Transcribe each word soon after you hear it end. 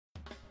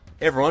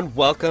Hey everyone,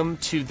 welcome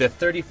to the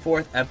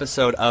 34th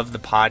episode of the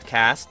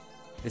podcast.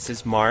 This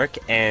is Mark,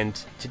 and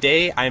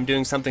today I am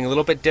doing something a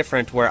little bit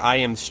different where I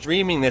am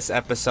streaming this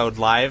episode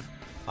live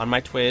on my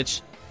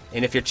Twitch.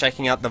 And if you're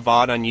checking out the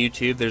VOD on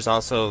YouTube, there's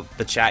also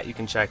the chat you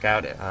can check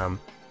out.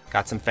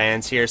 Got some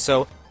fans here.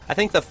 So I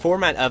think the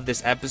format of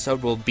this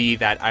episode will be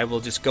that I will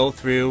just go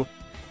through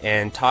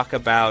and talk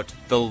about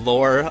the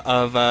lore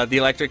of the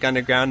Electric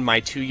Underground, my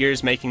 2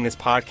 years making this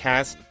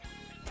podcast.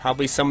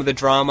 Probably some of the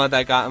drama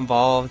that got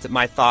involved,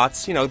 my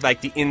thoughts,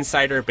 like the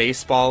insider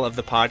baseball of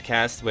the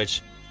podcast,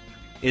 which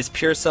is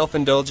pure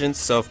self-indulgence.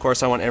 So, of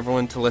course, I want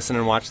everyone to listen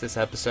and watch this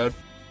episode.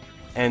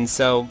 And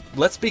so,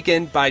 let's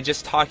begin by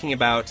just talking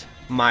about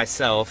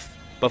myself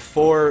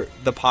before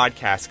the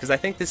podcast, because I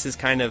think this is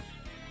kind of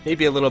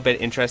maybe a little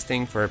bit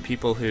interesting for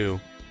people who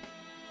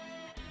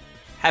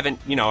haven't,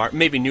 are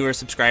maybe newer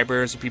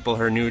subscribers or people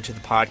who are new to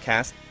the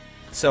podcast.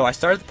 So, I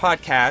started the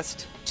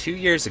podcast 2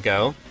 years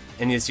ago.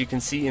 And as you can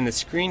see in the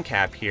screen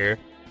cap here,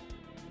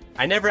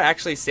 I never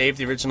actually saved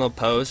the original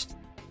post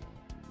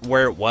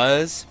where it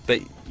was,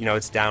 but,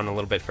 it's down a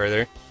little bit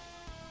further.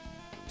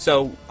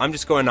 So I'm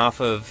just going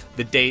off of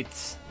the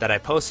dates that I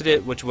posted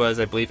it, which was,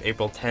 I believe,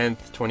 April 10th,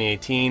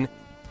 2018.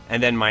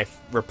 And then my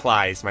first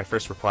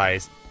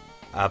replies.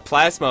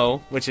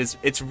 Plasmo,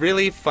 it's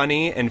really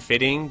funny and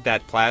fitting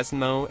that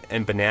Plasmo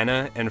and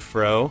Banana and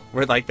Fro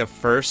were like the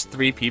first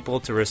three people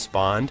to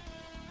respond.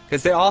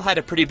 Because they all had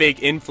a pretty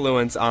big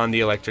influence on the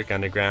Electric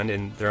Underground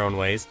in their own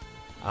ways.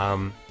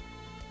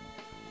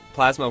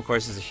 Plasma, of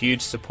course, is a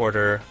huge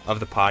supporter of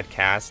the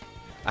podcast.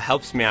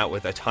 Helps me out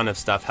with a ton of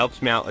stuff.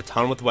 Helps me out a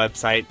ton with the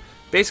website.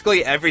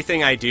 Basically,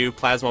 everything I do,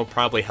 Plasma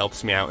probably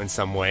helps me out in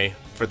some way.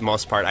 For the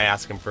most part, I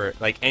ask him for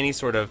any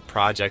sort of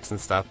projects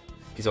and stuff.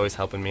 He's always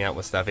helping me out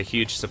with stuff. A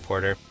huge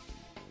supporter.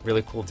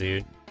 Really cool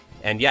dude.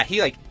 And yeah, he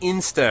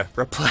insta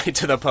replied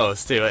to the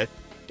post too.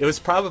 It was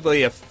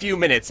probably a few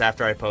minutes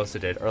after I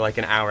posted it, or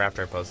an hour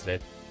after I posted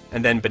it,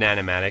 and then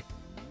Bananamatic.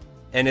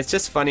 And it's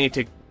just funny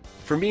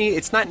for me,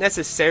 it's not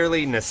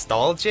necessarily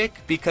nostalgic,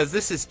 because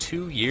this is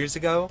 2 years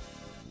ago,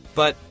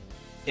 but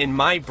in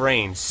my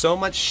brain, so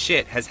much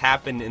shit has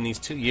happened in these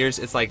 2 years,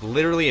 it's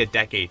literally a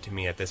decade to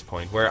me at this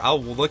point, where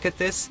I'll look at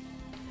this,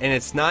 and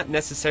it's not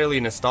necessarily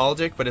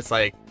nostalgic, but it's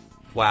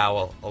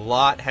wow, a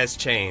lot has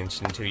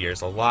changed in 2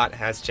 years, a lot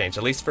has changed,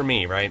 at least for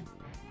me, right?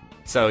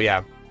 So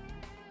yeah.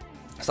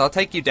 So I'll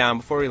take you down,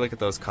 before we look at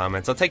those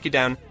comments, I'll take you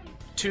down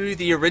to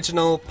the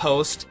original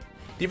post.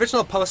 The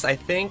original post, I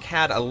think,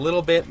 had a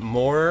little bit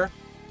more,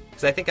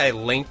 because I think I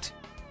linked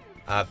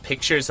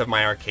pictures of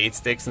my arcade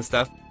sticks and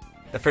stuff.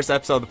 The first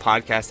episode of the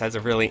podcast has a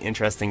really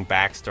interesting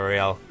backstory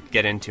I'll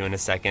get into in a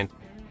second.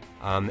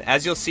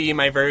 As you'll see,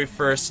 my very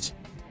first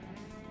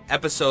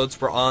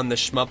episodes were on the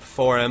Shmup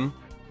forum,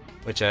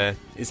 which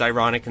is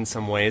ironic in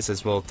some ways,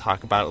 as we'll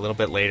talk about a little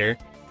bit later.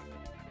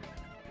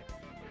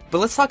 But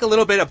let's talk a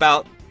little bit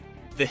about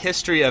the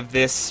history of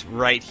this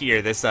right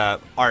here, this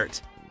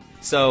art.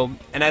 So,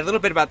 and a little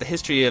bit about the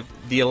history of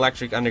the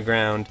Electric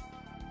Underground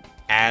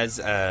as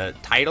a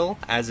title,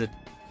 as an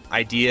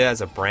idea,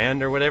 as a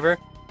brand or whatever.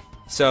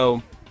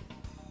 So,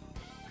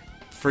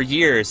 for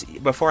years,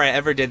 before I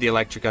ever did the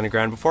Electric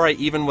Underground, before I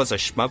even was a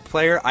shmup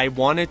player, I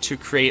wanted to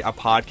create a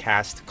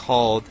podcast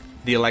called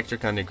The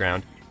Electric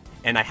Underground.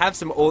 And I have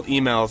some old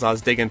emails I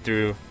was digging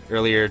through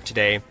earlier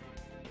today,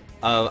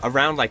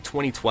 around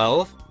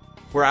 2012,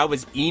 where I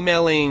was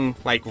emailing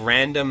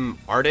random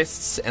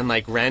artists and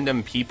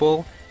random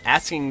people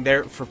asking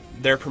for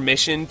their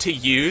permission to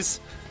use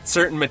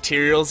certain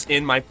materials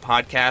in my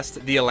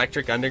podcast, The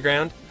Electric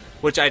Underground,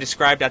 which I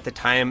described at the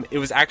time. It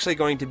was actually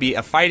going to be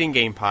a fighting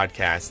game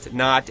podcast,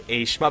 not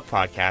a shmup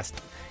podcast,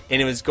 and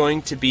it was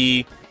going to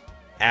be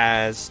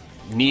as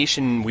niche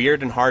and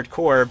weird and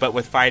hardcore, but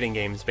with fighting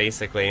games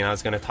basically. And I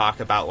was going to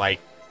talk about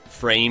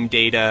frame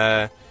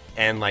data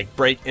and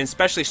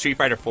especially Street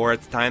Fighter 4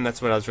 at the time.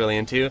 That's what I was really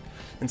into.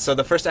 And so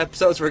the first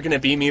episodes were going to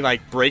be me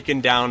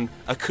breaking down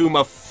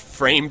Akuma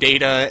frame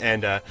data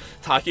and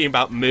talking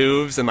about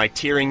moves and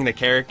tiering the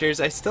characters.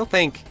 I still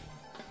think,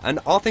 and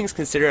all things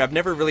considered, I've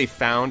never really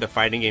found a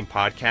fighting game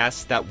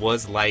podcast that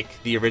was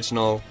the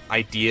original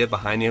idea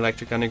behind the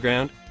Electric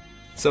Underground.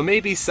 So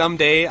maybe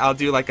someday I'll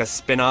do a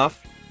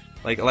spin-off,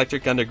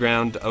 Electric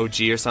Underground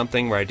OG or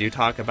something, where I do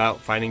talk about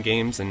fighting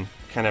games and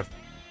kind of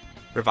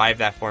revive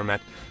that format.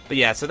 But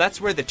yeah, so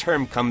that's where the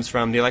term comes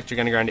from, the Electric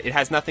Underground. It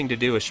has nothing to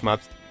do with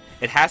shmups.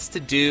 It has to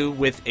do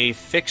with a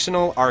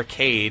fictional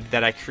arcade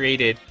that I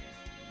created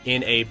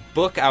in a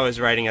book I was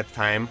writing at the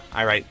time.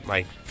 I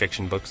write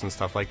fiction books and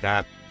stuff like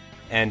that.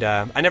 And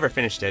I never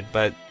finished it,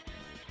 but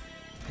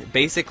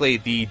basically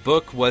the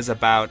book was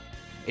about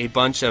a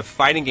bunch of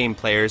fighting game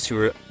players who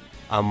were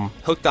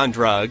hooked on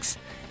drugs,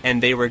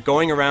 and they were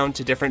going around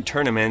to different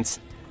tournaments.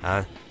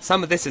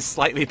 Some of this is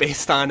slightly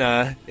based on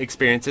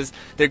experiences.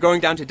 They're going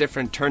down to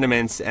different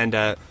tournaments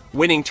and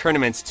winning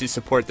tournaments to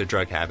support their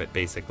drug habit,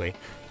 basically.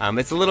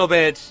 It's a little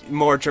bit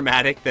more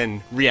dramatic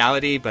than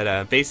reality,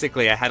 but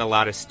basically I had a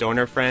lot of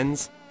stoner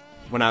friends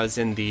when I was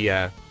in really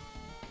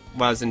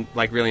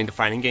into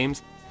fighting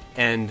games.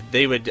 and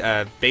they would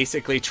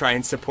basically try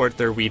and support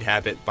their weed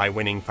habit by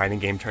winning fighting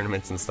game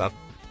tournaments and stuff.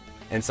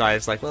 And so I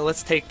was like, well,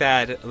 let's take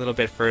that a little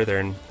bit further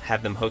and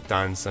have them hooked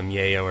on some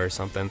yayo or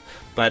something.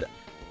 But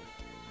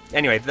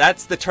anyway,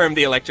 that's the term,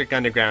 the Electric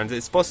Underground.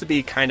 It's supposed to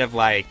be kind of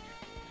like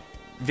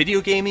video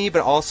gamey,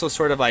 but also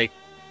sort of like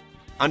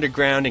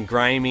underground and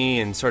grimy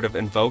and sort of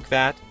invoke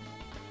that.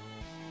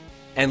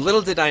 And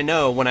little did I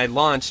know when I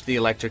launched the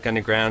Electric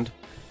Underground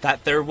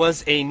that there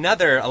was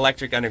another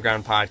Electric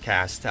Underground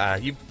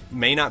podcast. You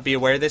may not be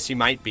aware of this, you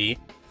might be.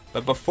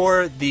 But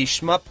before the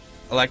Shmup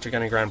Electric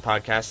Underground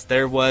podcast,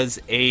 there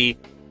was a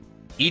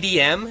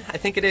EDM, I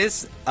think it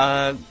is,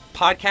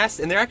 podcast,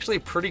 and they're actually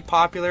pretty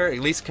popular, at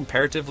least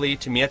comparatively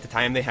to me at the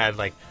time. They had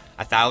like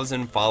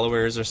 1,000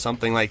 followers or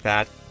something like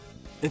that.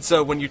 And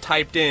so when you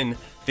typed in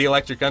the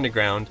Electric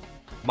Underground,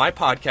 my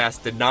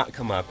podcast did not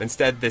come up.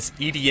 Instead, this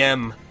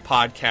EDM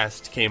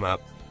podcast came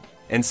up.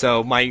 And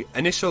so my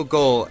initial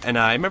goal, and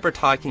I remember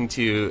talking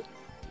to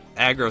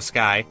Agro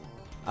Sky,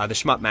 the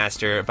Shmup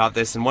Master, about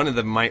this in one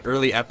of my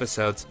early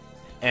episodes,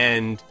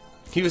 and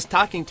he was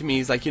talking to me.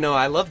 He's like,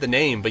 I love the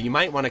name, but you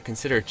might want to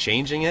consider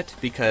changing it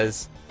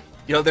because,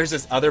 there's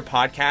this other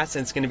podcast,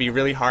 and it's going to be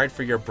really hard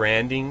for your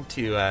branding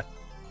to,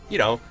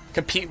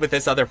 compete with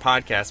this other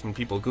podcast when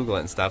people Google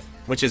it and stuff,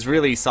 which is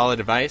really solid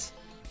advice.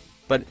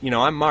 But,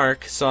 I'm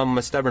Mark, so I'm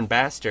a stubborn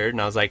bastard,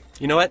 and I was like,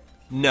 you know what?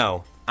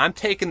 No, I'm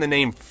taking the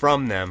name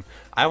from them.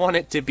 I want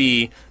it to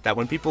be that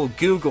when people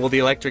Google the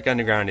Electric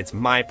Underground, it's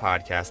my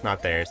podcast,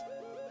 not theirs.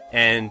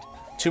 And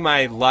to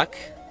my luck,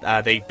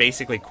 they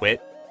basically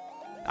quit.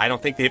 I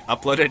don't think they've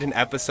uploaded an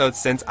episode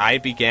since I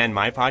began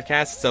my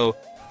podcast, so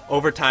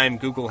over time,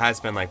 Google has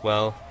been like,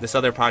 well, this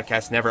other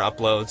podcast never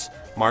uploads.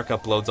 Mark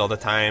uploads all the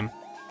time.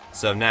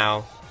 So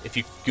now, if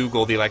you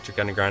Google the Electric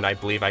Underground, I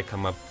believe I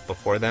come up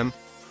before them.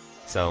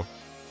 So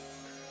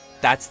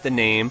that's the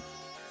name.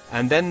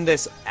 And then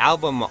this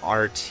album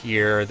art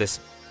here,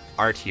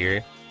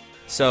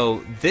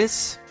 So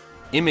this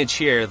image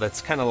here,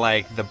 that's kind of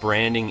like the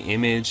branding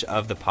image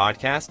of the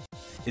podcast,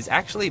 is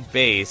actually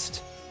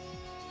based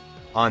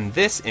on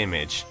this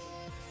image.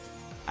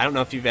 I don't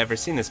know if you've ever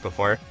seen this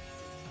before.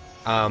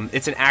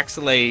 It's an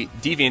Axelate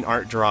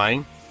DeviantArt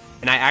drawing,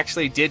 and I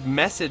actually did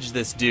message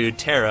this dude,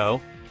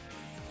 Taro,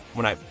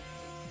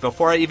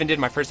 before I even did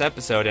my first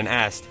episode, and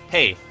asked,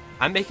 hey,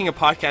 I'm making a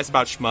podcast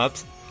about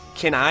shmups.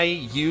 Can I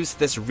use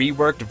this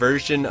reworked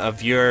version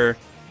of your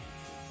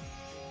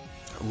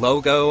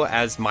logo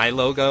as my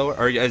logo,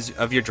 or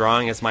of your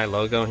drawing as my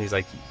logo? And he's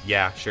like,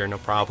 yeah, sure, no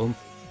problem.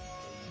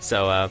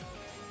 So,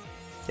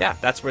 yeah,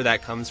 that's where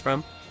that comes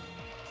from.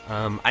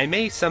 I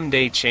may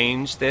someday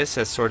change this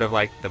as sort of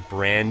like the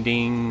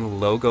branding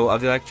logo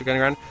of the Electric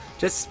Underground,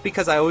 just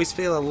because I always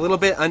feel a little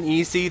bit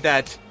uneasy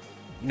that,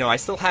 I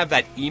still have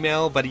that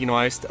email, but,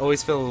 I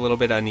always feel a little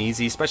bit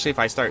uneasy, especially if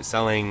I start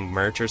selling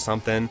merch or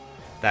something,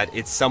 that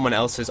it's someone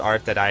else's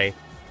art that I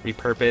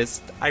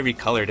repurposed. I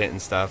recolored it and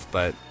stuff,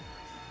 but...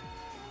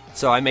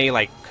 So I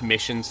may,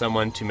 commission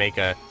someone to make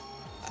an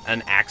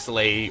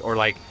Axelate, or,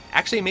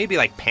 actually maybe,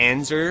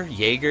 Panzer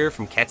Jaeger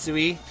from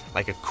Ketsui,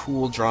 a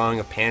cool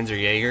drawing of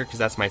Panzer Jaeger, because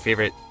that's my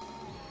favorite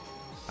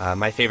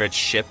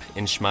ship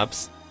in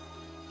shmups.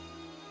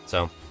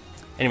 So,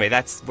 anyway,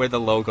 that's where the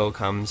logo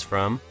comes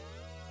from.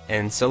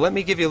 And so let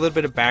me give you a little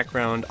bit of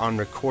background on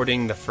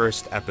recording the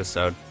first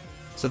episode.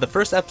 So the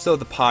first episode of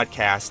the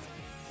podcast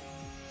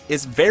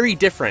is very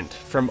different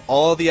from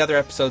all the other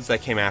episodes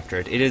that came after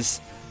it. It is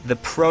the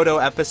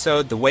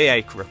proto-episode, the way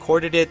I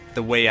recorded it,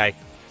 the way I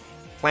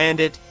planned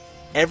it,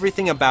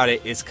 everything about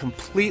it is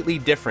completely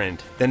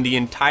different than the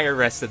entire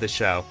rest of the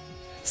show.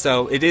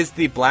 So it is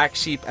the Black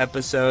Sheep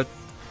episode.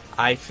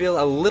 I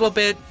feel a little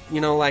bit, a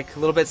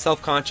little bit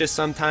self-conscious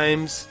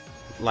sometimes,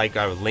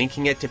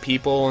 linking it to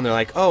people, and they're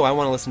like, oh, I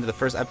want to listen to the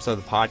first episode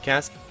of the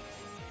podcast.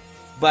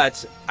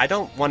 But I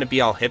don't want to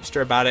be all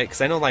hipster about it, because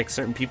I know,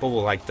 certain people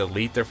will,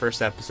 delete their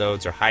first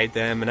episodes or hide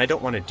them, and I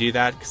don't want to do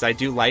that, because I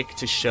do like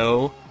to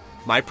show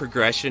my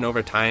progression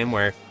over time,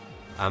 where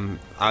I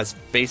was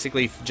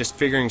basically just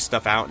figuring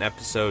stuff out in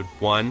episode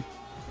 1,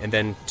 and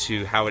then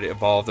to how it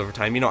evolved over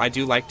time. I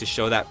do like to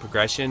show that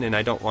progression, and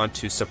I don't want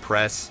to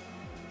suppress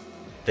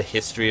the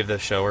history of the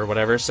show or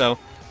whatever. So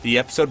the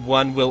episode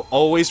 1 will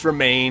always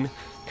remain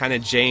kind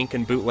of jank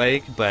and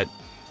bootleg. But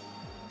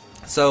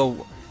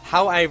so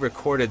how I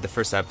recorded the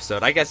first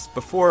episode, I guess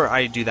before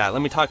I do that,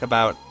 let me talk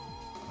about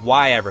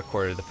why I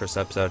recorded the first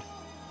episode.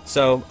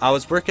 So I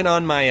was working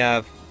on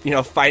my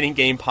fighting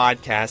game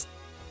podcast,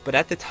 but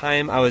at the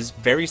time I was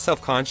very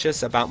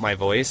self-conscious about my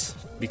voice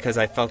because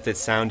I felt it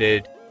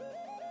sounded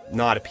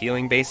not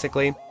appealing,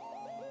 basically.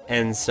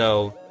 And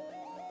so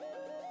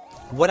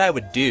what I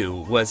would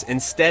do was,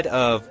 instead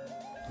of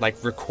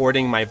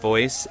recording my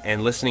voice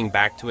and listening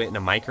back to it in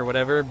a mic or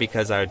whatever,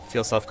 because I would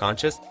feel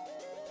self-conscious,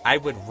 I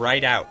would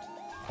write out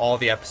all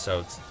the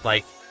episodes,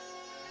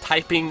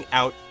 typing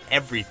out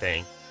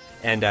everything.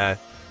 And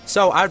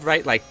so I'd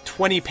write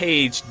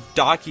 20-page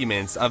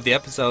documents of the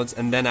episodes,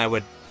 and then I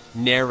would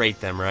narrate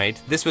them,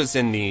 right? This was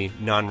in the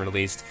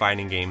non-released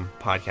fighting game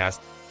podcast.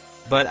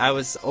 But I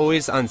was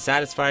always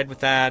unsatisfied with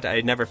that.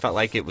 I never felt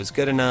like it was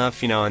good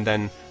enough, and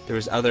then there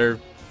was other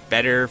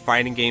better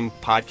fighting game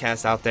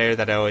podcasts out there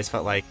that I always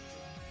felt like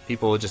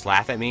people would just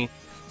laugh at me.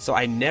 So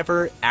I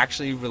never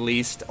actually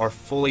released or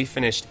fully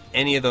finished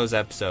any of those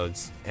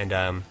episodes.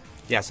 And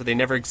so they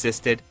never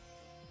existed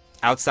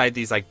outside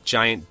these like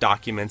giant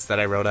documents that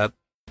I wrote up.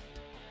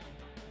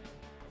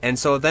 And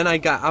so then I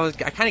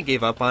kind of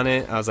gave up on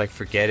it. I was like,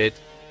 forget it.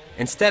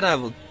 Instead,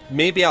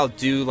 maybe I'll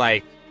do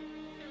like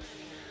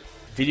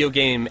video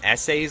game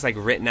essays, like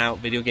written out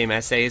video game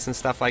essays and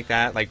stuff like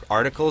that, like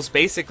articles.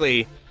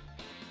 Basically,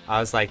 I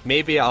was like,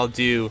 maybe I'll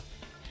do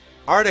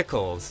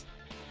articles.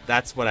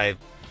 That's what I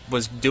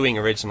was doing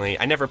originally.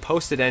 I never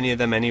posted any of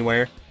them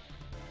anywhere.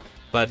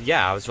 But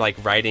yeah, I was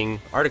like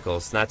writing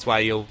articles. And that's why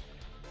you'll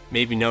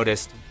maybe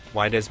notice,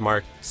 why does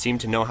Mark seem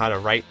to know how to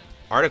write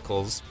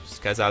articles?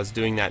 Because I was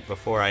doing that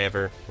before I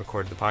ever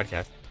recorded the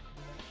podcast.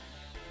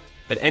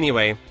 But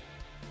anyway,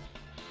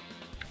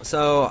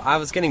 so I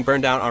was getting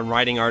burned out on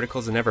writing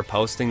articles and never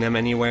posting them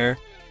anywhere.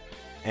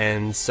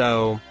 And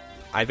so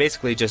I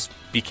basically just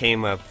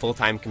became a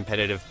full-time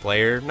competitive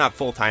player. Not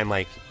full-time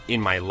like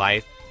in my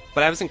life,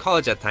 but I was in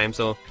college at the time,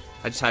 so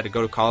I just had to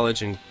go to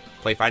college and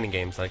play fighting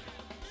games. Like,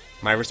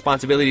 my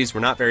responsibilities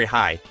were not very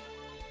high.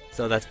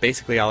 So that's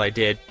basically all I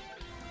did.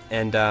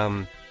 And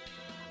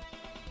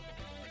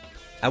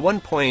at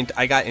one point,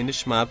 I got into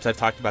shmups. I've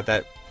talked about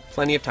that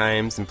plenty of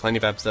times in plenty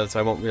of episodes, so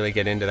I won't really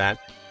get into that.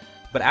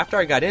 But after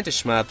I got into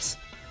shmups,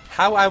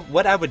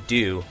 what I would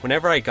do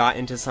whenever I got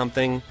into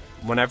something,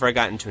 whenever I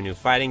got into a new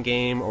fighting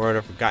game, or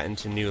whenever I got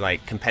into a new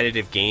like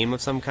competitive game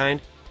of some kind,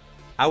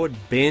 I would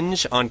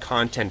binge on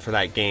content for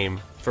that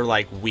game for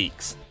like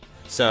weeks.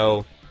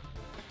 So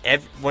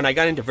when I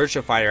got into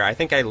Virtua Fighter, I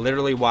think I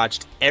literally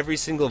watched every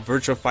single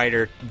Virtua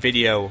Fighter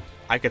video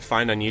I could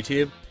find on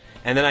YouTube.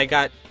 And then I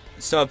got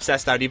so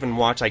obsessed I would even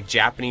watch like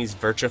Japanese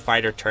Virtua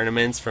Fighter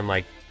tournaments from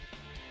like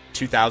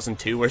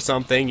 2002 or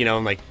something,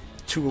 in like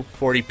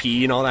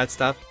 240p and all that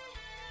stuff.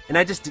 And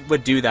I just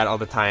would do that all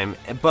the time.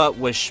 But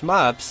with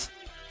shmups,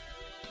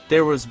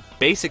 there was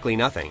basically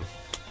nothing.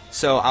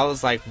 So I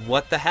was like,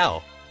 what the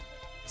hell?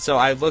 So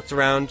I looked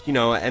around,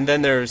 and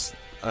then there's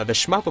the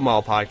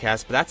Shmupamal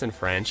podcast, but that's in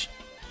French.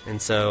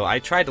 And so I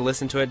tried to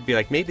listen to it and be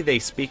like, maybe they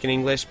speak in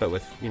English, but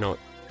with,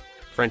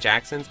 French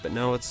accents. But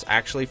no, it's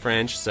actually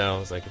French. So I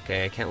was like,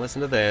 okay, I can't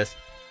listen to this.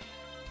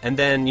 And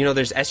then,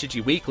 there's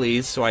SGG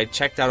Weeklies. So I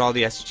checked out all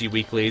the SGG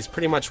Weeklies,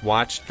 pretty much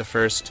watched the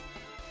first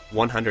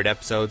 100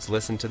 episodes,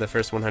 listened to the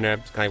first 100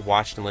 episodes. I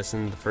watched and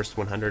listened to the first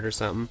 100 or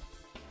something.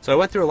 So I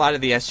went through a lot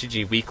of the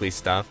SGG Weekly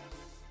stuff.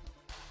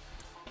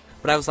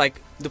 But I was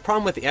like, the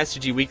problem with the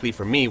SGG Weekly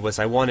for me was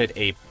I wanted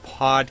a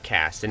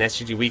podcast, and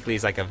SGG Weekly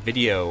is like a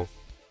video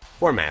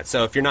format.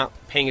 So if you're not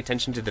paying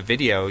attention to the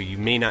video, you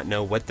may not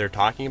know what they're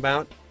talking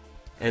about.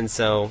 And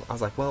so I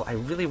was like, well, I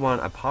really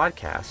want a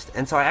podcast.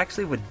 And so I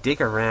actually would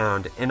dig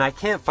around, and I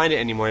can't find it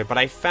anymore, but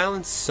I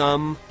found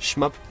some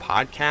shmup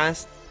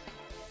podcast.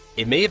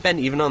 It may have been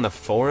even on the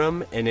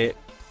forum, and if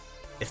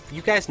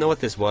you guys know what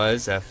this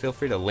was, feel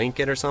free to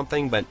link it or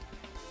something,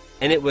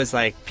 and it was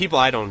like people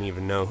I don't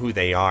even know who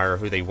they are or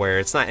who they were.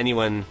 It's not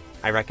anyone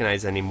I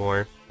recognize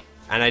anymore.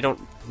 And I don't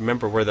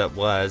remember where that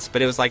was,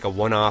 but it was like a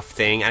one-off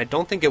thing. I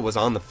don't think it was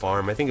on the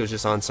forum. I think it was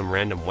just on some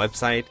random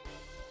website.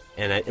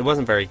 And it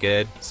wasn't very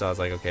good, so I was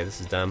like, okay, this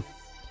is dumb.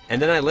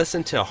 And then I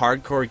listened to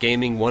Hardcore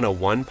Gaming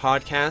 101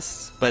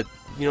 podcasts, but,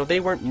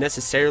 they weren't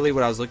necessarily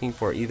what I was looking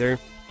for either.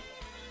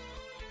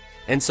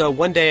 And so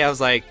one day I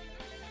was like,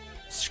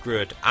 screw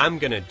it, I'm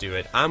going to do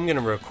it. I'm going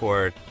to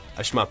record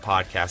a shmup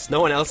podcast.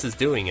 No one else is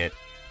doing it.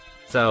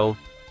 So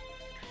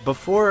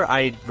before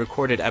I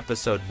recorded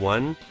episode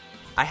 1,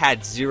 I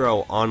had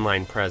zero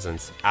online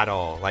presence at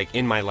all. Like,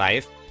 in my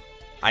life,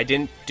 I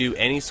didn't do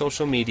any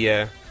social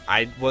media.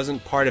 I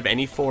wasn't part of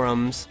any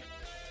forums.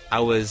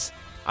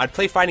 I'd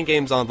play fighting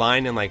games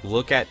online and like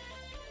look at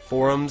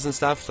forums and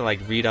stuff to like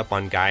read up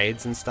on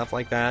guides and stuff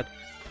like that.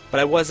 But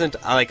I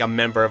wasn't like a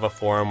member of a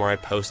forum where I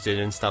posted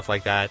and stuff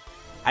like that.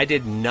 I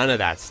did none of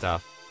that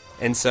stuff.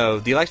 And so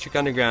the Electric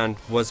Underground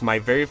was my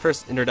very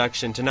first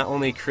introduction to not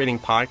only creating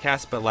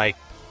podcasts, but like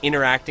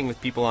interacting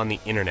with people on the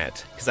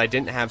internet, because I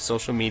didn't have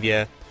social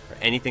media or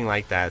anything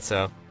like that.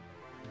 So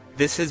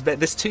this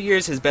 2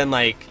 years has been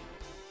like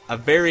a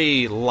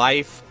very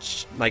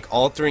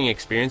altering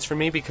experience for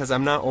me, because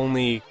I'm not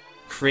only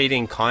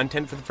creating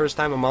content for the first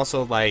time, I'm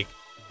also like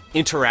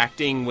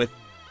interacting with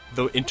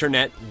the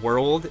internet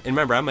world. And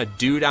remember, I'm a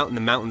dude out in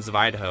the mountains of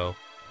Idaho.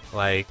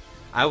 Like,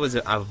 I was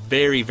a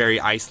very, very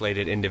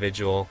isolated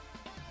individual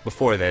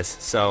before this.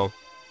 So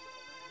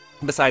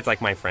besides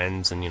like my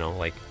friends and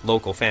like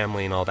local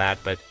family and all that,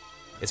 but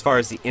as far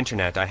as the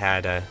internet, I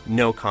had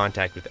no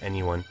contact with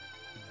anyone.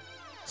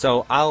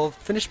 So I'll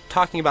finish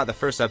talking about the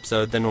first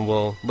episode, then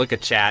we'll look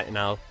at chat and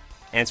I'll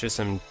answer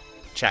some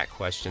chat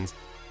questions.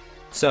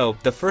 So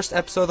the first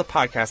episode of the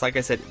podcast, like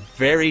I said,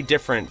 very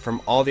different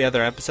from all the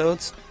other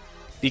episodes,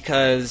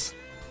 because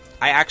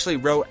I actually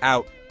wrote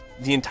out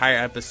the entire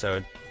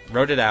episode,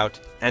 wrote it out,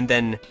 and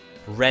then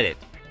read it.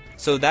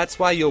 So that's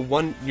why you'll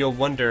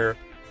wonder,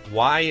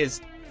 why is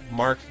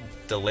Mark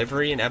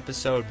delivery in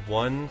episode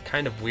 1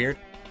 kind of weird.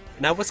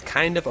 And I was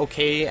kind of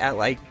okay at,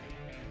 like,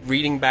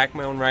 reading back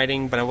my own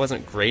writing, but I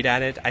wasn't great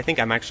at it. I think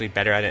I'm actually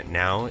better at it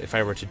now if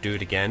I were to do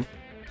it again.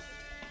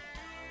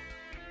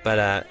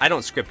 But I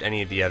don't script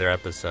any of the other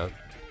episodes.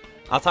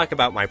 I'll talk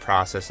about my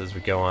process as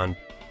we go on.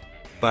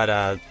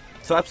 But,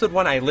 so episode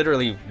 1, I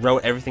literally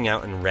wrote everything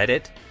out and read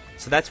it.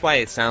 So that's why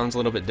it sounds a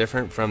little bit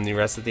different from the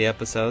rest of the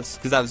episodes,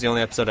 because that was the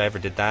only episode I ever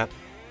did that.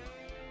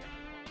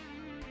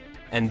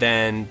 And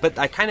then, but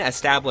I kind of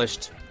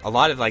established a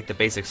lot of, like, the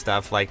basic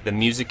stuff, like the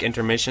music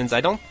intermissions.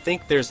 I don't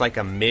think there's, like,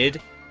 a mid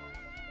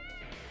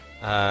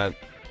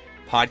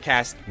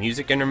podcast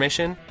music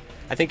intermission.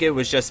 I think it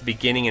was just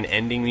beginning and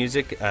ending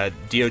music,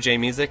 DOJ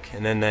music,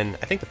 and then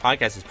I think the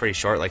podcast is pretty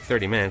short, like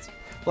 30 minutes.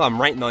 Well,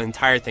 I'm writing the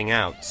entire thing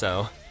out,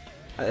 so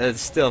it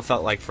still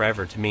felt like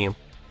forever to me.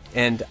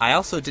 And I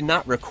also did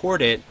not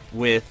record it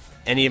with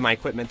any of my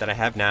equipment that I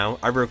have now.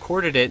 I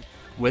recorded it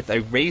with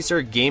a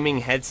Razer gaming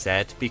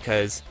headset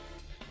because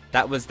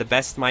that was the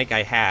best mic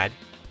I had.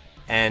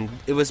 And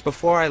it was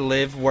before I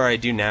lived where I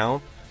do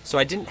now, so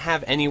I didn't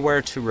have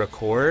anywhere to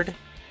record.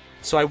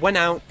 So I went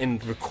out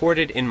and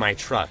recorded in my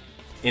truck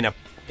in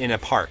a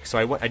park.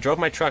 So I drove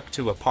my truck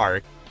to a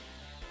park,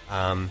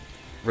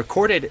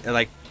 recorded,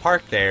 like,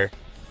 parked there,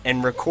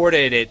 and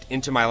recorded it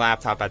into my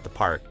laptop at the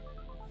park.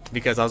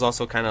 Because I was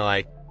also kind of,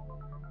 like,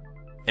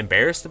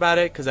 embarrassed about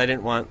it, because I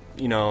didn't want,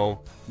 you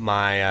know,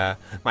 my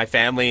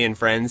family and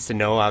friends to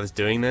know I was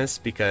doing this,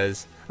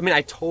 because, I mean,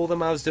 I told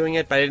them I was doing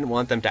it, but I didn't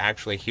want them to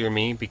actually hear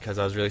me, because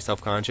I was really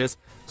self-conscious.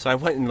 So I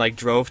went and, like,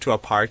 drove to a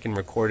park and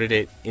recorded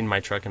it in my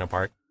truck in a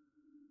park.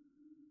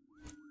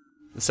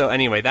 So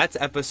anyway, that's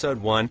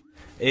episode 1.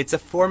 It's a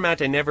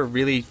format I never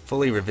really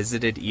fully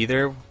revisited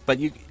either, but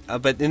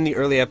in the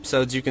early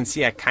episodes you can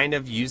see I kind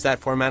of use that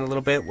format a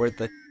little bit, where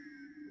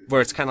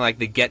it's kind of like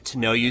the get to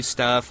know you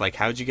stuff, like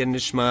how'd you get into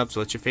shmups,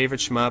 what's your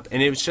favorite shmup,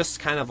 and it was just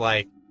kind of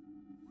like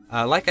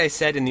I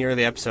said in the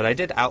early episode, I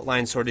did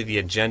outline sort of the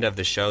agenda of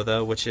the show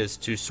though, which is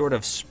to sort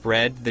of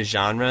spread the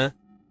genre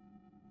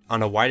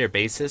on a wider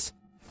basis.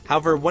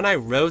 However, when I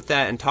wrote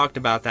that and talked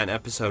about that in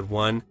episode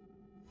 1,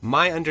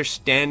 my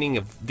understanding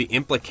of the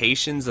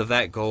implications of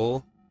that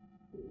goal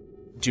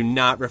do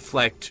not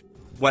reflect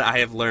what I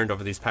have learned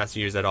over these past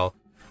years at all.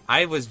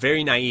 I was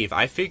very naive.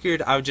 I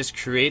figured I would just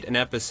create an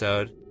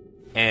episode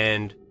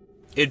and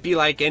it'd be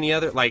like any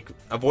other, like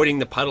Avoiding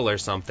the Puddle or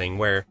something,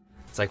 where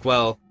it's like,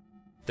 well,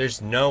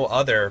 there's no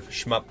other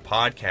shmup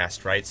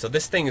podcast, right? So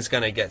this thing is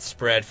going to get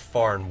spread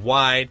far and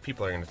wide.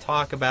 People are going to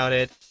talk about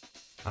it.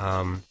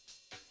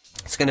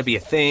 It's going to be a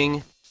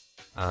thing.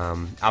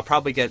 I'll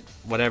probably get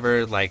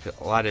whatever, like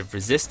a lot of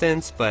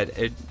resistance, but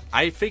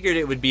I figured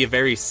it would be a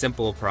very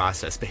simple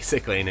process,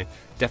 basically, and it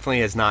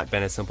definitely has not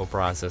been a simple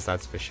process,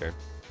 that's for sure.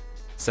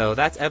 So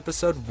that's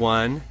episode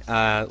 1.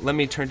 Let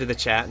me turn to the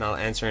chat and I'll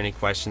answer any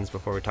questions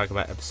before we talk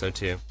about episode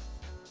 2.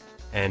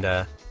 And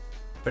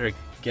better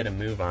get a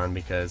move on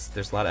because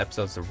there's a lot of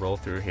episodes to roll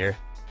through here.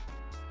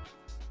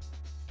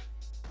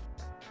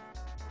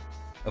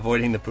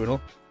 Avoiding the poodle.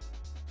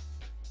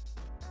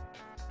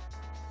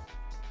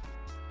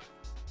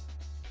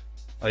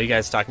 Oh, you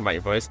guys talking about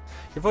your voice?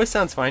 Your voice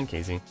sounds fine,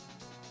 Casey.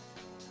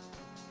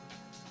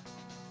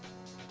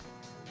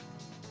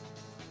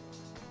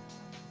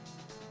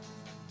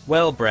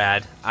 Well,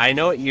 Brad, I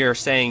know what you're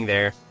saying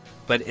there,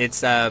 but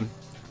it's, I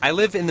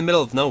live in the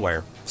middle of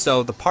nowhere.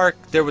 So the park,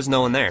 there was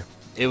no one there.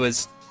 I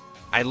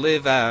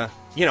live, I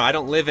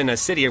don't live in a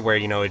city where,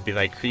 it'd be,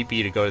 like,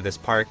 creepy to go to this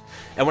park.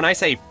 And when I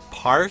say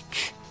park,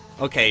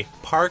 okay,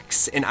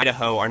 parks in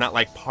Idaho are not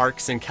like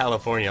parks in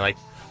California. Like,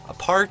 a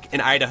park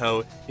in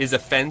Idaho is a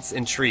fence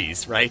and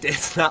trees, right?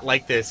 It's not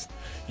like this,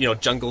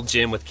 jungle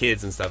gym with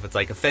kids and stuff. It's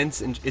like a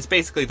fence and it's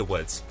basically the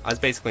woods. I was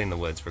basically in the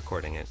woods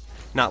recording it.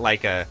 Not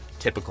like a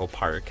typical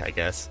park, I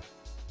guess.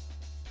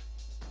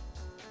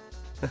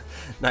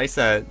 Nice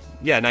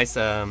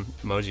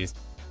emojis.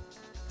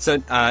 So,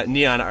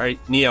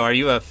 Neo, are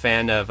you a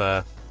fan of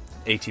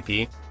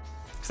ATP?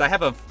 Because I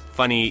have a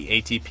funny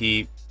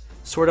ATP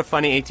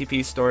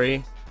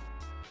story.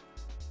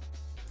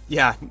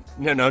 Yeah,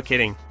 no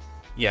kidding.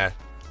 Yeah,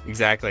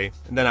 exactly.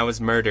 And then I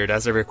was murdered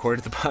as I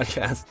recorded the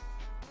podcast.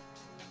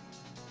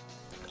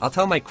 I'll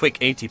tell my quick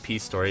ATP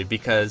story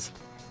because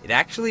it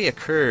actually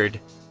occurred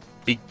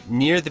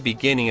near the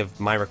beginning of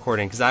my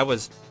recording, because I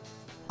was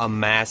a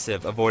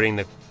massive Avoiding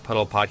the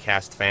Puddle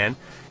podcast fan.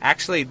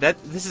 Actually,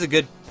 this is a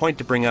good point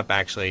to bring up,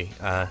 actually,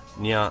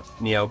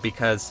 Neo,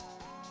 because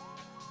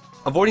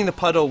Avoiding the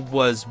Puddle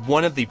was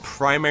one of the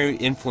primary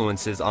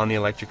influences on the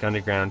Electric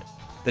Underground.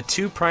 The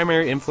two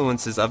primary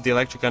influences of the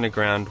Electric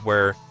Underground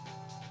were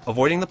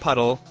Avoiding the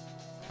Puddle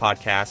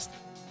podcast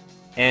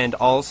and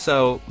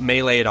also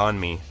May Lay It On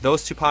Me.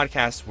 Those two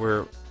podcasts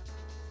were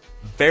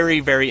very,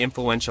 very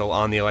influential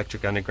on the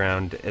Electric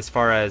Underground as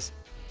far as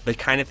the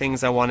kind of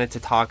things I wanted to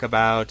talk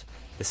about,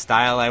 the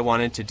style I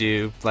wanted to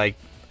do. Like,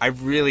 I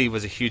really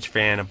was a huge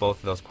fan of both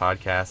of those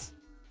podcasts.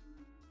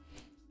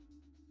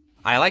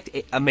 I liked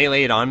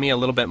Melee It On Me a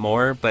little bit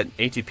more, but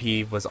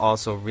ATP was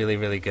also really,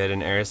 really good,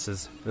 and Eris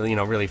is really,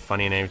 really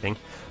funny and everything.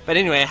 But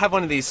anyway, I have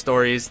one of these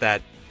stories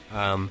that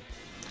I'm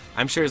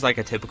sure is like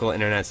a typical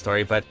internet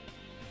story, but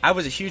I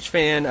was a huge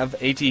fan of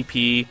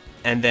ATP,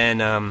 and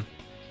then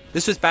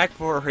this was back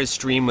before his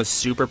stream was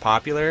super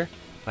popular,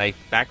 like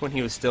back when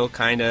he was still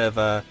kind of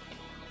a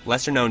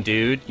lesser-known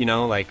dude,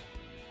 like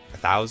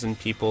 1,000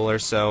 people or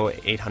so,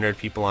 800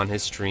 people on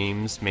his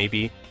streams,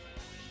 maybe.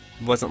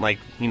 It wasn't like,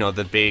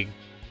 the big...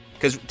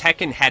 Because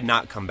Tekken had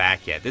not come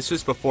back yet. This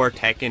was before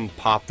Tekken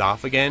popped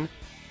off again.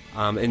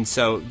 And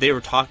so they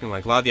were talking,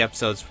 like, a lot of the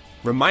episodes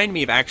remind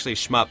me of actually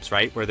shmups,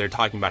 right? Where they're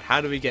talking about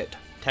how do we get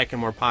Tekken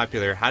more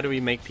popular? How do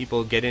we make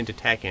people get into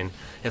Tekken?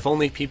 If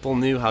only people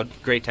knew how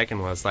great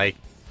Tekken was. Like,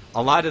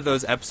 a lot of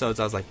those episodes,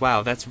 I was like,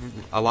 wow, that's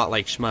a lot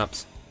like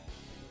shmups.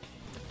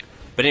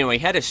 But anyway,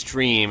 he had a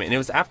stream, and it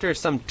was after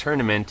some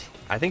tournament.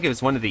 I think it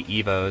was one of the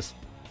Evos.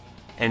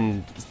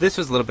 And this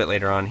was a little bit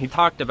later on. He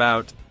talked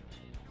about...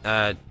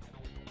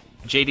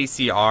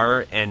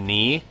 JDCR and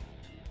Knee,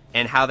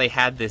 and how they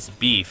had this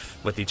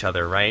beef with each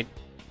other, right?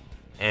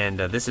 And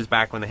this is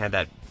back when they had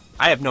that.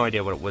 I have no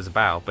idea what it was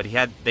about, but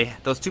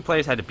those two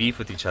players had a beef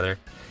with each other,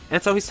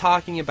 and so he's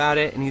talking about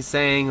it, and he's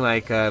saying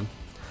like,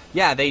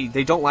 yeah, they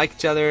don't like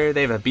each other,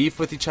 they have a beef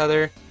with each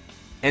other,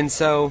 and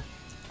so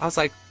I was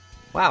like,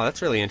 wow,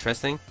 that's really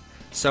interesting.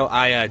 So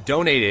I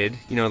donated,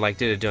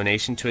 did a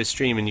donation to his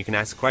stream, and you can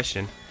ask a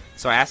question.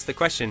 So I asked the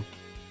question,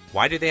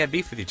 why do they have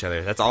beef with each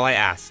other? That's all I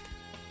asked,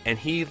 and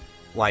he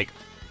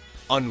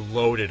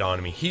unloaded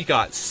on me. He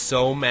got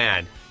so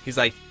mad. He's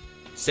like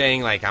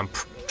saying like I'm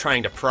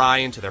trying to pry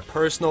into their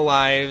personal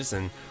lives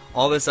and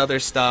all this other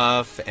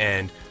stuff,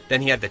 and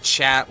then he had the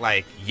chat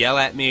like yell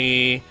at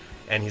me,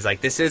 and he's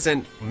like, this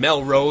isn't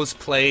Melrose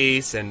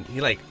Place, and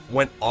he like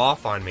went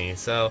off on me.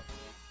 So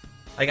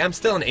like I'm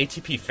still an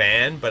ATP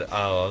fan, but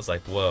I was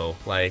like, whoa,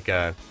 like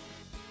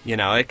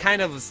it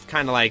kind of was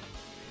like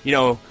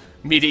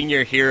meeting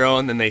your hero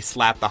and then they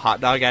slap the hot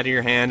dog out of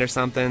your hand or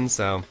something.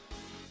 So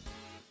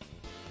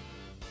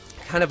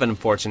kind of an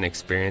unfortunate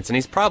experience, and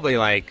he's probably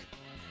like,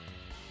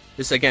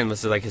 this again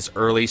was like his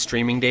early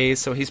streaming days,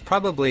 so he's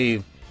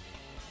probably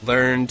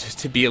learned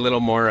to be a little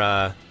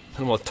more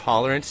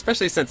tolerant,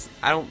 especially since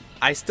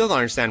I still don't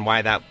understand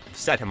why that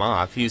set him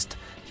off. He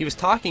was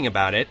talking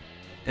about it,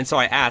 and so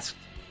I asked,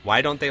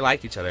 why don't they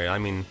like each other? I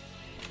mean,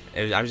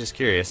 I was just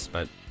curious,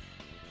 but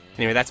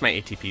anyway, that's my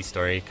ATP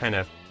story. Kind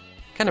of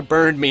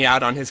burned me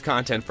out on his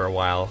content for a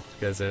while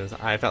because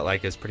I felt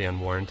like it was pretty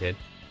unwarranted.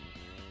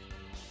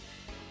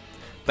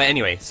 But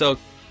anyway, so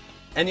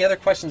any other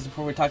questions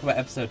before we talk about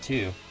episode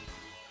 2?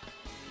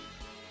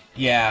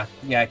 Yeah,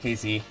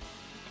 KZ.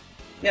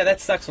 Yeah, that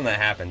sucks when that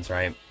happens,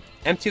 right?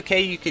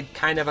 M2K, you could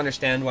kind of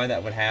understand why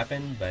that would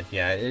happen, but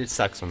yeah, it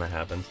sucks when that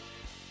happens.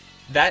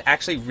 That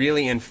actually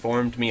really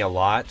informed me a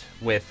lot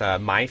with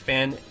my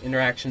fan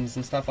interactions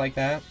and stuff like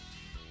that.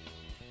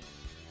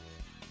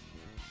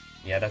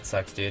 Yeah, that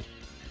sucks, dude.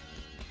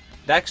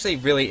 That actually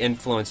really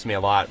influenced me a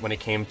lot when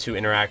it came to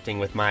interacting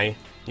with my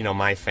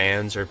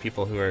fans or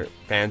people who are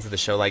fans of the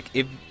show. Like,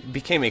 it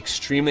became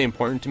extremely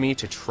important to me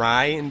to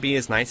try and be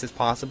as nice as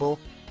possible.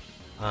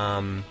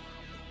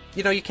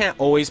 You can't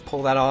always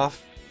pull that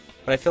off,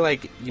 but I feel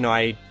like,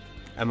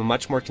 I'm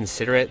much more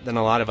considerate than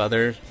a lot of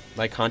other,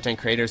 like, content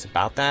creators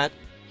about that,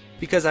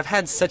 because I've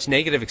had such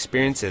negative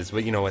experiences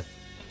with, with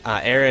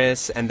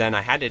Eris, and then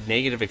I had a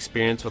negative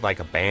experience with, like,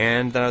 a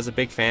band that I was a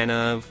big fan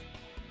of,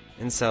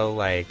 and so,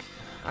 like,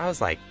 I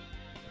was like,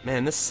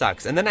 man, this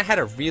sucks. And then I had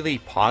a really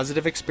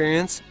positive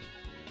experience,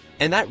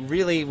 and that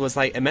really was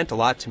like, it meant a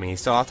lot to me.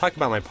 So I'll talk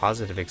about my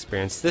positive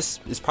experience. This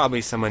is probably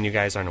someone you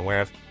guys aren't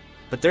aware of,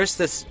 but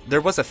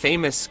there was a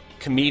famous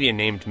comedian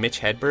named Mitch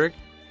Hedberg,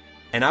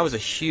 and I was a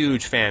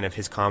huge fan of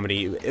his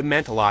comedy. It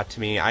meant a lot to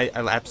me. I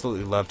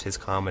absolutely loved his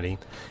comedy.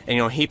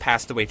 And he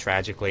passed away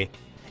tragically.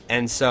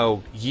 And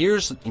so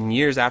years and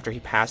years after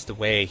he passed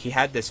away, he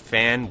had this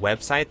fan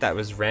website that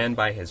was ran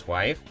by his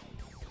wife.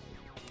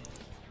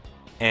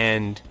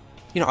 And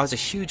I was a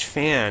huge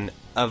fan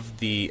of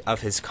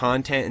his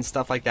content and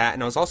stuff like that,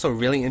 and I was also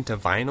really into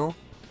vinyl.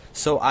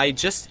 So I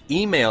just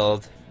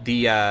emailed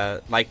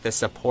the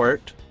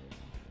support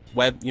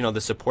the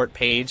support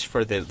page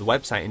for the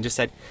website and just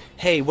said,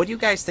 hey, what do you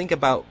guys think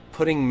about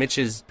putting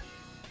Mitch's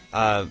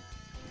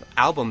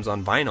albums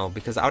on vinyl?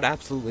 Because I would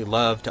absolutely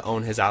love to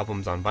own his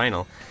albums on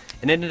vinyl.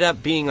 And it ended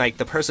up being like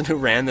the person who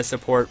ran the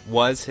support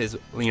was his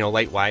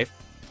late wife.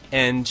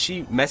 And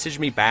she messaged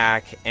me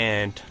back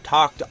and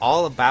talked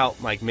all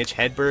about like Mitch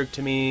Hedberg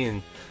to me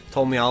and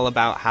told me all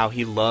about how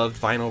he loved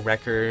vinyl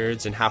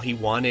records and how he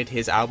wanted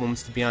his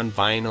albums to be on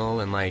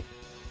vinyl, and like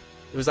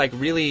it was like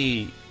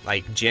really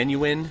like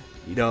genuine,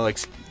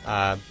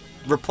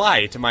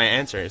 reply to my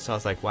answer. So I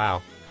was like,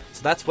 wow.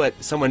 So that's what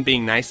someone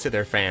being nice to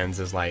their fans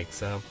is like.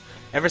 So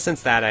ever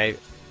since that, I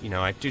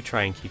do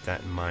try and keep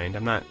that in mind.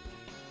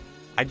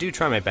 I do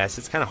try my best.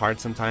 It's kind of hard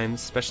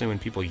sometimes, especially when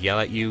people yell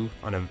at you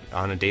on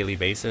a daily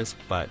basis,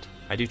 but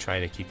I do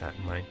try to keep that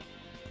in mind.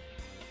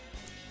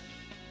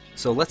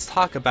 So let's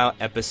talk about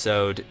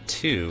episode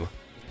 2.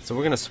 So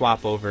we're going to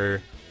swap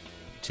over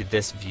to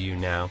this view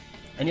now.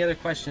 Any other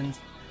questions?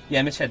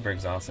 Yeah, Mitch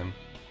Hedberg's awesome.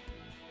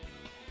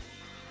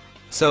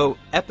 So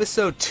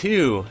episode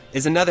 2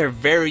 is another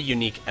very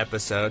unique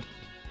episode.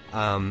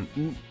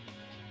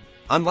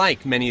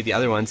 Unlike many of the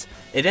other ones,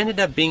 it ended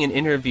up being an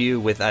interview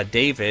with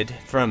David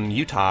from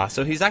Utah.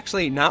 So he's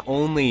actually not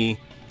only,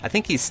 I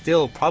think he's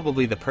still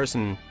probably the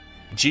person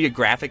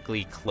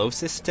geographically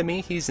closest to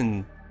me. He's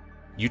in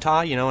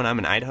Utah, and I'm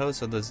in Idaho,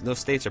 so those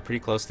states are pretty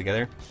close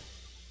together.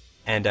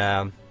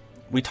 And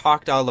we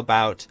talked all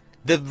about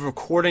the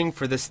recording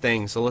for this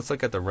thing. So let's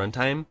look at the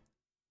runtime.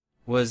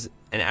 Was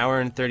an hour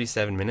and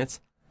 37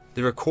 minutes.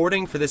 The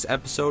recording for this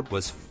episode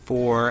was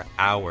 4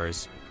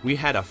 hours. We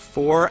had a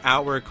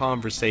 4-hour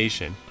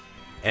conversation,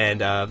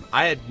 and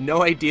I had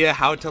no idea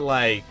how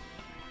to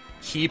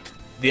keep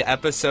the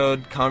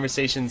episode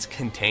conversations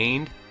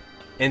contained,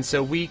 and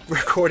so we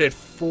recorded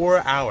 4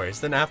 hours.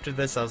 Then after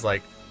this, I was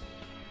like,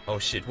 "Oh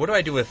shit, what do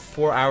I do with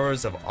 4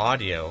 hours of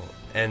audio?"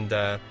 And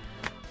so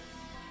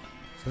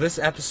this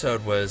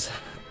episode was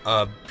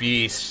a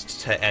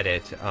beast to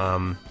edit,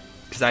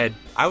 because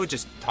I would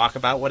just talk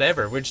about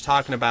whatever. We're just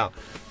talking about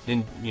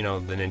the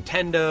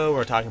Nintendo.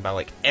 We're talking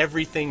about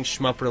everything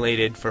shmup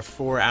related for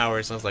 4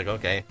 hours. I was like,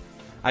 okay,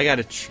 I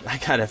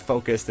gotta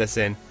focus this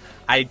in.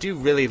 I do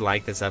really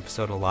like this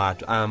episode a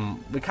lot.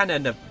 We kind of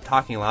end up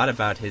talking a lot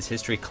about his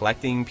history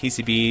collecting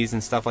PCBs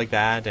and stuff like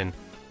that, and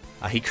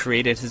he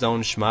created his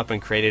own shmup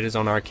and created his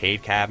own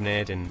arcade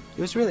cabinet, and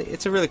it's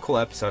a really cool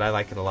episode. I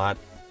like it a lot.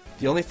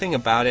 The only thing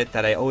about it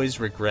that I always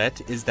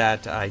regret is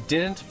that I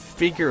didn't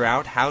figure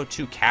out how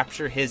to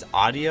capture his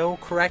audio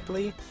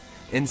correctly.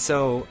 And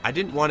so I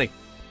didn't want to...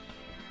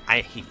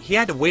 He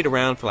had to wait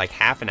around for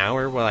half an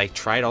hour while I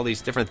tried all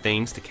these different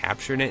things to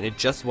capture it, and it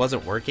just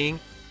wasn't working.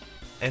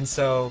 And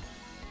so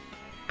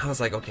I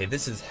was like, okay,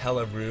 this is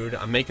hella rude.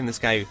 I'm making this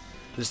guy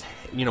just,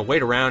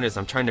 wait around as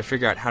I'm trying to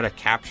figure out how to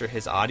capture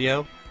his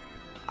audio.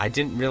 I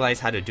didn't realize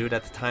how to do it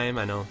at the time.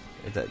 I know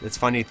it's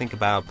funny to think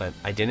about, but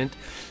I didn't.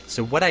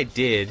 So what I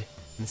did,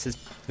 and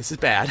this is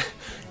bad,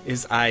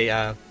 is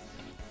I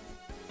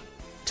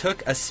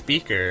took a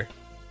speaker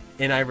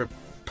and I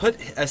put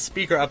a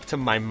speaker up to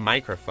my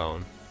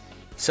microphone.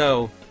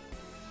 So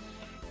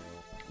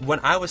when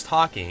I was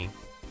talking,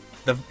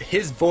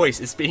 his voice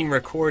is being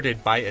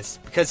recorded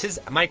because his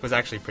mic was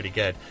actually pretty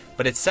good,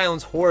 but it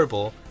sounds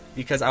horrible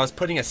because I was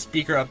putting a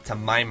speaker up to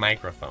my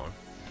microphone.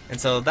 And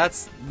so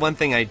that's one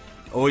thing I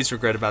always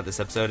regret about this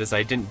episode, is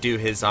I didn't do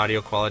his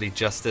audio quality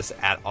justice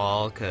at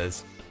all,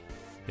 because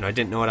I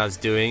didn't know what I was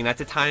doing. And at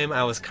the time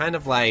I was kind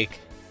of like,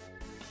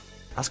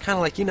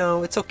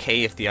 it's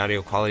okay if the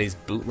audio quality is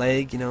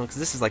bootleg, because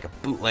this is a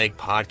bootleg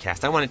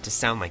podcast. I want it to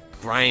sound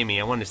grimy.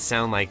 I want it to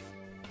sound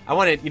I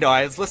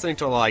was listening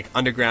to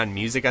underground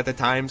music at the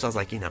time, so I was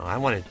like,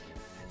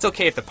 it's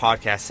okay if the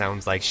podcast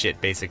sounds like shit,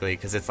 basically,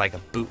 because it's like a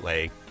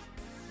bootleg.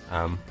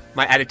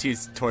 My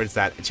attitudes towards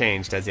that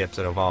changed as the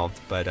episode evolved,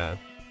 but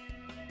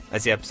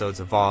as the episodes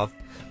evolved.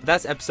 But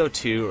that's episode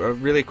 2, a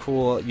really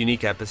cool,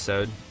 unique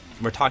episode.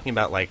 We're talking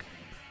about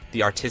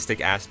the artistic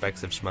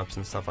aspects of shmups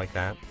and stuff like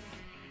that.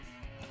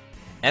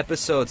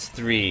 Episode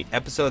 3,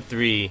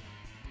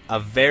 a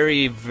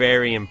very,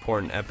 very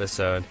important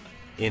episode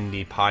in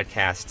the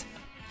podcast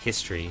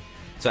history.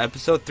 So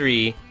episode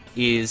 3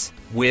 is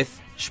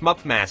with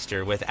Shmup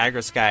Master, with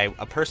Agrosky,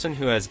 a person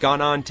who has gone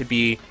on to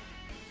be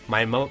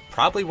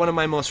probably one of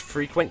my most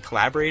frequent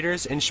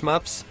collaborators in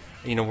shmups.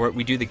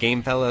 We do the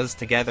Game Fellas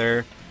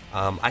together.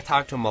 I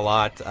talk to him a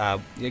lot.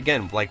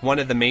 Again, one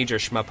of the major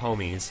shmup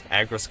homies,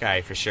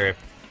 Agrosky for sure.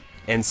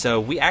 And so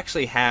we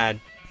actually had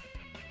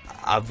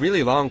a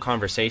really long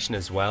conversation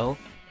as well,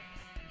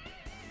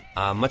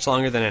 much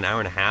longer than an hour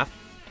and a half,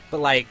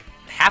 but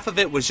half of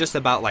it was just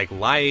about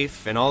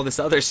life and all this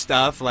other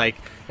stuff. And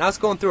I was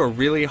going through a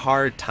really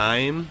hard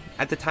time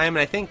at the time,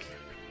 and I think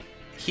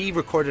he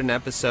recorded an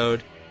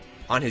episode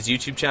on his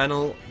YouTube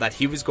channel that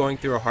he was going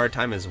through a hard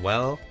time as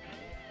well,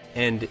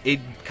 and it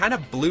kind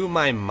of blew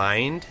my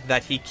mind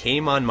that he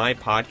came on my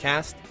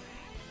podcast,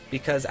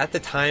 because at the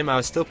time I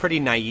was still pretty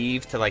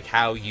naive to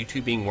how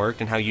YouTubing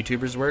worked and how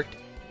YouTubers worked.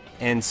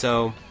 And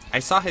so I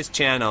saw his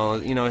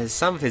channel,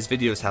 some of his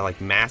videos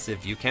had massive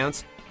view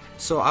counts.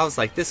 So I was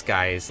like, this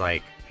guy is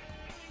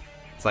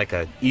it's like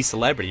a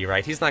e-celebrity,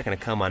 right? He's not going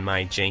to come on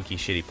my janky,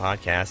 shitty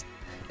podcast.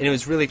 And it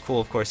was really cool.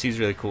 Of course, he's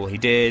really cool. He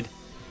did.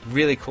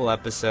 Really cool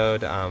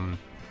episode.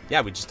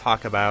 We just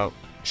talk about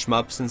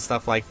shmups and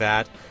stuff like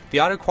that. The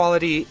audio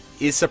quality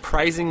is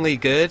surprisingly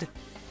good,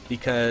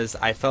 because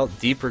I felt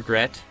deep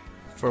regret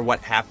for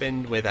what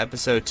happened with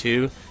episode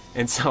 2.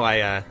 And so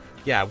I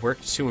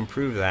worked to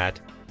improve that.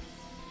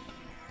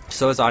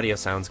 So his audio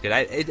sounds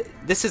good.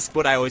 This is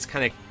what I always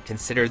kind of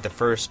considered the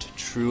first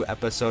true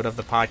episode of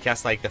the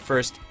podcast, the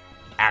first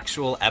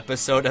actual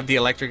episode of the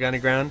Electric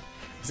Underground.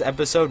 This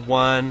episode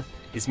 1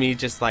 is me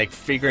just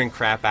figuring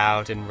crap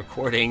out and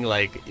recording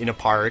in a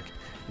park.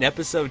 In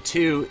episode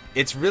 2,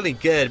 it's really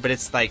good, but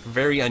it's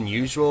very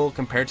unusual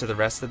compared to the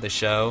rest of the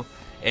show,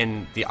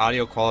 and the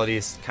audio quality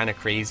is kind of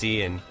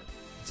crazy, and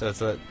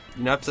so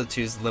episode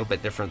 2 is a little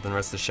bit different than the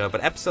rest of the show,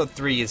 but episode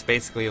 3 is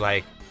basically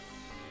like,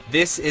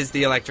 this is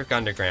the Electric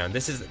Underground.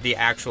 This is the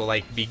actual,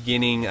 like,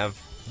 beginning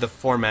of the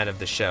format of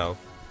the show.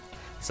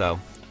 So,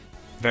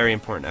 very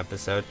important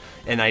episode.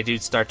 And I do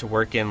start to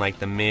work in, like,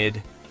 the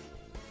mid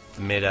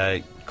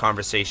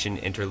conversation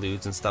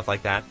interludes and stuff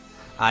like that.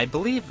 I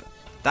believe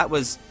that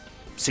was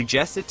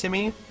suggested to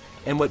me,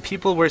 and what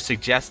people were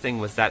suggesting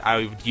was that I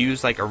would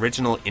use, like,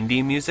 original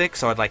indie music,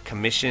 so I'd, like,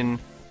 commission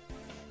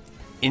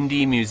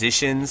indie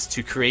musicians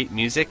to create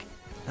music.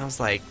 And I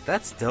was like,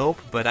 that's dope,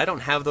 but I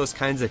don't have those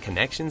kinds of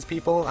connections,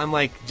 people. I'm,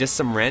 like, just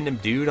some random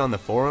dude on the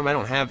forum. I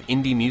don't have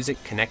indie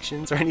music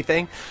connections or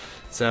anything.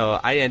 So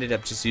I ended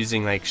up just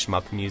using, like,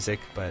 shmup music,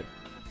 but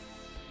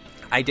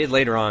I did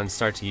later on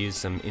start to use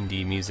some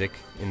indie music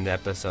in the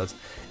episodes.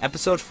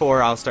 Episode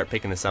 4, I'll start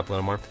picking this up a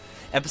little more.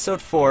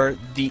 Episode 4,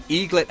 the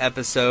Eaglet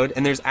episode,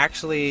 and there's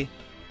actually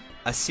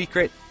a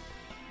secret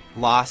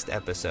lost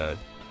episode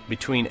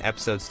between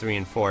episodes 3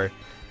 and 4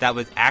 that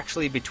was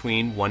actually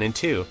between 1 and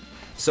 2.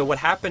 So what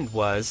happened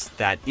was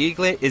that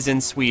Eaglet is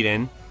in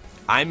Sweden,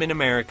 I'm in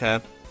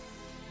America,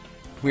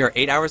 we are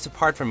 8 hours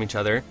apart from each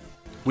other.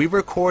 We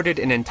recorded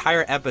an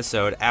entire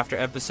episode after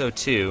episode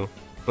 2,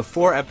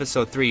 before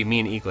episode 3,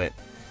 me and Eaglet.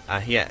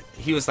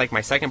 He was like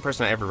my second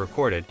person I ever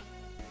recorded.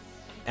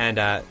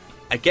 And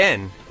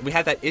again, we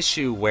had that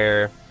issue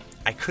where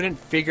I couldn't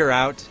figure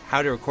out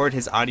how to record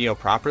his audio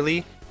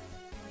properly,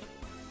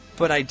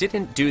 but I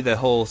didn't do the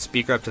whole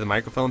speaker up to the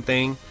microphone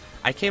thing.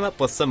 I came up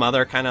with some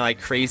other kind of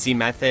like crazy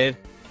method,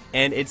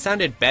 and it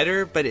sounded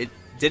better, but it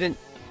didn't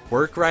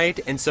work right,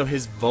 and so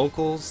his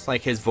vocals,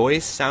 like his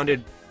voice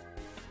sounded,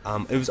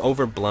 it was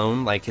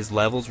overblown, like his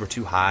levels were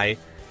too high,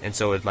 and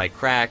so it would like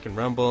crack and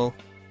rumble,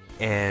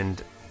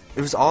 and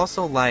it was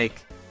also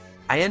like,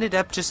 I ended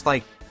up just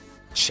like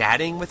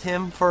chatting with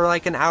him for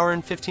like an hour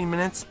and 15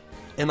 minutes,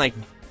 and like,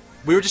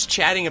 we were just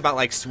chatting about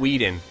like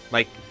Sweden,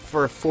 like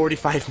for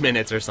 45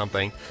 minutes or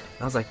something.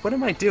 And I was like, what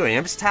am I doing?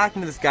 I'm just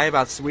talking to this guy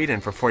about Sweden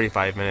for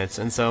 45 minutes,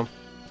 and so,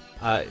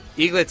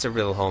 Eaglet's a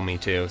real homie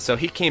too, so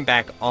he came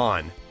back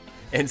on.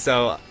 And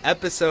so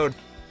episode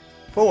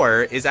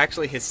 4 is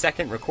actually his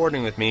second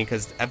recording with me,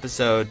 because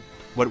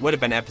what would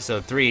have been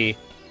episode 3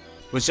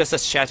 was just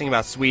us chatting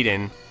about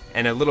Sweden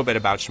and a little bit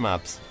about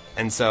shmups.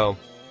 And so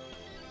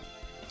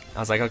I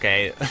was like,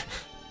 okay.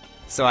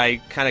 So I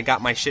kind of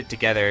got my shit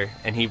together,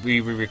 and he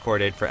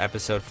re-recorded for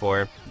episode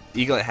 4.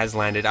 Eaglet has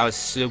landed. I was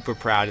super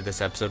proud of this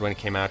episode when it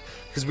came out,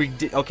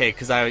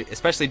 because I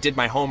especially did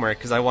my homework,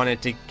 because I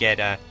wanted to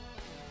get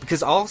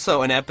because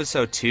also in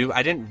episode 2,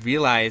 I didn't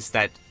realize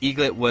that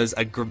Eaglet was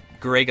a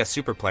Garega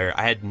super player.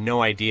 I had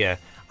no idea.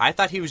 I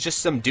thought he was just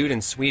some dude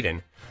in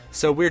Sweden.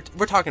 So we're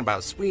talking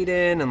about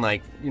Sweden and,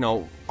 like, you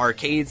know,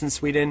 arcades in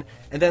Sweden.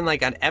 And then,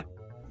 like, on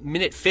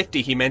minute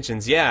 50, he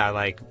mentions,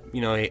 like,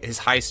 you know, his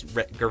highest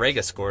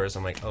Garega scores.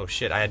 I'm like, oh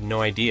shit, I had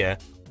no idea.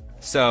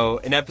 So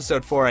in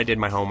episode 4, I did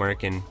my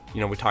homework, and,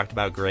 you know, we talked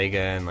about Garega,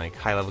 and, like,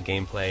 high-level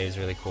gameplay is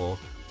really cool.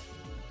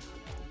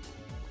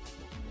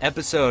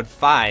 Episode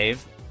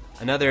 5...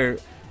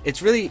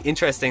 it's really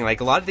interesting,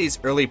 like, a lot of these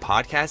early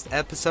podcast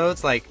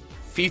episodes, like,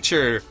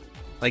 feature,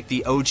 like,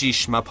 the OG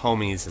shmup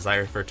homies, as I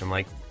refer to them,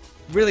 like,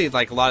 really,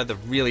 like, a lot of the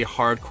really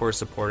hardcore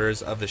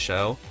supporters of the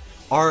show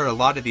are a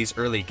lot of these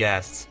early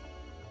guests.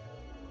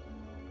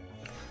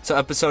 So,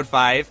 episode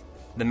 5,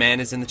 the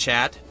man is in the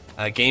chat,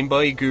 Game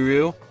Boy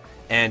Guru,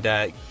 and,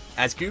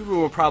 as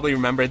Guru will probably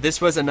remember, this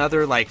was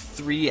another, like,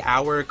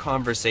 3-hour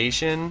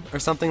conversation, or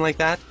something like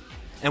that.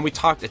 And we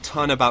talked a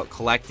ton about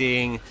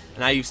collecting,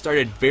 and I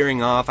started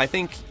veering off. I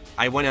think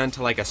I went on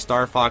to like a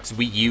Star Fox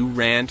Wii U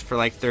rant for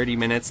like 30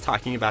 minutes,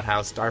 talking about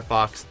how Star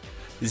Fox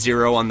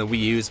Zero on the Wii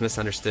U is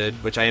misunderstood,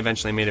 which I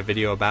eventually made a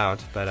video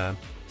about. But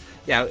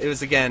yeah, it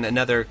was again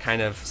another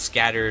kind of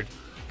scattered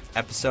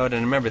episode,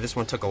 and remember, this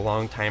one took a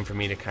long time for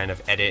me to kind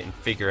of edit and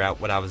figure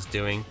out what I was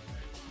doing.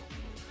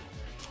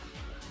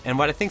 And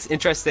what I think's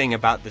interesting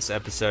about this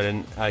episode,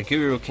 and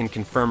Guru can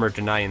confirm or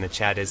deny in the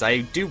chat, is I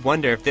do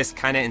wonder if this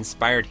kind of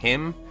inspired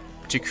him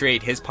to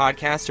create his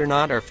podcast or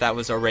not, or if that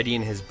was already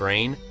in his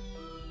brain.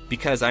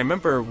 Because I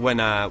remember when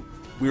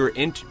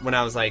when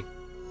I was like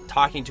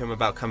talking to him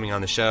about coming on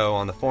the show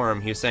on the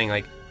forum, he was saying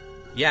like,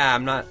 yeah,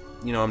 I'm not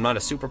a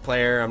super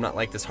player, I'm not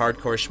like this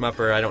hardcore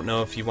shmupper, I don't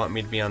know if you want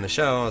me to be on the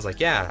show. I was like,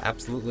 yeah,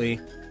 absolutely.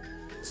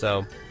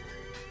 So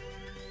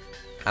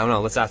I don't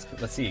know,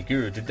 let's see,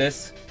 Guru, did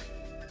this?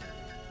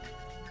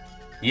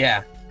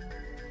 Yeah,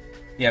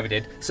 we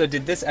did. So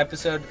did this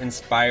episode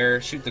inspire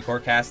Shoot the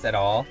Corecast at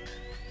all?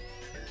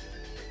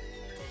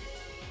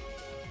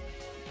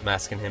 I'm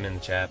asking him in the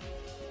chat.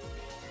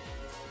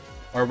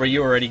 Or were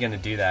you already going to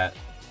do that?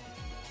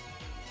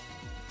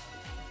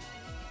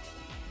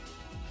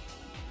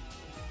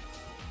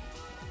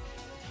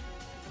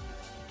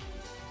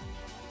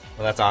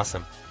 Well, that's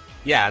awesome.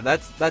 Yeah,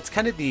 that's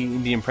kind of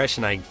the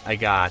impression I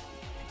got.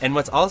 And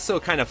what's also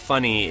kind of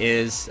funny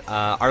is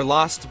our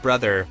lost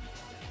brother.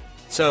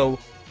 So,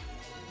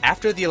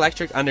 after the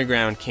Electric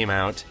Underground came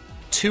out,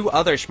 2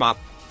 other shmup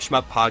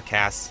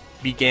podcasts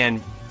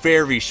began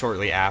very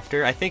shortly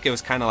after. I think it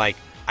was kind of like,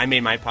 I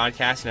made my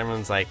podcast, and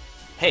everyone's like,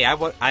 hey,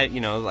 like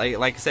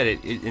I said,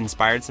 it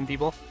inspired some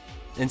people.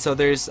 And so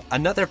there's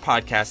another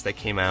podcast that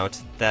came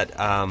out that,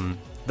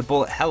 the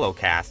Bullet Hello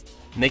Cast,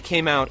 and they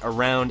came out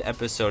around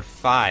episode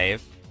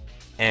 5,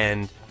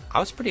 and I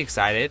was pretty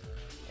excited.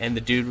 And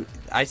the dude,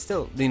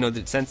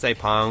 the Sensei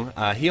Pong,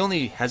 he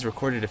only has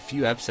recorded a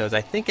few episodes.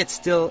 I think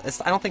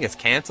I don't think it's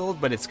canceled,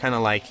 but it's kind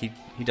of like he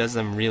does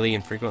them really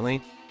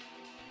infrequently.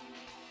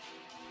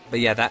 But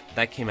yeah,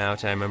 that came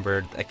out, and I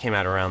remember that came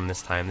out around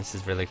this time.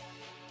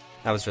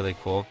 That was really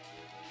cool.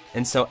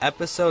 And so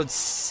episode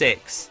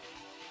 6.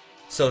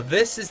 So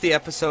this is the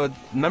episode,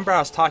 remember I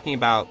was talking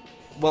about,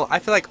 well, I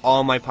feel like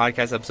all my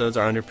podcast episodes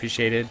are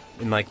underappreciated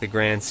in like the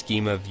grand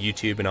scheme of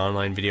YouTube and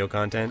online video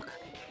content.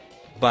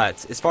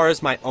 But as far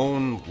as my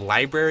own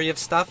library of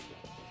stuff,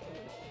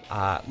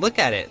 look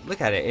at it.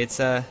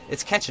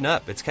 It's catching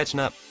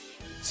up.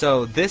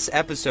 So this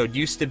episode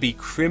used to be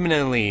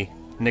criminally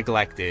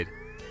neglected.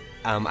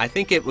 I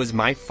think it was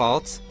my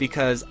fault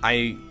because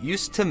I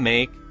used to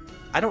make,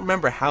 I don't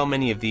remember how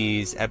many of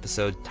these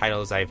episode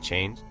titles I've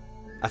changed.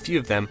 A few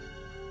of them.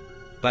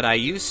 But I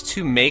used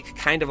to make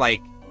kind of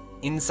like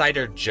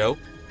insider joke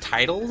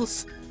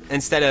titles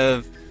instead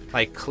of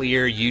like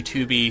clear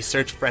YouTube-y,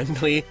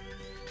 search-friendly.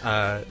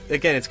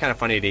 Again, it's kind of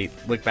funny to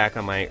look back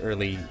on my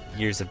early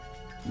years of,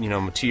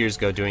 2 years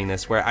ago doing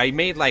this, where I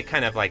made like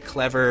kind of like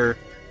clever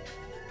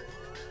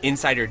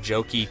insider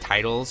jokey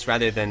titles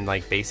rather than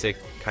like basic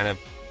kind of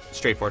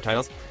straightforward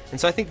titles. And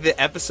so I think the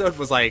episode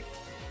was like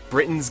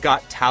Britain's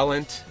Got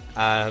Talent,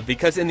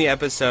 because in the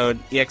episode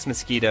EX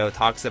Mosquito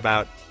talks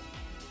about,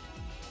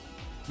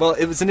 well,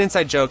 it was an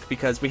inside joke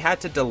because we had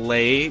to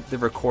delay the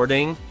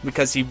recording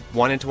because he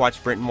wanted to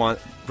watch Britain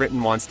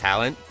Wants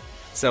Talent.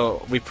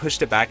 So we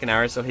pushed it back an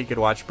hour so he could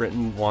watch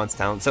Britain Wants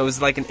Talent. So it was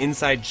like an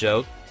inside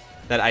joke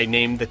that I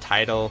named the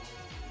title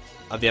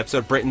of the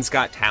episode Britain's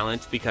Got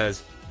Talent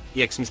because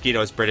EX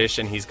Mosquito is British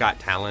and he's got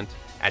talent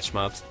at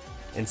shmups.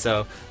 And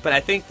so, but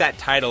I think that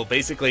title,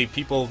 basically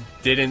people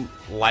didn't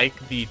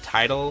like the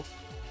title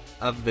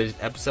of the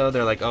episode.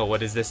 They're like, oh,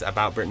 what is this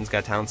about Britain's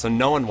Got Talent? So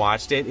no one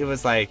watched it. It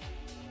was like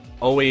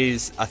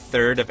always a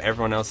third of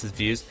everyone else's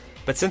views.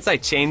 But since I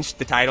changed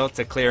the title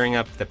to clearing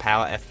up the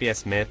PAL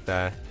FPS myth,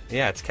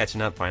 yeah, it's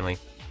catching up finally.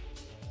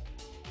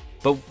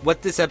 But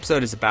what this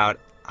episode is about,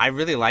 I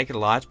really like it a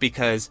lot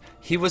because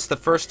he was the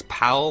first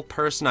PAL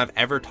person I've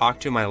ever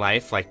talked to in my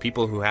life, like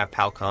people who have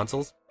PAL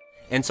consoles.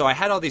 And so I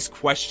had all these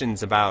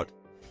questions about,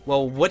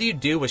 well, what do you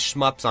do with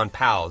shmups on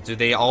PAL? Do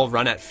they all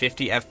run at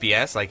 50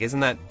 FPS? Like, isn't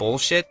that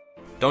bullshit?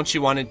 Do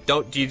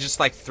you just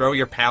like throw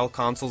your PAL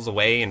consoles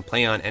away and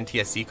play on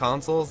NTSC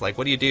consoles? Like,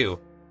 what do you do?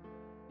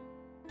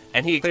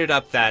 And he cleared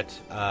up that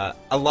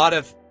a lot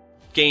of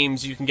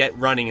games you can get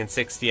running in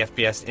 60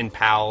 FPS in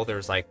PAL.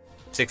 There's like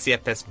 60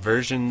 FPS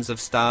versions of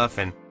stuff,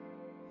 and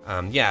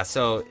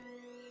so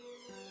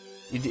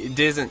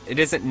it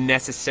isn't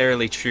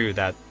necessarily true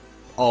that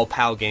all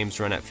PAL games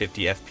run at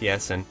 50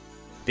 FPS, and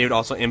they would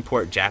also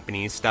import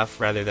Japanese stuff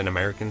rather than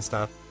American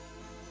stuff.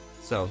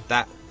 So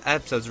that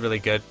episode's really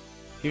good.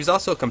 He was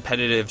also a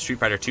competitive Street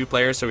Fighter 2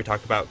 player, so we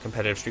talked about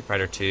competitive Street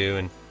Fighter 2,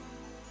 and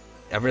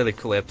a really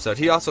cool episode.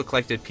 He also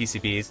collected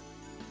PCBs.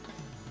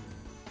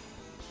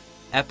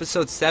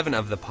 Episode 7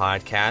 of the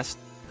podcast,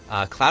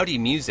 Cloudy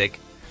Music.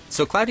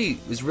 So Cloudy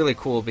was really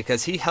cool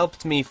because he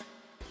helped me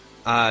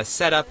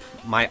set up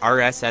my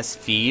RSS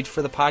feed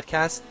for the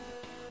podcast.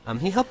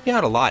 He helped me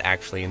out a lot,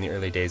 actually, in the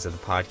early days of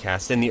the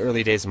podcast. In the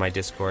early days of my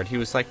Discord, he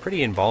was like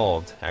pretty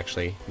involved,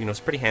 actually.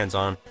 It's pretty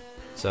hands-on.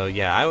 So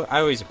yeah,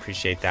 I always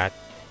appreciate that.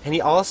 And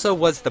he also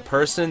was the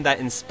person that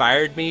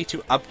inspired me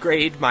to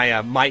upgrade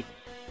my mic.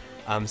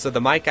 So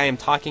the mic I am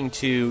talking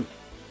to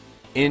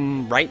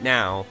in right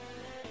now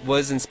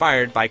was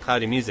inspired by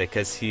Cloudy Music,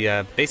 because he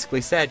basically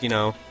said,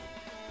 you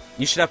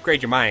should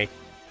upgrade your mic,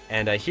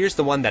 and here's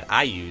the one that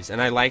I use. And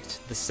I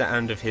liked the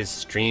sound of his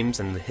streams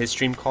and his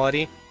stream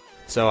quality,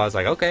 so I was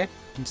like, okay.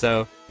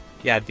 So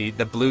yeah, the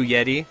Blue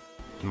Yeti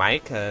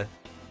mic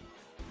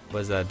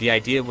was the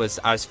idea was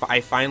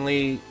I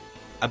finally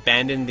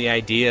abandoned the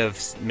idea of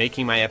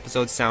making my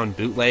episodes sound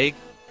bootleg,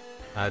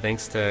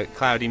 thanks to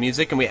Cloudy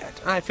Music. And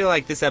I feel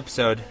like this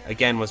episode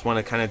again was one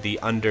of kind of the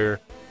underwatched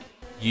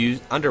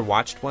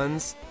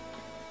ones.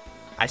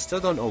 I still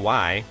don't know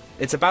why.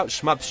 It's about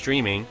shmup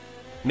streaming.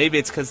 Maybe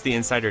it's because the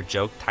insider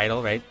joke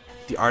title, right?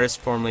 The artist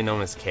formerly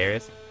known as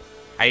Karis.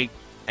 I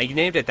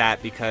named it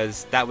that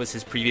because that was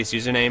his previous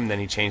username, and then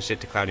he changed it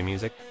to Cloudy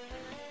Music.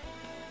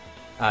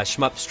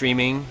 Shmup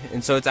streaming,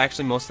 and so it's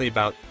actually mostly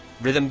about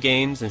rhythm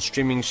games and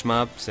streaming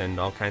shmups and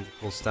all kinds of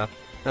cool stuff.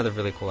 Another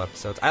really cool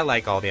episodes. I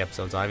like all the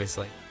episodes,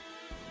 obviously.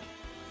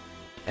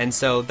 And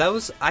so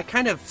I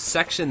kind of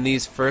sectioned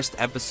these first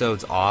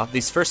episodes off.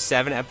 These first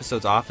 7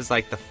 episodes off as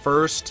like the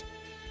first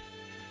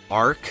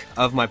arc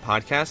of my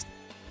podcast,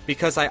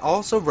 because I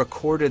also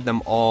recorded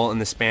them all in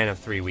the span of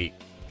 3 weeks.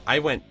 I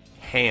went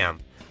ham.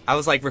 I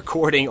was like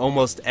recording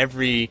almost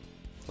every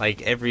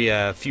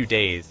few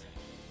days.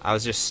 I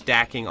was just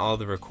stacking all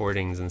the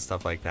recordings and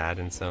stuff like that,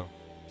 and so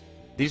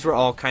these were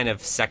all kind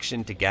of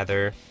sectioned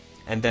together.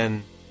 And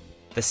then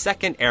the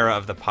second era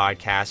of the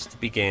podcast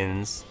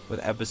begins with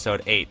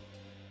episode 8.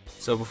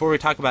 So before we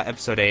talk about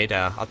episode 8,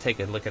 I'll take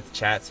a look at the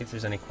chat, see if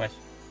there's any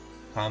questions,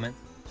 comments.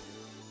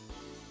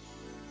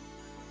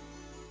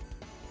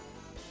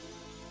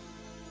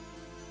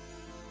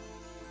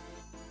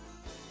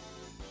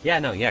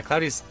 Yeah,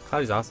 Cloudy's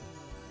awesome.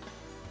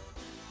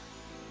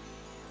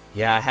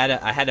 Yeah,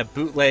 I had a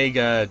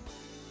bootleg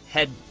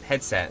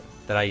headset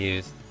that I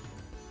used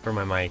for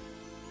my mic.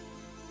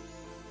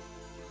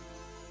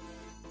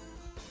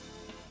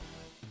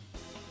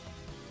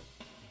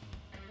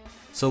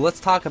 So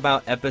let's talk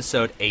about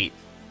episode 8.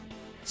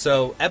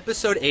 So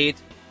episode 8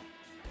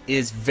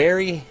 is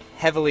very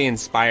heavily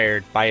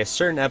inspired by a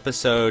certain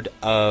episode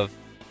of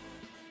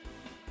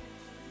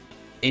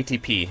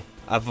ATP,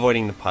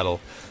 Avoiding the Puddle.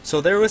 So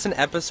there was an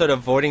episode of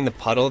Avoiding the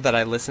Puddle that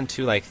I listened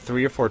to like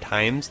 3 or 4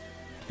 times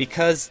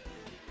because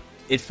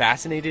it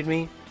fascinated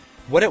me.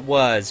 What it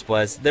was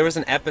there was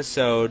an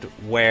episode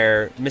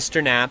where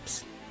Mr.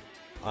 Naps,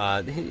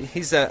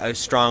 he's a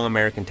strong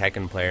American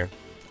Tekken player.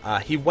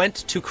 He went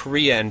to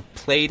Korea and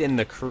played in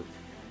the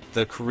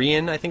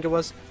Korean, I think it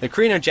was, the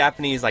Korean or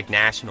Japanese like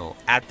national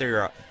at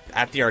the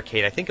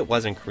arcade. I think it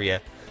was in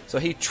Korea. So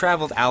he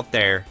traveled out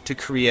there to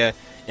Korea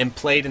and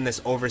played in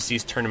this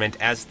overseas tournament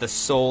as the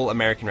sole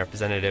American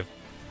representative.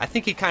 I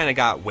think he kind of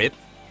got whipped,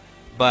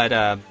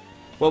 but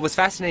what was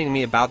fascinating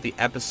me about the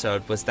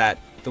episode was that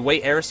the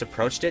way Eris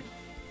approached it,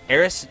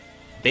 Eris,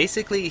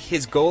 basically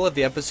his goal of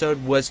the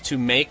episode was to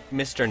make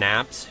Mr.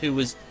 Naps, who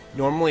was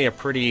normally a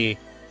pretty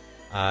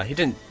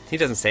he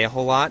doesn't say a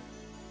whole lot,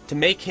 to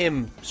make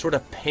him sort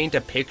of paint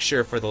a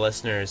picture for the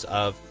listeners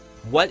of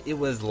what it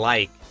was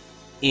like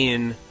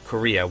in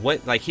Korea.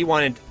 He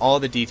wanted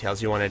all the details.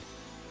 He wanted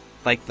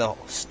like the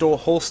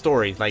whole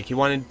story. Like he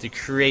wanted to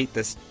create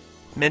this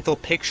mental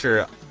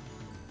picture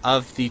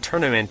of the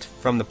tournament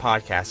from the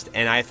podcast,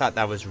 and I thought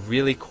that was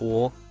really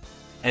cool.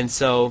 And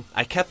so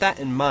I kept that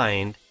in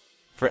mind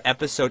for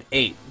episode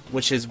 8,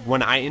 which is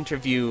when I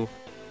interview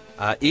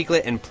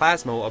Eaglet and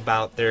Plasmo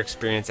about their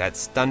experience at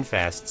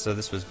Stunfest. So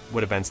this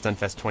would have been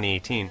Stunfest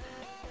 2018.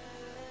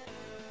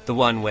 The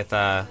one with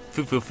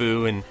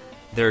Foo and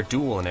their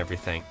duel and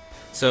everything.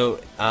 So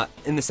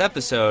in this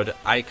episode,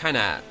 I kind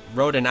of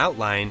wrote an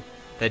outline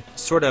that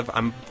sort of,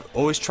 I'm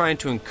always trying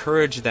to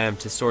encourage them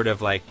to sort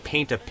of like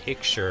paint a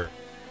picture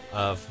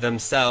of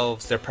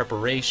themselves, their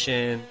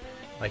preparation,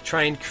 like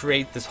try and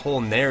create this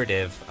whole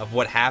narrative of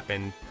what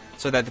happened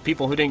so that the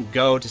people who didn't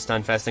go to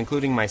Stunfest,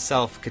 including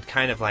myself, could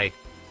kind of like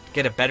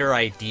get a better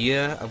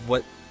idea of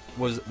what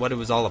it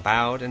was all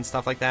about and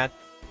stuff like that.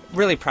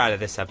 Really proud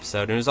of this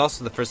episode. And it was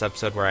also the first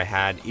episode where I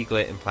had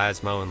Eaglet and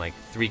Plasmo and like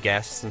 3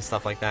 guests and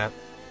stuff like that.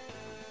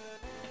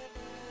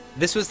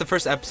 This was the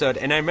first episode,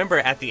 and I remember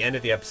at the end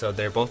of the episode,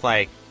 they're both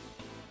like,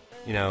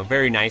 you know,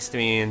 very nice to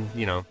me, and,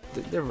 you know,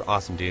 they're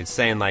awesome dudes,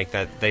 saying like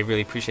that they really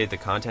appreciate the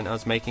content I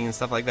was making and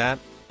stuff like that.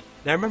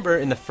 And I remember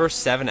in the first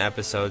 7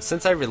 episodes,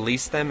 since I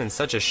released them in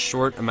such a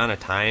short amount of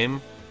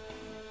time,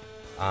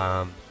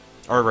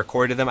 or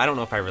recorded them. I don't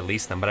know if I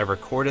released them, but I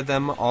recorded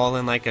them all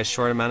in like a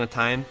short amount of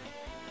time.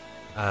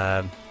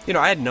 You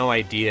know, I had no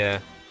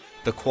idea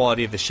the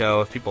quality of the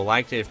show, if people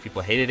liked it, if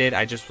people hated it.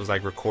 I just was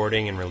like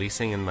recording and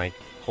releasing and like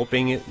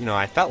hoping it, you know,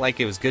 I felt like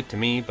it was good to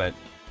me, but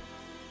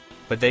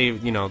they,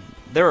 you know,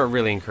 they were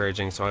really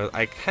encouraging. So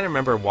I kind of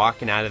remember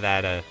walking out of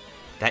that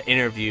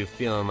interview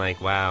feeling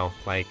like, wow,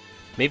 like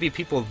maybe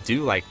people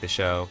do like the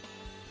show.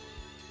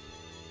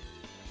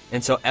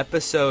 And so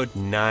episode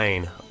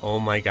 9, oh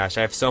my gosh,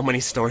 I have so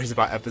many stories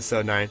about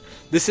episode 9.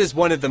 This is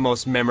one of the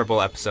most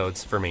memorable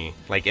episodes for me,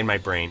 like in my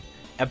brain.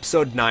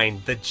 Episode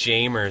 9, the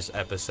Jamers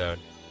episode.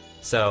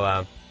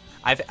 So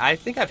I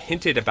think I've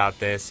hinted about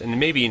this, and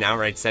maybe an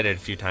outright said it a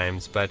few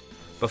times, but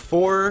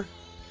before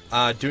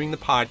doing the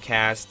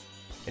podcast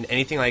and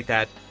anything like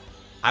that,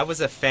 I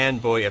was a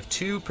fanboy of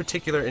 2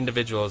 particular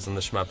individuals in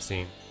the shmup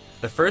scene.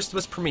 The first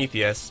was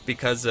Prometheus,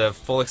 because of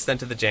Full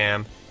Extent of the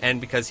Jam, and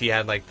because he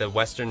had like the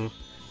Western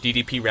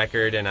DDP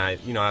record, and I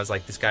was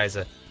like, this guy's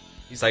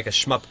he's like a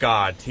shmup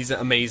god. He's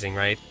amazing,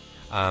 right?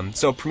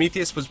 So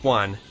Prometheus was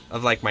one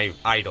of like my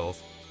idols,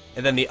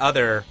 and then the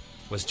other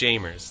was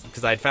Jamers,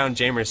 because I'd found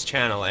Jamers'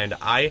 channel, and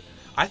I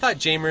thought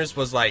Jamers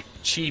was like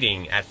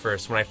cheating at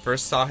first when I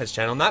first saw his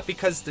channel, not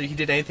because he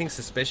did anything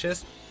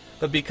suspicious,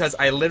 but because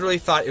I literally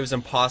thought it was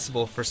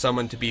impossible for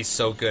someone to be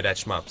so good at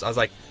shmups. I was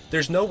like,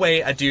 there's no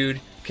way a dude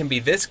can be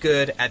this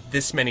good at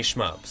this many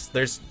shmups.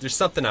 There's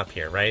something up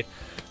here, right?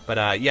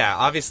 But yeah,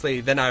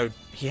 obviously then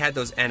he had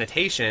those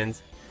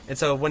annotations, and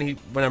so when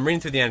I'm reading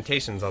through the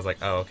annotations, I was like,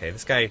 oh, okay,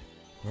 this guy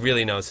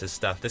really knows his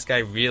stuff. This guy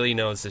really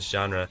knows this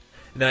genre.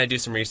 And then I do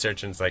some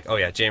research, and it's like, oh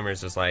yeah,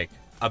 Jamers is like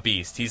a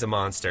beast. He's a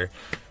monster.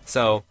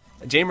 So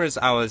Jamers,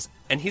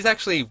 and he's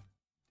actually,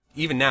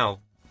 even now,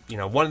 you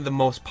know, one of the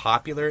most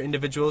popular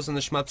individuals in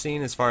the shmup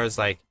scene as far as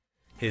like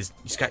he's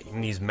got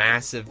these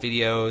massive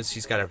videos.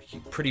 He's got a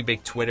pretty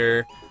big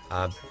Twitter,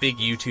 big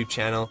YouTube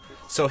channel.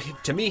 So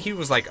to me, he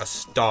was like a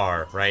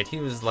star, right? He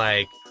was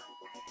like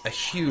a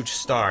huge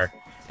star.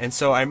 And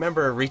so I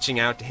remember reaching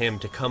out to him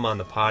to come on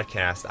the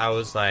podcast. I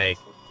was like,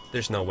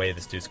 there's no way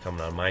this dude's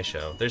coming on my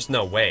show. There's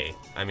no way.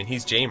 I mean,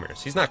 he's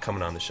Jamers. He's not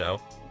coming on the show.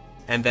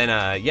 And then,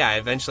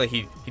 eventually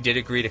he did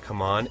agree to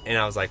come on, and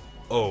I was like,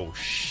 oh,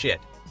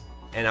 shit.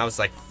 And I was,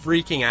 like,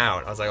 freaking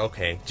out. I was like,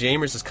 okay,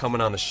 Jamers is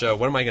coming on the show.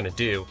 What am I going to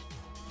do?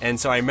 And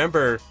so I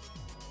remember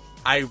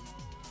I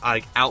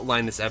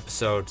outlined this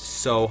episode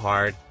so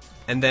hard,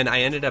 and then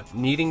I ended up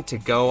needing to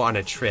go on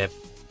a trip.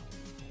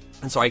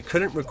 And so I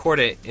couldn't record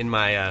it in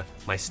my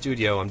my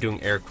studio. I'm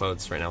doing air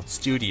quotes right now.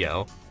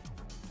 Studio.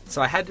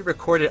 So I had to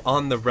record it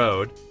on the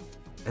road.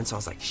 And so I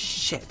was like,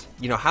 shit.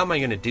 How am I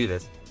going to do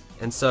this?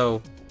 And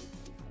so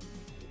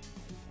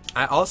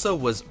I also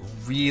was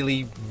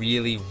really,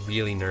 really,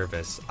 really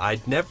nervous.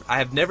 I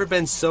have never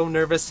been so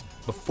nervous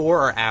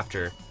before or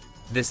after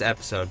this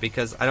episode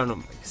because I don't know,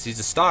 because he's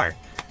a star.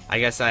 I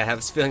guess I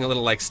was feeling a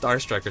little like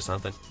starstruck or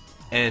something.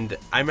 And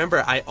I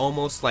remember I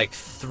almost like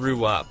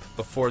threw up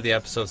before the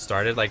episode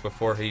started, like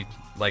before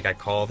I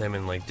called him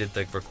and like did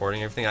the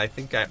recording and everything. I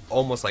think I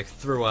almost like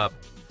threw up.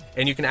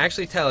 And you can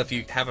actually tell if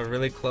you have a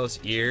really close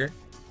ear,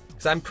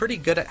 because I'm pretty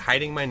good at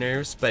hiding my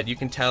nerves, but you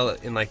can tell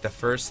in like the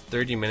first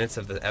 30 minutes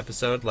of the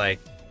episode, like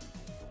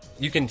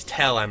you can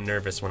tell I'm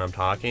nervous when I'm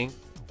talking.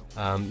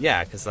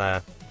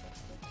 Because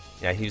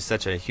he's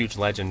such a huge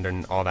legend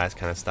and all that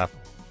kind of stuff.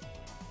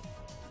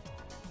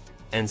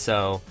 And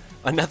so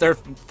another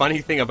funny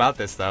thing about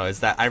this, though, is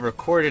that I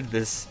recorded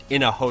this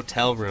in a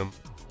hotel room,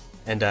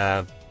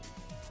 and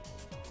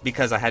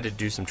because I had to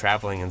do some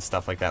traveling and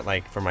stuff like that,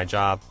 like for my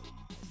job.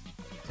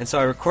 And so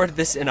I recorded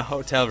this in a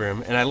hotel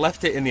room, and I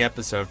left it in the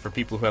episode for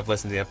people who have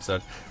listened to the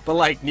episode. But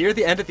like near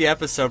the end of the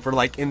episode, we're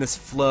like in this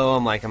flow.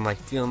 I'm like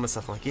feeling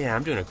myself. I'm like, yeah,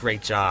 I'm doing a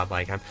great job.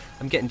 Like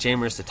I'm getting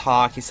Jamers to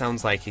talk. He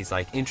sounds like he's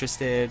like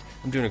interested.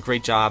 I'm doing a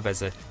great job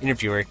as an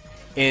interviewer.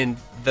 And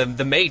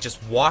the maid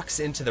just walks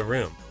into the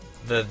room.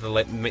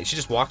 She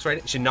just walks right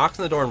in. She knocks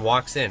on the door and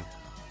walks in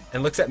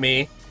and looks at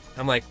me.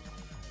 I'm like,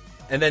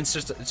 and then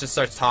just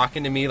starts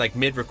talking to me like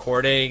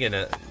mid-recording,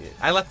 and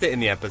I left it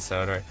in the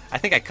episode, or I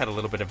think I cut a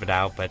little bit of it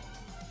out, but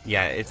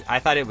yeah, I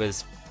thought it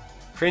was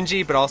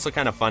cringy but also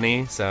kind of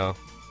funny, so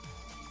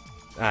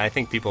I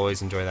think people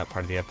always enjoy that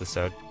part of the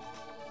episode.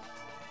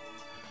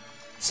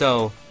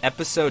 So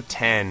episode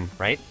 10,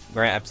 right?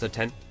 We're at episode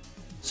 10.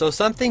 So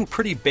something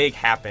pretty big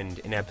happened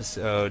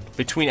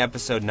between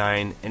episode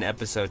 9 and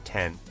episode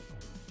 10.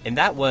 And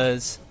that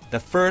was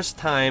the first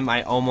time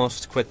I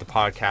almost quit the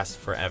podcast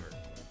forever.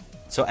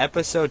 So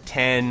episode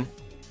 10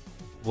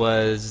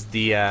 was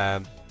the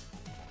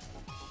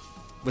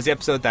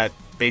episode that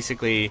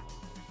basically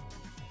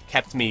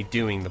kept me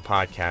doing the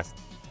podcast.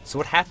 So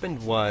what happened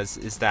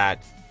is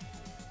that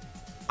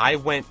I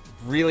went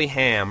really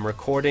ham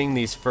recording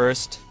these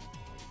first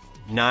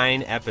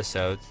 9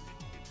 episodes,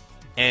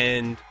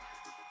 and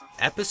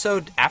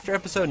after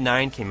episode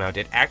 9 came out,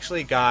 it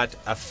actually got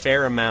a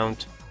fair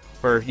amount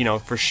for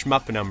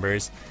shmup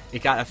numbers.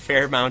 It got a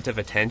fair amount of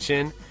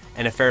attention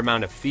and a fair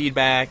amount of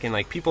feedback, and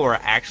like people were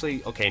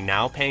actually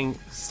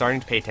starting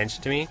to pay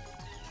attention to me,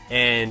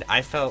 and I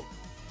started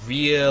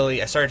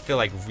to feel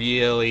like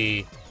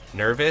really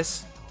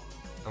nervous.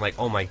 I'm like,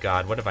 oh my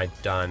god, what have I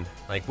done?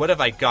 Like, what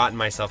have I gotten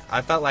myself?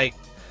 I felt like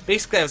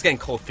basically I was getting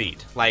cold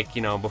feet, like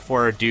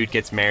before a dude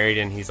gets married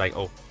and he's like,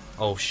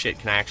 oh shit,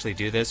 can I actually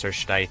do this, or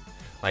should I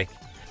like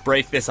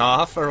break this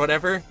off or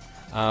whatever?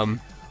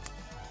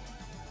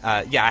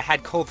 I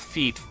had cold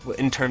feet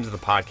in terms of the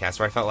podcast,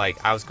 where I felt like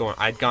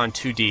I'd gone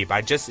too deep.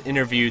 I just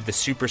interviewed the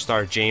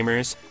superstar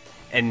Jamers,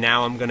 and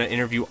now I'm gonna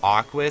interview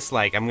Aquas.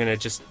 Like I'm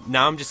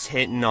just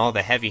hitting all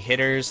the heavy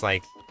hitters.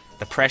 Like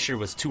the pressure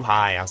was too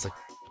high. I was like,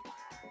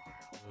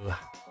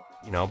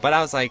 ugh. But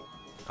I was like,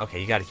 okay,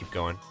 you gotta keep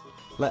going.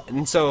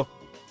 And so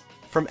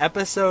from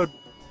episode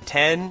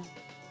 10,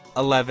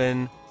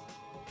 11,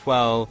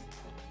 12,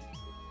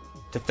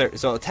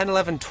 so 10,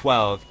 11,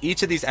 12,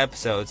 each of these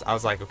episodes, I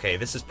was like, okay,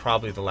 this is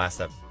probably the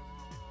last episode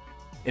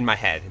in my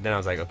head. And then I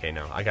was like, okay,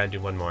 no, I gotta do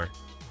one more.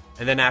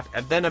 And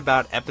then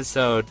about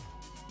episode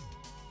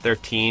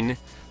 13,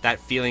 that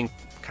feeling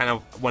kind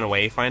of went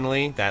away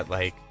finally. That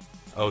like,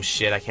 oh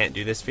shit, I can't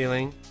do this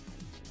feeling.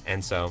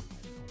 And so,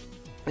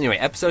 anyway,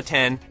 episode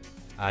 10,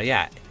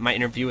 my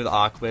interview with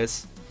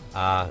Aquas.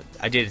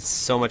 I did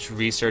so much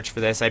research for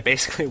this. I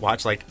basically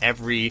watched like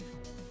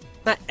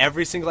not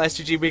every single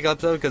SGG Week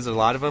episode, because there's a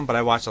lot of them, but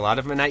I watched a lot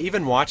of them, and I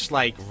even watched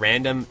like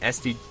random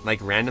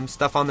random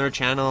stuff on their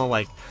channel.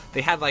 Like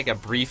they had like a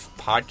brief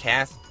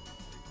podcast,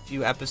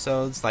 few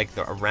episodes, like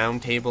a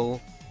round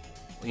table.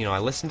 I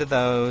listened to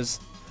those.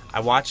 I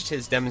watched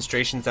his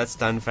demonstrations at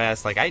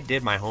Stunfest. Like I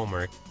did my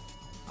homework,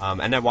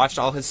 and I watched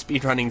all his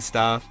speedrunning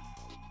stuff.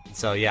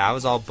 So yeah, I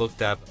was all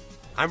booked up.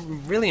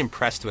 I'm really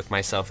impressed with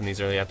myself in these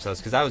early episodes,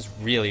 because I was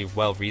really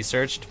well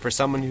researched for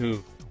someone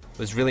who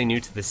was really new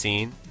to the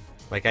scene.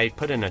 Like, I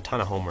put in a ton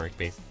of homework,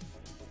 basically.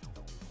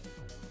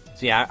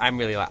 So yeah, I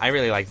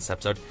really like this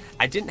episode.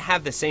 I didn't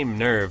have the same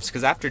nerves,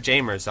 because after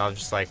Jamers, I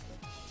was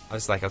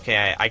like,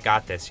 okay, I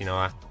got this,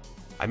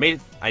 I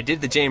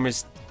did the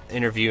Jamers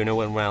interview, and it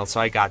went well,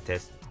 so I got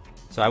this.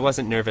 So I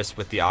wasn't nervous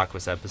with the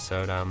Aquas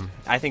episode.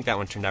 I think that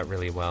one turned out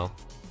really well.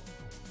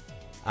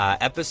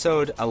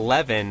 Episode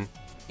 11,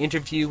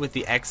 Interview with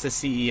the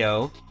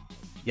CEO.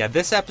 Yeah,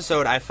 this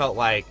episode I felt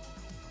like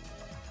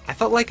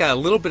a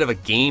little bit of a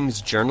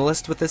games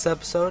journalist with this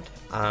episode.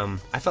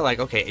 I felt like,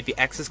 okay, the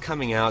X is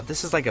coming out.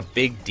 This is like a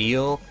big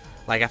deal.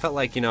 Like, I felt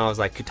like, I was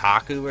like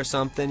Kotaku or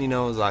something, I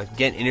was like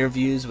getting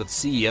interviews with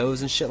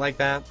CEOs and shit like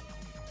that.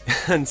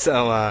 And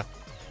so,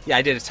 yeah,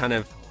 I did a ton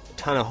of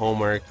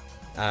homework.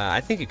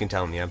 I think you can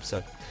tell in the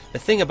episode. The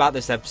thing about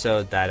this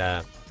episode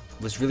that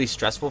was really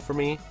stressful for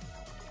me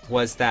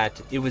was that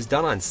it was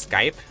done on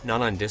Skype,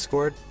 not on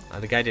Discord.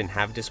 The guy didn't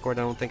have Discord,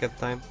 I don't think, at the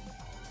time.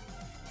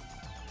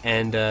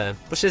 And,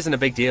 which isn't a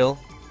big deal.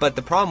 But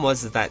the problem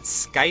was that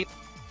Skype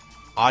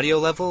audio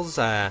levels,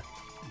 I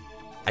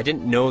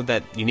didn't know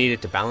that you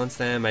needed to balance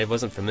them. I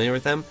wasn't familiar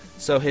with them.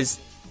 So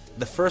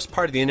the first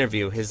part of the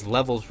interview, his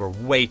levels were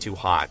way too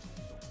hot.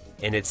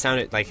 And it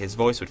sounded like his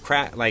voice would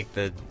crack, like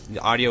the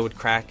audio would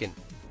crack, and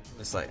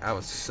it's like, I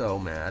was so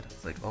mad.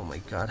 It's like, oh my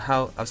god,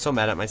 I was so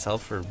mad at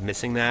myself for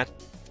missing that.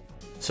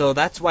 So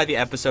that's why the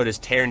episode is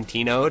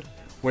Tarantino'd,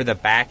 where the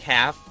back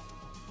half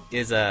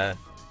is the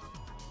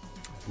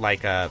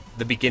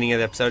beginning of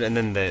the episode, and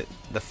then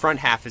the front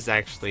half is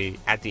actually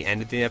at the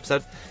end of the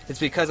episode. It's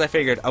because I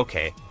figured,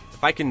 okay,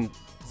 if I can,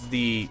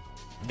 the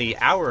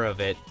hour of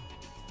it,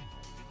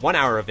 1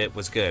 hour of it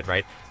was good,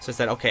 right? So I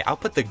said, okay, I'll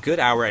put the good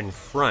hour in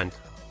front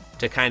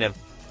to kind of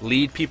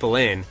lead people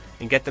in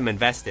and get them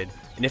invested.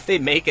 And if they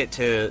make it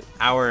to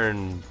hour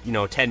and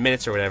 10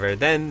 minutes or whatever,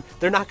 then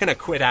they're not going to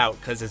quit out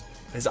because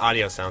his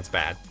audio sounds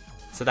bad.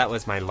 So that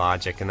was my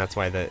logic, and that's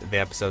why the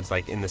episode's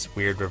like in this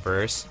weird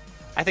reverse.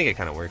 I think it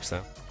kind of works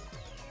though.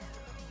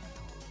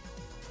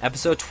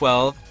 Episode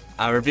 12,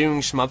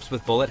 reviewing shmups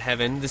with Bullet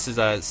Heaven. This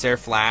is Sarah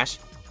Flash.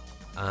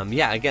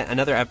 Yeah, again,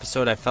 another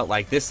episode. I felt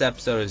like this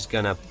episode is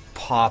gonna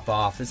pop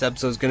off. This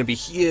episode is gonna be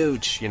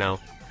huge,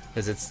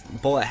 because it's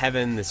Bullet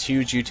Heaven, this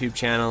huge YouTube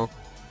channel.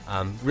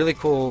 Really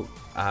cool,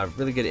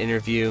 really good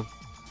interview.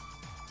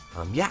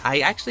 Yeah,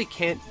 I actually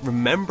can't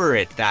remember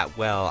it that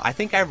well. I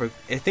think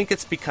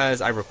it's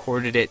because I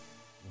recorded it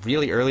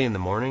really early in the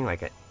morning,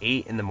 like at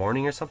 8 in the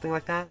morning or something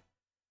like that.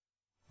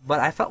 But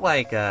I felt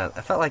like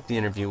the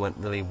interview went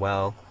really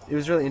well. It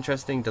was really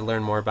interesting to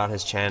learn more about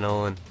his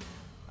channel and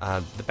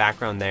the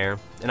background there.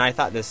 And I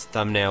thought this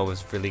thumbnail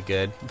was really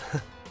good.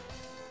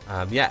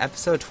 Yeah,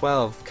 episode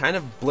 12 kind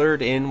of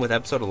blurred in with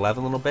episode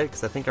 11 a little bit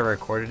because I think I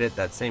recorded it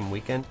that same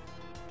weekend.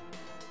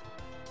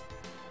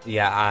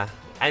 Yeah,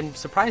 I'm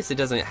surprised it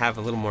doesn't have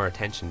a little more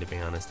attention, to be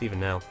honest, even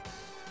now.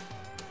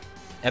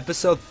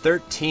 Episode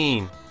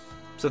 13.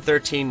 Episode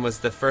 13 was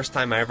the first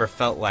time I ever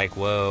felt like,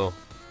 whoa,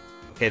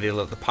 okay, the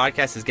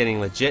podcast is getting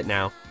legit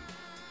now,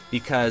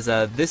 because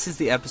this is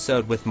the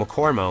episode with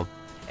McCormo,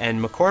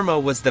 and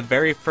McCormo was the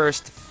very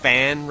first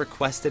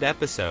fan-requested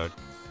episode.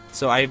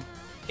 So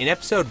in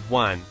episode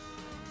 1,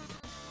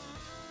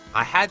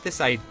 I had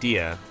this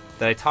idea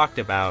that I talked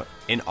about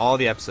in all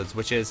the episodes,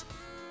 which is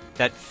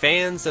that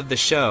fans of the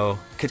show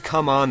could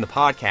come on the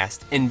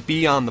podcast and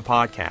be on the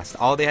podcast.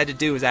 All they had to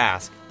do was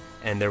ask,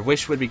 and their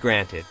wish would be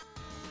granted.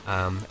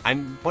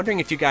 I'm wondering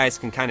if you guys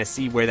can kind of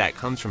see where that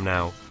comes from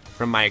now,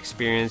 from my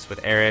experience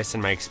with Eris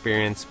and my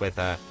experience with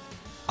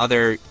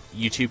other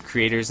YouTube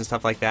creators and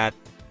stuff like that.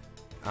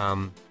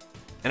 And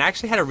I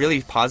actually had a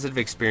really positive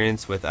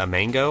experience with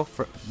Mango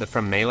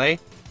from Melee.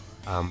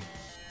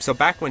 So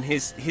back when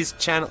his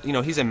channel,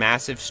 he's a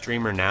massive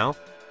streamer now,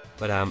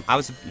 but I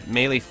was a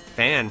Melee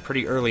fan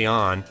pretty early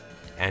on,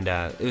 and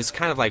it was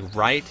kind of like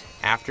right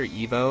after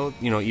Evo,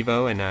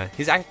 and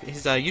his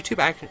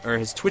YouTube or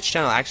his Twitch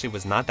channel actually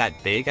was not that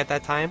big at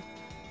that time.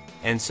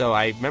 And so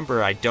I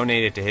remember I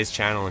donated to his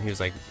channel, and he was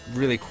like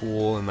really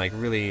cool and like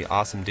really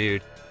awesome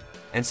dude.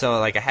 And so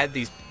like I had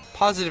these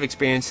positive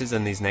experiences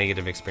and these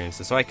negative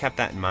experiences, so I kept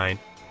that in mind.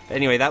 But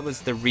anyway, that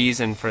was the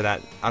reason for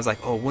that. I was like,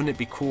 oh, wouldn't it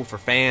be cool for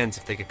fans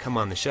if they could come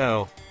on the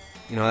show?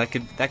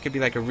 That could be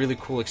like a really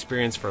cool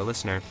experience for a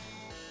listener.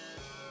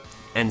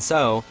 And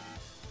so,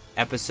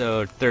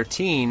 episode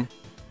 13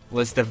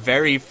 was the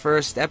very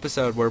first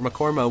episode where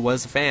McCormo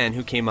was a fan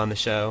who came on the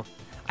show.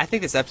 I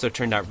think this episode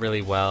turned out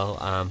really well.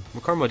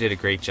 McCormo did a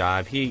great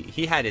job.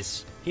 He had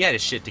his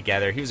shit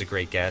together. He was a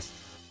great guest.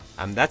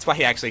 That's why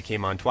he actually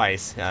came on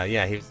twice.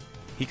 Yeah,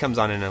 he comes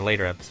on in a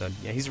later episode.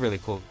 Yeah, he's a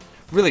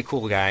really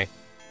cool guy.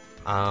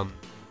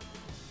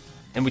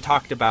 And we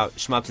talked about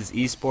Shmups'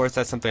 esports.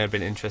 That's something I've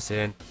been interested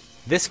in.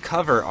 This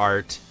cover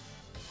art,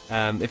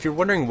 if you're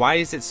wondering why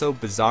is it so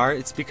bizarre,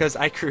 it's because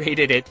I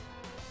created it.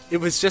 It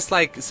was just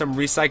like some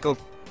recycled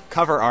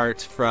cover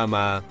art from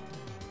a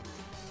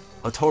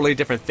totally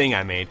different thing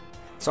I made.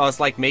 So I was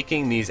like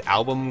making these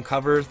album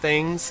cover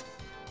things,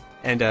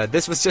 and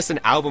this was just an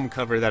album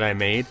cover that I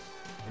made,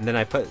 and then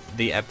I put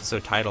the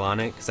episode title on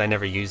it because I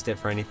never used it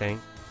for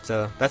anything.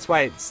 So that's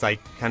why it's like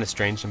kind of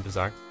strange and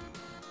bizarre.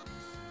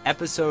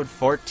 Episode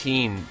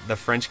 14, The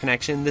French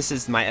Connection. This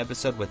is my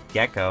episode with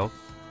Gecko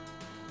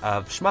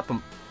of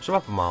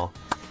Shmup-A-Mall.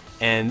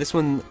 And this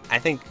one, I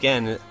think,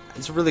 again,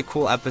 it's a really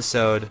cool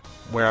episode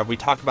where we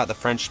talk about the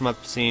French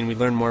shmup scene. We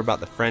learn more about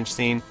the French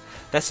scene.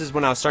 This is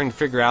when I was starting to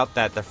figure out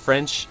that the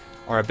French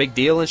are a big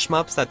deal in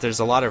shmups, that there's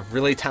a lot of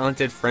really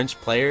talented French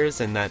players,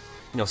 and that,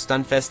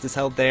 Stunfest is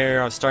held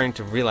there. I was starting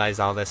to realize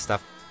all this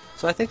stuff.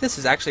 So I think this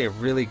is actually a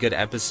really good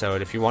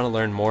episode if you want to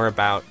learn more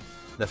about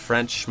the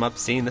French shmup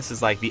scene. This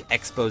is like the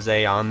expose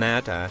on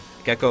that.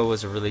 Gecko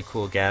was a really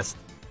cool guest.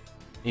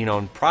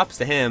 And props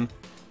to him,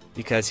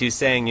 because he was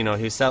saying,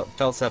 he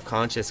felt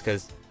self-conscious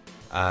because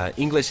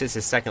English is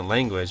his second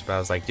language, but I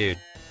was like, dude,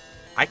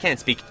 I can't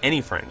speak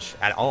any French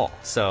at all.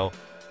 So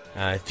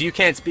if you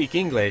can't speak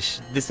English,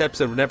 this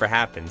episode would never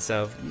happen.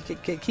 So you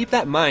can keep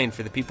that in mind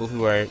for the people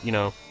who are,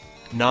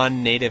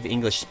 non-native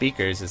English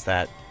speakers, is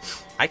that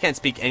I can't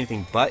speak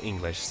anything but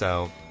English.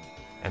 So,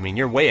 I mean,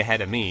 you're way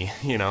ahead of me,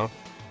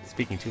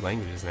 speaking 2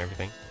 languages and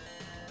everything.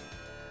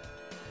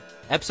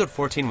 Episode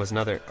 14 was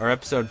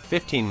episode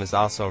 15 was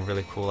also a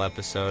really cool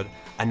episode.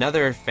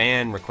 Another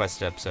fan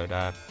requested episode.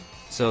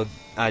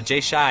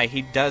 Jay Shai,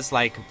 he does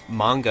like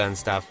manga and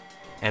stuff,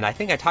 and I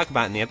think I talked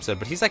about it in the episode,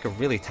 but he's like a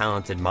really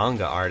talented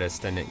manga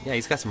artist, and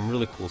he's got some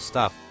really cool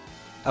stuff.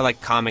 I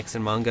like comics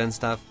and manga and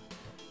stuff.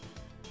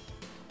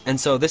 And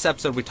so this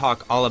episode we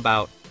talk all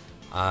about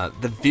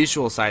the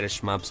visual side of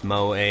shmups,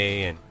 Moe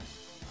and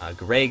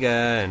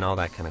Garega and all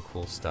that kind of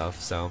cool stuff.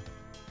 So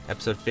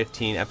episode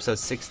 15, episode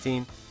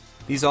 16,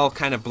 these all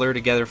kind of blur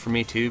together for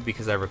me too,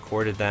 because I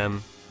recorded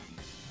them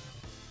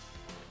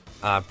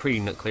pretty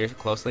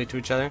closely to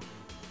each other.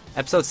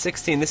 Episode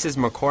 16, this is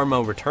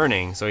Makormo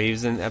returning. So he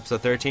was in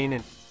episode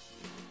 13,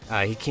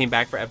 and he came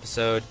back for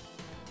episode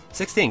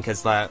 16,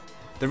 because the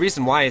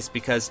reason why is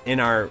because in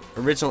our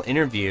original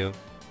interview,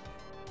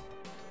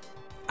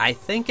 I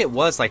think it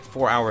was like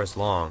 4 hours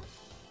long.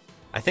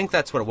 I think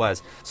that's what it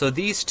was. So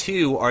these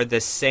two are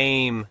the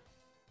same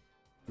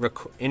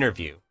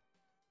interview.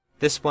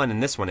 This one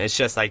and this one. It's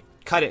just like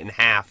cut it in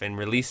half and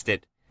released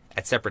it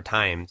at separate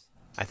times,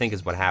 I think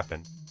is what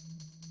happened.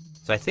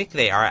 So I think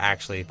they are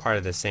actually part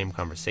of the same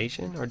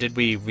conversation, or did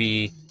we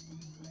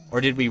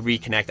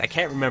reconnect? I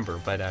can't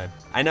remember, but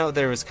I know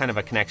there was kind of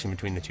a connection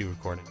between the two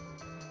recordings.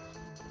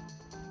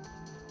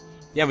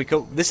 Yeah,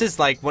 this is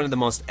like one of the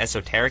most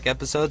esoteric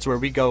episodes where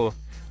we go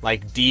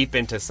like deep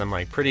into some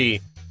like pretty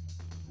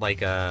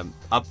like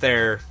up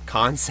there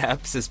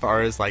concepts as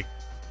far as like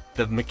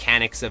the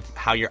mechanics of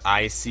how your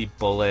eyes see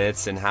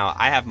bullets, and how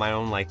I have my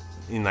own like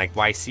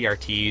why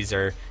CRTs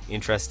are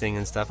interesting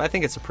and stuff. I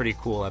think it's a pretty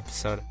cool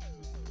episode.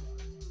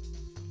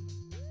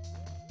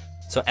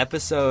 So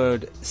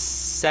episode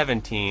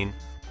 17,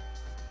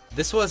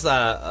 this was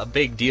a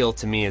big deal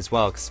to me as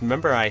well, because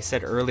remember I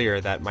said earlier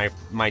that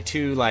my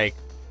two like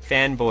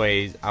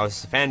fanboys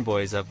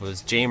of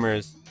was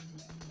Jamers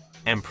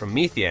and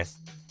Prometheus.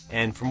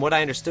 And from what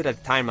I understood at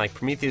the time, like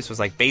Prometheus was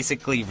like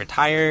basically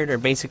retired, or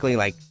basically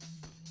like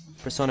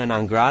persona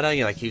non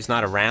grata, like he was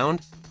not around.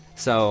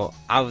 So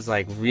I was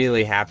like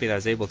really happy that I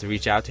was able to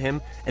reach out to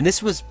him. And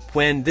this was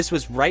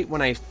right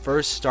when I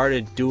first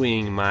started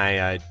doing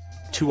my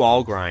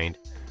 2-all grind.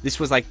 This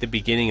was like the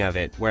beginning of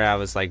it, where I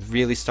was like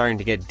really starting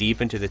to get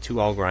deep into the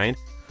 2-all grind.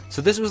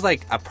 So this was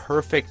like a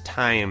perfect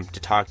time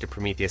to talk to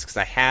Prometheus, because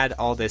I had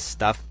all this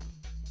stuff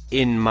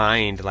in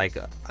mind, like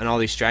on all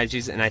these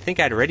strategies, and I think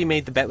I'd already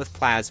made the bet with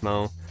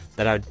Plasmo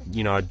that I'd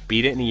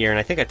beat it in a year, and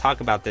I think I talk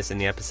about this in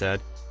the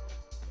episode.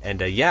 And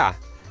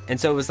and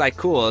so it was like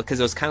cool, because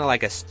it was kind of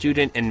like a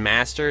student and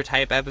master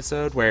type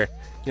episode where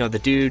the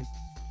dude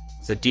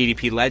is a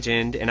DDP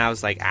legend, and I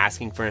was like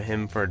asking for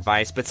him for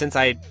advice. But since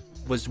I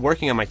was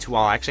working on my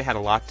 2-all, I actually had a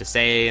lot to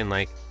say, and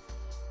like,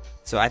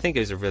 so I think it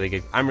was a really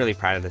good. I'm really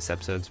proud of this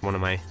episode. It's one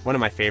of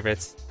my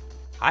favorites.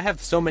 I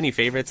have so many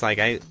favorites. Like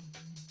I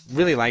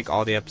really like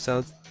all the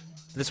episodes.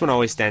 This one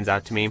always stands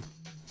out to me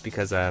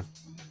because I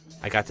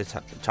got to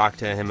talk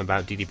to him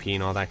about DDP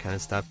and all that kind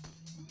of stuff.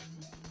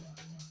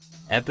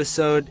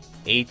 Episode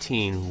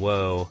 18,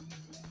 whoa.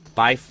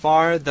 By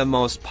far the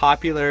most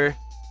popular,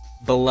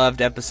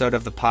 beloved episode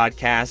of the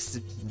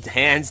podcast.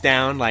 Hands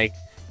down, like,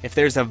 if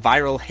there's a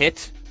viral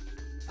hit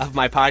of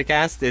my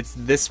podcast, it's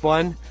this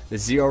one, the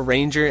Zero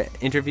Ranger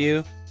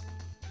interview.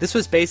 This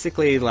was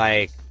basically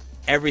like,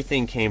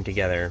 everything came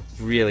together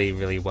really,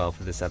 really well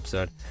for this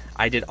episode.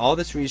 I did all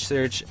this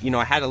research.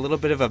 I had a little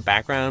bit of a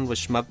background with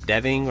shmup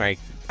deving, like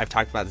I've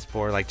talked about this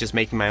before, like just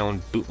making my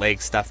own bootleg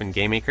stuff in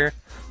GameMaker.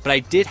 But I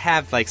did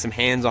have like some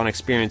hands-on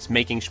experience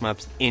making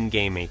shmups in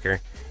GameMaker,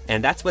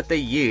 and that's what they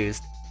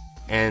used.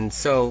 And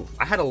so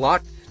I had a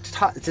lot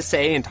to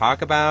say and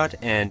talk about.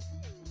 And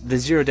the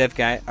Zero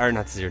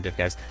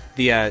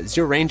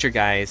Ranger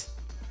guys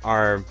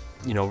are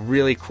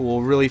really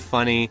cool, really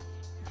funny,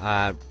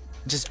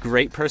 just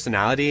great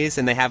personalities,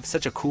 and they have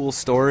such a cool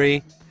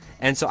story.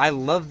 And so I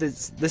love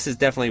this. This is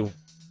definitely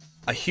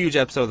a huge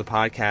episode of the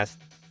podcast,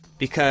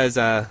 because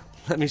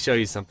let me show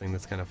you something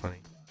that's kind of funny.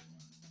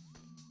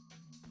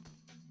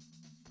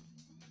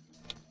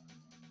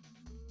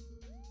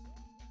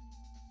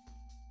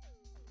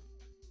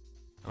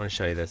 I want to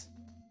show you this.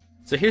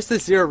 So here's the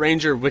Zero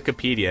Ranger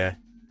Wikipedia.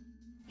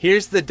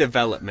 Here's the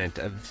development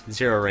of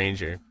Zero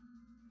Ranger.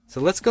 So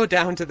let's go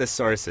down to the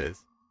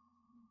sources.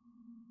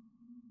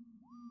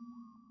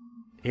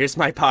 Here's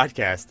my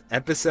podcast,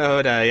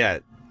 episode,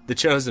 The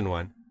Chosen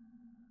One.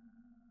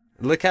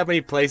 Look how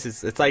many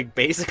places. It's like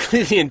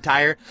basically the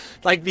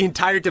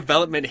entire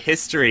development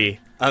history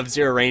of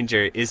Zero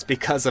Ranger is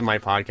because of my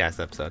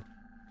podcast episode.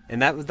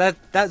 And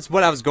that's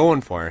what I was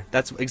going for.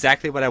 That's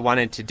exactly what I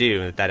wanted to do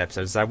with that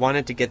episode. Is I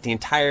wanted to get the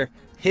entire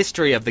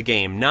history of the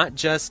game, not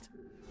just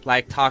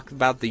like talk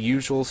about the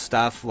usual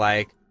stuff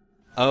like,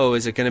 oh,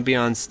 is it going to be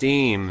on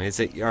Steam? Is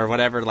it, or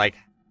whatever, like,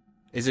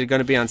 is it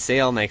going to be on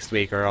sale next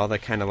week, or all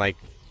that kind of like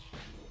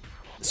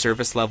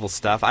surface level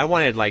stuff. I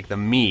wanted like the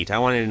meat. I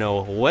wanted to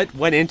know what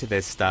went into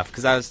this stuff,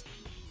 because I was,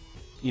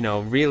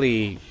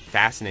 really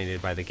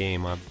fascinated by the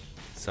game.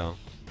 So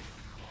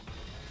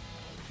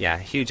yeah,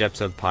 huge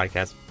episode of the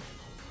podcast.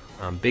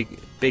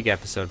 Big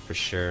episode for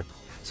sure.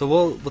 So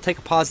we'll take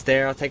a pause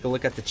there. I'll take a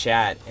look at the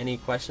chat. Any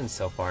questions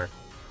so far?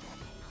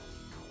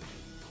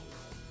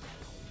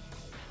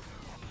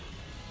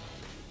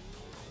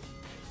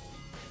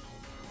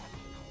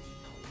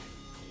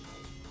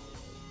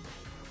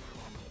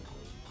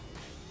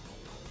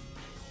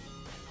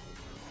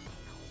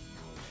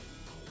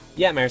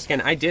 Yeah,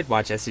 Mariscan, I did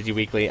watch SCG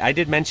Weekly. I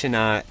did mention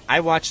I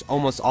watched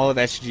almost all of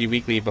SCG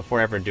Weekly before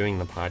ever doing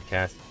the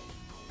podcast.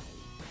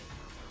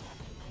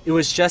 It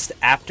was just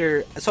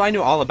after, so I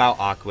knew all about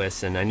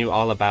Aquas, and I knew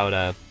all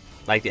about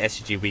like the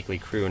SCG Weekly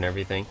crew and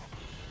everything.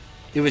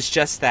 It was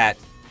just that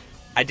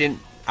I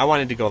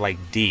wanted to go like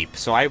deep,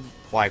 so I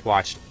like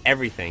watched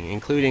everything,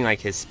 including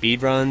like his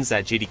speed runs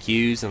at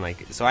GDQs, and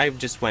like, so I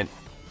just went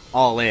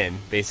all in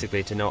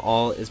basically to know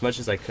all as much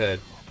as I could.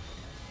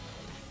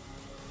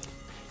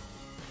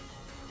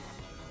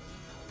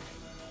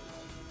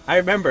 I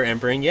remember,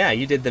 Embering, yeah,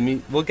 you did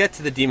we'll get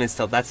to the Demon's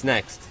Tilt, that's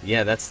next.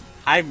 Yeah,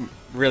 I'm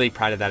really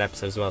proud of that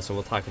episode as well, so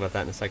we'll talk about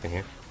that in a second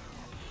here.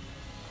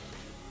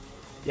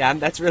 Yeah,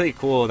 that's really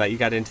cool that you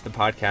got into the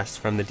podcast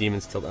from the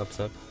Demon's Tilt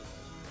episode.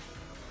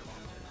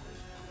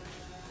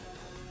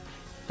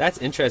 That's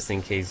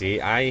interesting,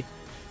 KZ. I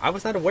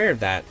was not aware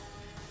of that.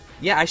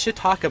 Yeah, I should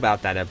talk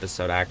about that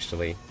episode,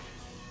 actually.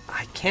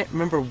 I can't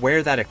remember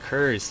where that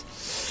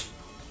occurs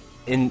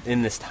in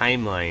this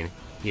timeline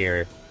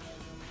here.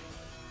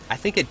 I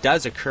think it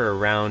does occur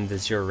around the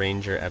Zero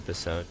Ranger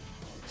episode.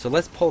 So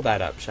let's pull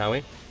that up, shall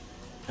we?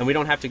 And we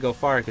don't have to go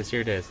far, because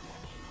here it is.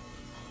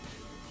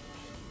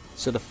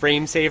 So the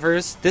Frame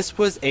Savers. This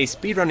was a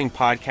speedrunning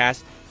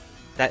podcast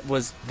that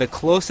was the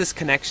closest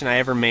connection I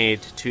ever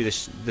made to the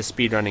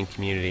speedrunning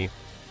community.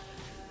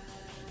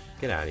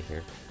 Get out of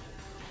here.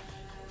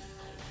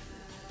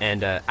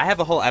 And I have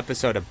a whole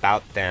episode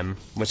about them,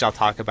 which I'll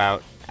talk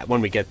about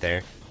when we get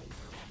there.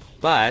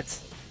 But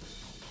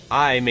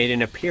I made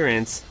an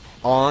appearance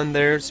on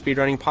their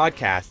speedrunning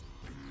podcast.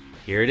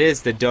 Here it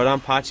is, the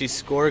Dodonpachi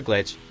score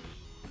glitch.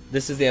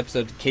 This is the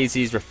episode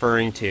KZ is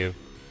referring to.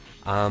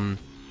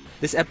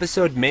 This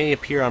episode may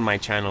appear on my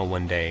channel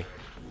one day,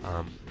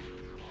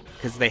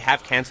 because they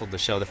have canceled the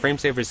show. The Frame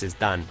Savers is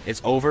done.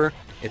 It's over.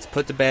 It's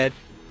put to bed.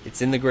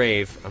 It's in the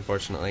grave,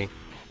 unfortunately.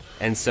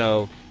 And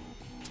so,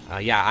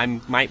 yeah, I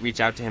might reach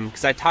out to him,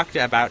 because I talked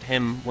about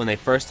him when they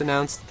first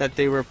announced that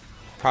they were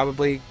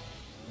probably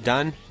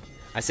done.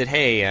 I said,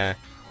 hey,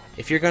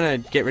 if you're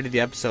going to get rid of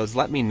the episodes,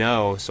 let me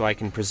know so I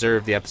can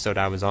preserve the episode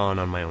I was on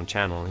my own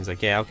channel. And he's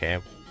like, yeah, okay.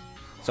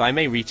 So I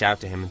may reach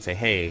out to him and say,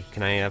 hey,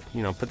 can I,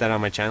 put that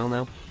on my channel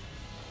now?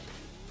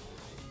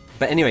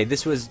 But anyway,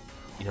 this was,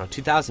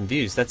 2,000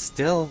 views. That's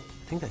still,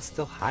 I think that's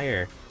still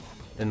higher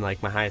than,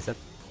 like, my highest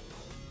episode.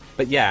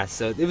 But yeah,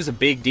 so it was a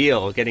big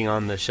deal getting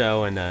on the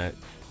show and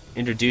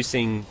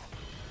introducing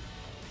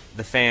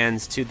the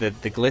fans to the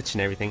glitch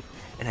and everything.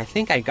 And I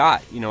think I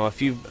got, a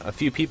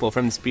few people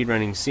from the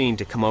speedrunning scene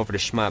to come over to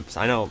Shmups.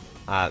 I know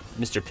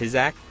Mr.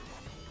 Pizak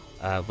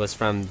was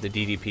from the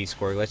DDP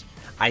score glitch.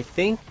 I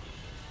think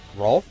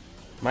Rolf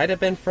might have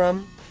been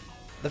from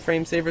the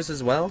Frame Savers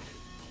as well.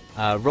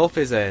 Rolf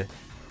is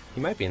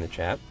he might be in the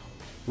chat.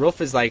 Rolf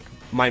is like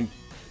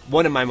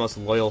one of my most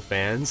loyal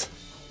fans.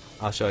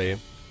 I'll show you.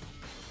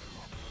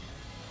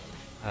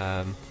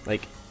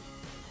 Like,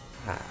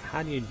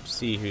 how do you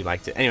see who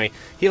liked it? Anyway,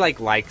 he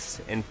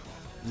likes and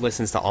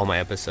listens to all my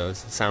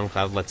episodes.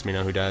 SoundCloud lets me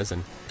know who does,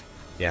 and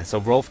yeah, so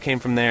Rolf came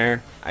from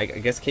there. I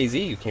guess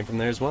KZ, you came from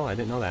there as well. I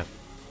didn't know that.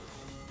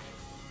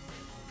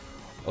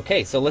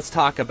 Okay, so let's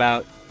talk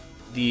about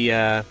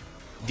the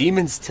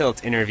Demon's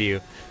Tilt interview.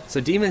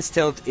 So Demon's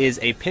Tilt is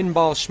a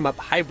pinball shmup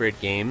hybrid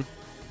game,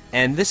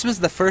 and this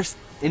was the first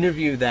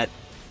interview that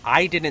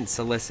I didn't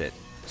solicit.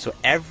 So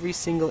every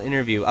single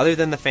interview, other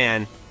than the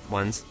fan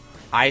ones,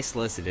 I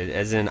solicited,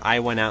 as in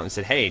I went out and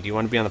said, hey, do you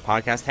want to be on the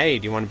podcast? Hey,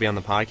 do you want to be on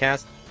the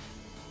podcast?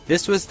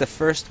 This was the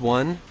first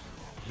one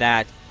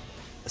that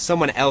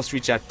someone else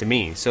reached out to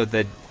me. So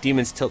the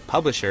Demon's Tilt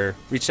publisher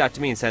reached out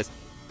to me and says,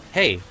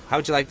 hey, how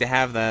would you like to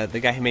have the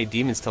guy who made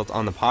Demon's Tilt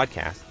on the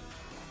podcast?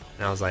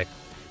 And I was like,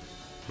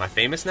 am I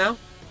famous now?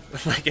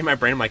 Like, in my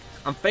brain, I'm like,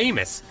 I'm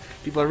famous.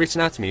 People are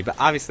reaching out to me. But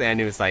obviously I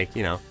knew it's like,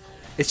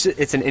 it's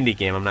an indie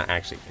game. I'm not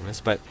actually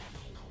famous. But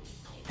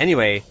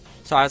anyway,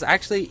 so I was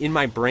actually in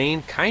my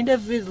brain kind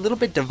of a little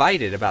bit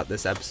divided about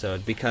this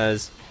episode,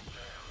 because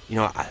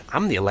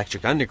I'm the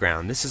Electric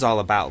Underground. This is all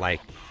about,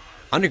 like,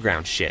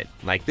 underground shit.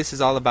 Like, this is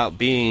all about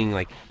being,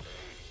 like,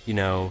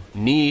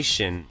 niche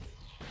and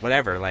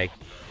whatever, like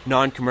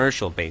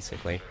non-commercial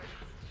basically.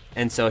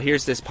 And so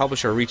here's this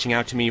publisher reaching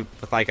out to me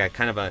with like a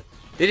kind of a,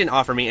 they didn't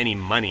offer me any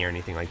money or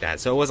anything like that,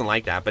 so it wasn't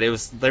like that, but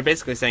they're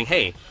basically saying,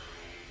 hey,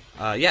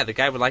 yeah, the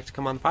guy would like to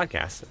come on the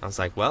podcast. I was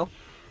like, well,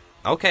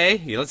 okay,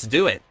 yeah, let's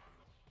do it.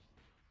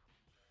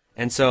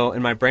 And so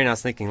in my brain I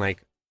was thinking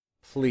like,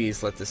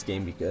 please let this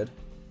game be good.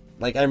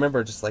 Like, I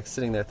remember just like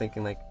sitting there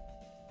thinking like,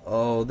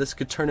 oh, this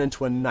could turn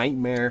into a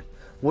nightmare.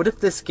 What if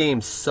this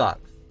game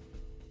sucks?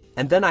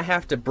 And then I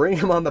have to bring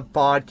him on the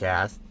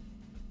podcast.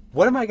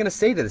 What am I going to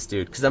say to this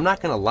dude? Because I'm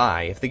not going to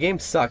lie. If the game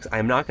sucks,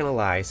 I'm not going to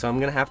lie. So I'm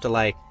going to have to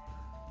like,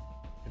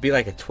 it'd be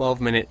like a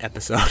 12-minute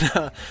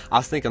episode. I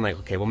was thinking like,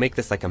 okay, we'll make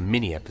this like a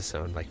mini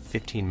episode, like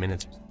 15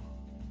 minutes.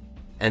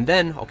 And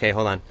then, okay,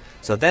 hold on.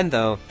 So then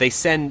though,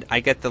 I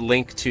get the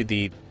link to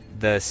the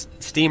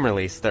Steam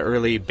release, the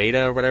early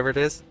beta or whatever it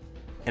is.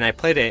 And I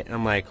played it and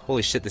I'm like,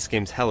 holy shit, this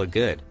game's hella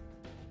good.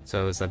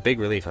 So it was a big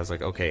relief. I was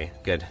like, okay,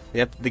 good.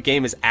 Yep, the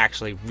game is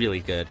actually really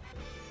good.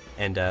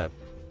 And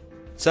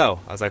so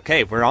I was like,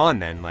 okay, we're on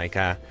then. Like,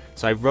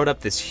 so I wrote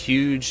up this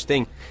huge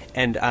thing.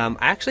 And I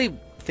actually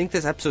think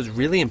this episode's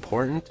really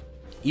important,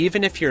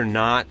 even if you're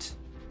not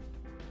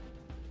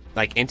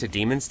like into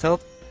Demon's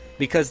Tilt,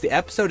 because the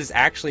episode is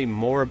actually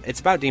more, it's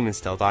about Demon's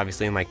Tilt,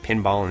 obviously, and like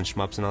pinball and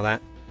shmups and all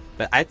that.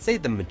 But I'd say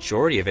the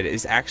majority of it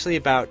is actually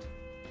about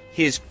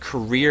his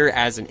career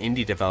as an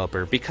indie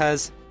developer,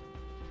 because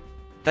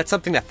that's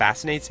something that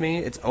fascinates me.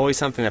 It's always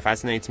something that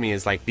fascinates me,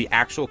 is like the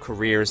actual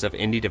careers of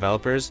indie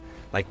developers.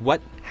 Like,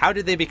 how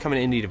did they become an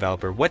indie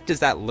developer? What does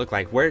that look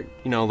like? Where,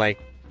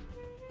 like,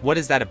 what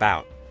is that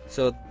about?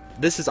 So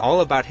this is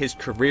all about his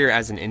career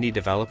as an indie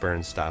developer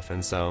and stuff.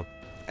 And so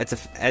it's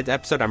an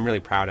episode I'm really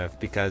proud of,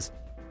 because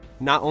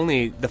not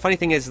only, the funny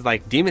thing is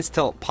like Demon's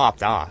Tilt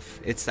popped off.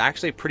 It's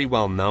actually pretty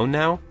well known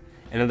now.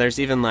 And there's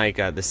even like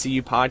the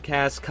CU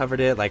podcast covered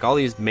it. Like all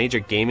these major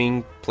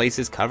gaming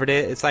places covered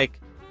it. It's like,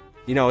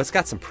 it's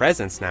got some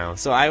presence now.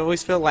 So I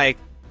always feel like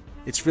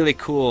it's really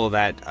cool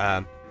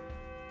that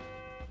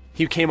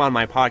he came on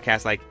my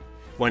podcast. Like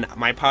when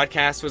my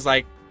podcast was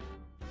like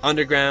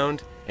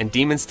underground and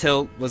Demon's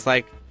Tilt was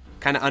like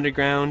kind of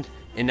underground,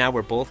 and now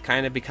we're both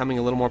kind of becoming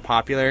a little more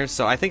popular.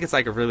 So I think it's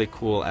like a really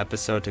cool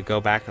episode to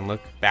go back and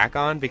look back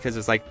on, because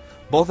it's like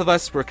both of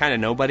us were kind of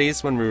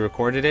nobodies when we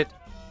recorded it,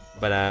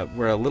 but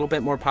we're a little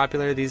bit more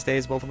popular these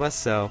days, both of us.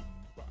 So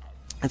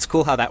it's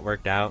cool how that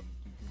worked out.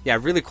 Yeah,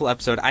 really cool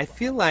episode. I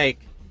feel like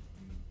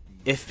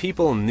if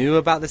people knew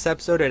about this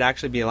episode, it'd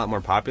actually be a lot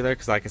more popular,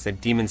 because like I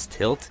said, Demon's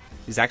Tilt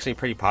is actually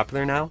pretty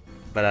popular now,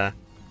 but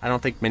I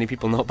don't think many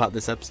people know about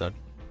this episode.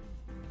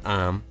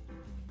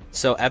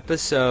 So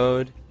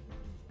episode...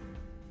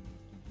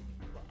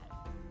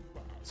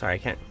 Sorry,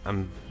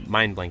 I'm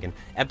mind blanking.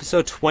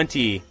 Episode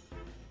 20,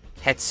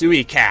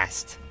 Ketsui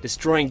Cast,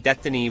 Destroying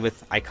Destiny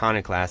with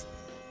Iconoclast.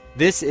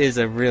 This is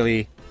a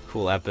really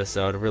cool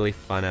episode, a really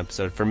fun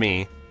episode for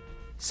me.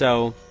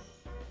 So,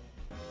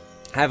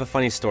 I have a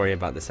funny story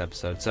about this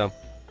episode. So,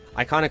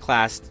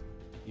 Iconoclast,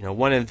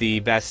 one of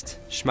the best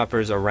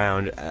shmuppers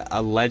around,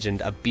 a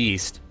legend, a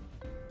beast.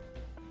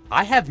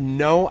 I have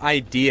no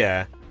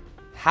idea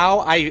how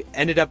I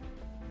ended up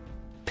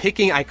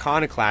picking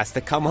Iconoclast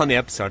to come on the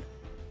episode.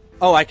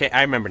 Oh, okay,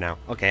 I remember now.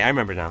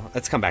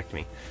 Let's come back to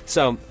me.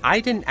 So, I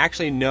didn't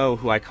actually know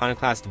who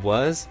Iconoclast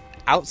was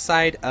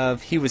outside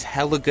of he was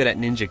hella good at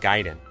Ninja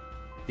Gaiden.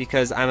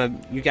 Because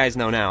you guys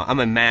know now, I'm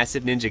a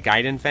massive Ninja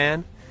Gaiden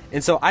fan.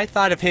 And so I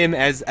thought of him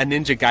as a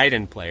Ninja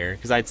Gaiden player,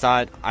 because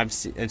I've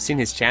seen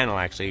his channel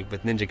actually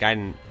with Ninja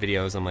Gaiden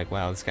videos. I'm like,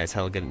 wow, this guy's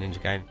hella good at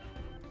Ninja Gaiden.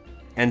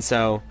 And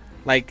so,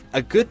 like,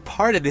 a good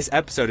part of this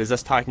episode is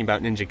us talking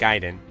about Ninja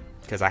Gaiden,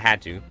 because I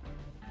had to.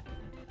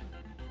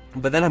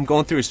 But then I'm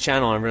going through his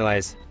channel and I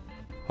realize,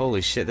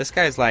 holy shit, this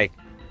guy's like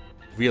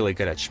really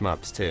good at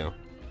shmups too.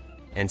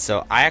 And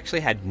so I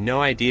actually had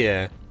no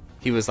idea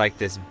he was like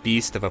this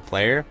beast of a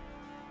player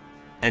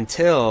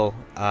until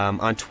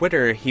on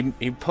Twitter, he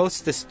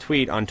posts this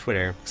tweet on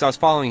Twitter, because I was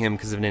following him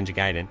because of Ninja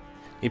Gaiden.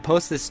 He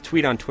posts this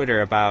tweet on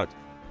Twitter about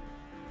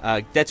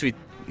Detsui,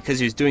 because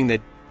he was doing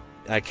the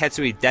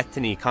Ketsui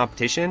Destiny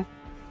competition,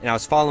 and I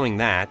was following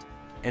that.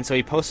 And so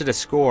he posted a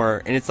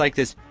score, and it's like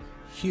this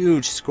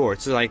huge score.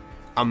 It's like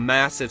a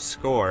massive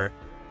score.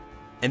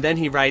 And then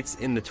he writes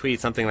in the tweet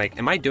something like,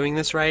 am I doing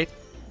this right?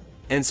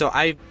 And so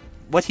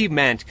what he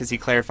meant, because he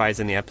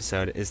clarifies in the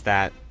episode, is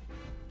that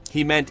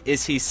he meant,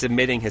 is he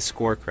submitting his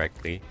score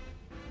correctly?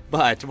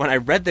 But when I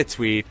read the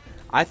tweet,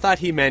 I thought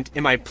he meant,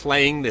 am I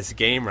playing this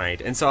game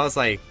right? And so I was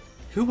like,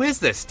 who is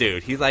this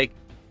dude? He's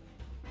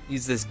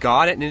this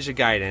god at Ninja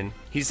Gaiden.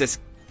 He's this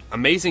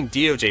amazing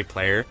DOJ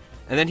player.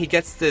 And then he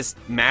gets this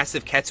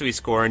massive Ketsui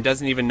score and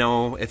doesn't even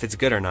know if it's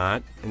good or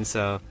not. And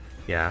so,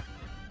 yeah.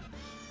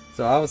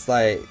 So I was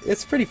like,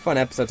 it's a pretty fun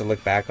episode to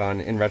look back on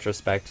in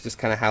retrospect, just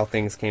kind of how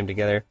things came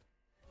together.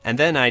 And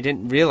then I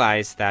didn't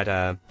realize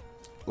that,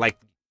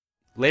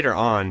 later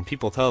on,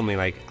 people told me,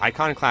 like,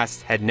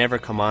 Iconoclast had never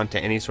come on to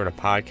any sort of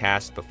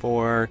podcast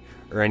before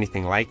or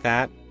anything like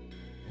that.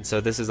 And so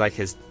this is, like,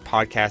 his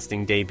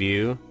podcasting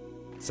debut.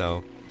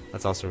 So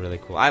That's also really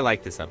cool. I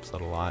like this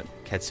episode a lot,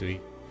 Ketsui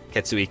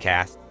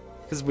Cast,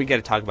 because we get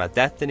to talk about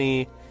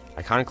Destiny,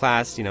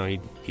 Iconoclast. You know,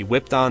 he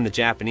whipped on the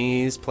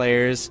Japanese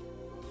players,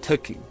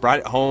 brought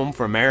it home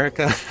for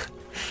America.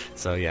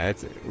 So yeah,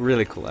 it's a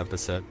really cool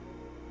episode.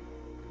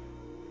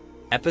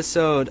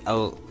 Episode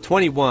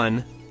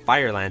 21,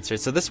 Fire Lancer.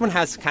 So this one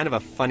has kind of a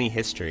funny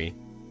history.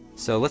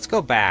 So let's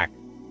go back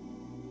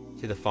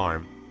to the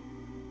farm.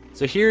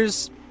 So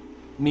here's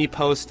me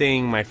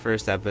posting my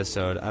first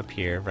episode up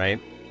here,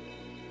 right?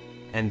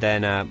 And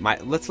then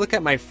let's look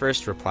at my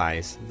first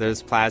replies.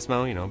 There's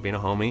Plasmo, you know, being a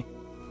homie.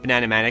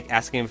 Bananamatic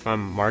asking if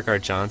I'm Mark R.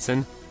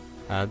 Johnson.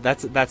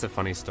 That's a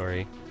funny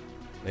story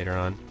later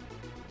on.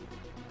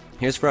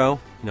 Here's Fro,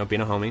 you know,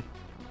 being a homie.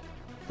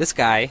 This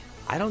guy,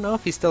 I don't know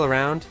if he's still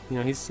around. You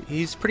know,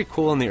 he's pretty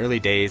cool in the early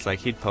days. Like,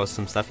 he'd post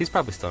some stuff. He's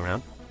probably still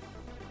around.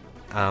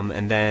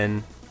 And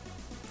then,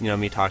 you know,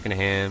 me talking to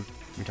him.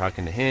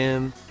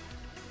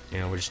 You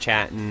know, we're just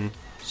chatting,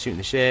 shooting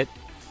the shit.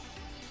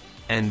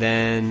 And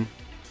then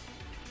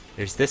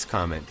there's this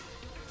comment.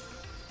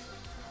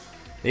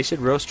 They should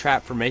roast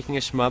Trap for making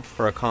a shmup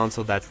for a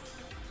console that's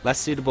less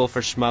suitable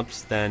for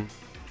shmups than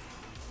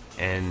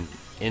an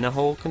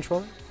in-a-hole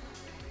controller.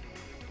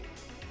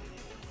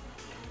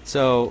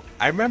 So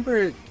I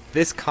remember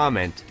this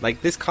comment.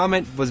 Like, this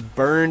comment was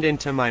burned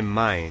into my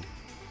mind.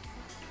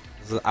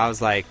 I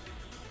was like,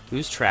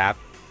 who's Trap?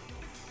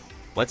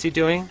 What's he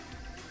doing?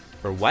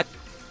 For what?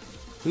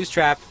 Who's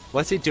Trap?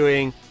 What's he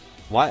doing?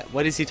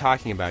 What is he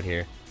talking about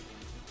here?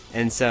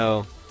 And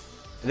so,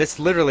 this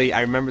literally,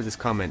 I remember this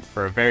comment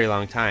for a very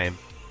long time.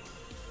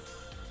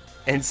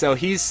 And so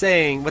he's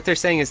saying, what they're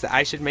saying is that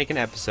I should make an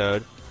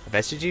episode of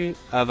SGG,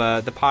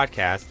 of the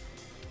podcast,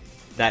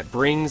 that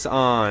brings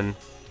on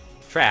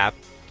Trap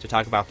to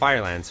talk about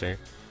Fire Lancer.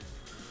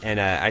 And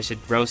I should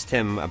roast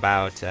him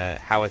about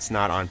how it's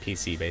not on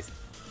PC, basically.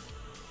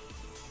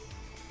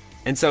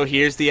 And so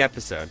here's the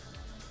episode.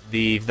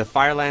 The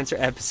Fire Lancer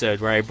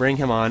episode where I bring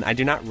him on. I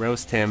do not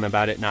roast him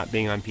about it not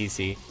being on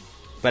PC.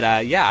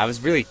 But yeah, I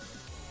was really,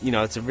 you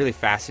know, it's a really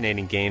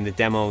fascinating game. The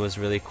demo was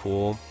really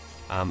cool.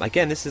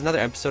 Again, this is another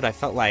episode I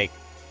felt like,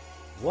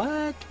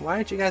 what? Why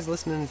aren't you guys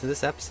listening to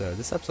this episode?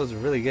 This episode's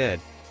really good.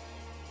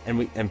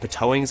 And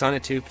Patoing's on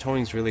it too.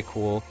 Patoing's really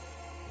cool.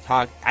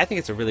 I think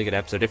it's a really good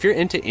episode. If you're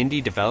into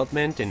indie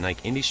development and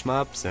like indie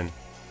shmups and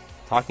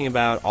talking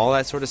about all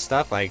that sort of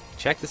stuff, like,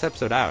 check this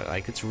episode out.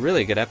 Like, it's a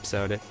really good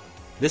episode.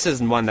 This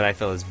is one that I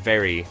feel is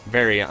very,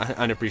 very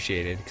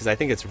unappreciated, because I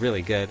think it's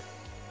really good.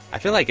 I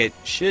feel like it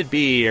should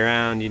be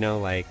around, you know,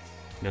 like,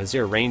 you know,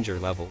 Zero Ranger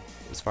level,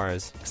 as far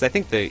as, because I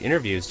think the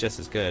interview is just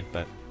as good,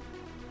 but,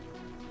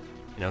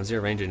 you know,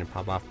 Zero Ranger didn't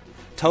pop off.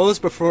 Toes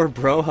before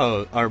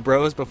broho, or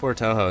bros before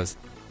tohos.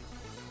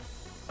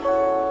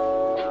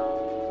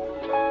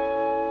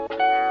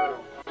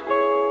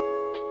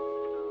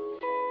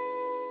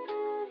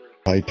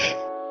 Hype.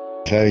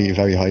 Very,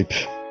 very hype.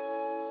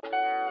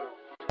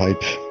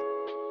 Hype.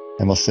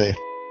 I must say.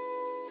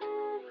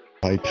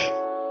 Hype.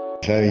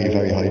 Very,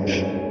 very hype.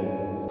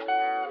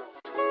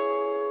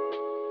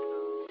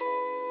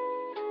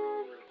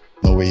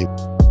 No way.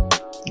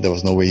 There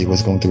was no way he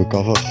was going to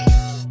recover.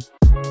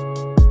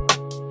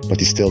 But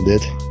he still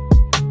did.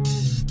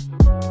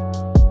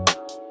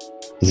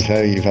 It's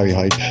very, very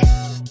hype.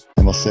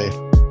 I must say.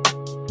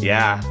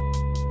 Yeah.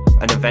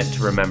 An event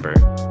to remember.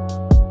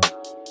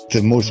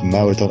 The most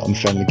marathon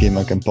unfriendly game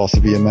I can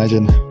possibly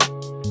imagine.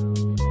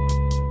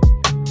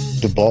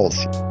 The balls.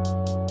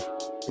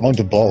 The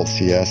amount of balls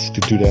he has to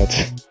do that.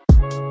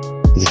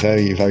 It's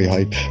very, very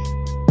hype,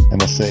 I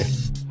must say.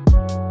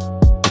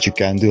 What you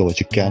can do or what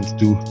you can't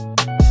do.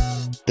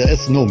 There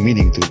is no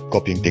meaning to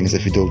copying things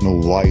if you don't know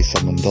why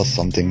someone does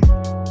something.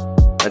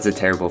 That's a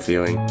terrible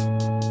feeling.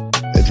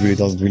 It really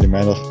doesn't really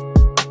matter.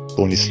 It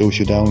only slows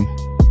you down.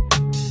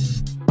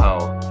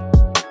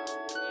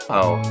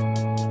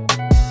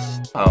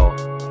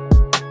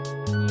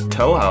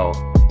 Toho.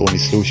 Only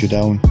slows you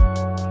down.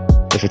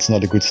 If it's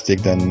not a good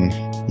stick, then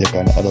you're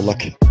kinda out of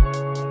luck.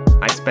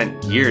 I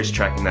spent years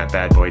tracking that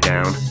bad boy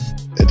down.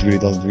 It really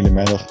doesn't really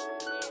matter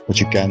what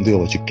you can do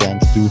or what you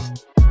can't do.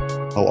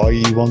 How are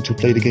you want to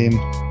play the game.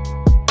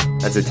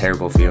 That's a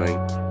terrible feeling.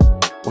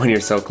 When you're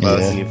so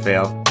close and you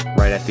fail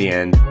right at the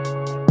end.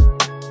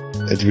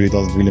 It really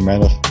doesn't really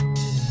matter.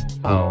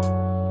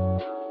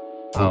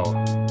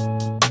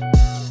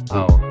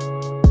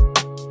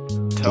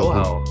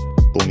 Toho.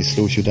 Only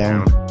slows you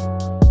down.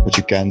 What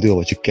you can do or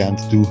what you can't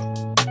do.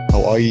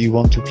 How are you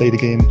want to play the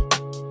game.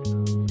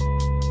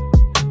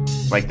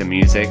 Like the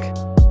music.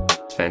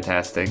 It's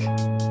fantastic.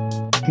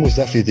 Most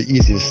definitely the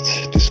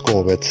easiest to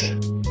score with.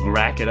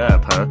 Rack it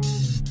up, huh?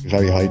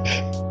 Very hype,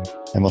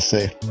 I must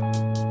say.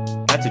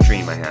 That's a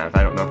dream I have.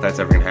 I don't know if that's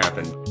ever gonna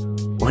happen.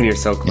 When you're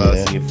so close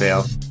and you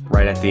fail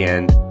right at the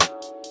end.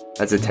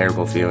 That's a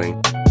terrible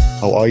feeling.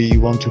 How are you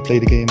want to play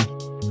the game.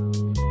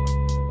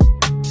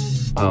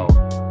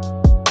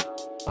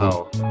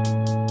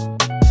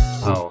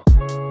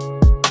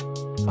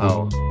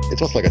 It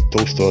was like a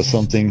toaster or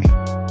something.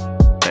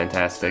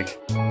 Fantastic.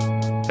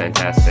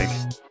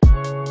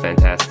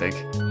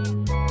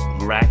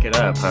 rack it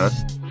up, huh?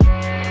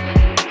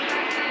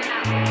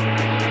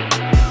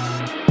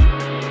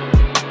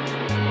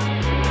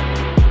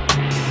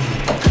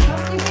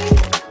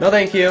 No,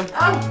 thank you.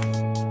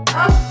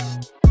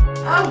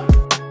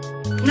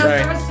 No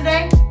Sorry. service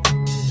today?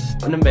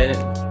 In a minute.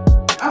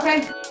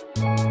 Okay.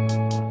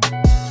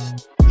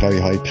 Very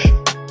hype,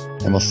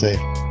 I must say.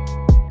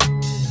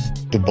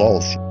 The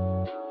balls.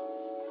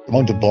 The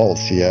amount of balls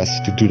he has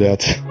to do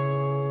that.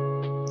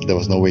 There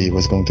was no way he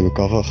was going to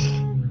recover.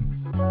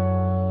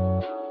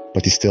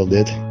 But he still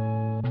did.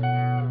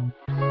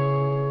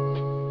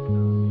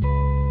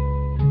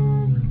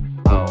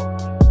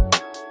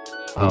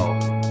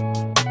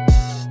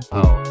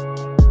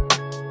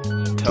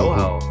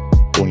 Toho.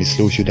 Only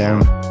slows you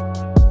down.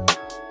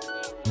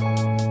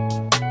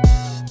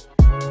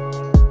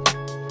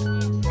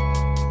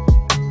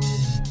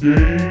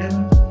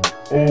 Game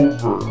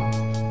over.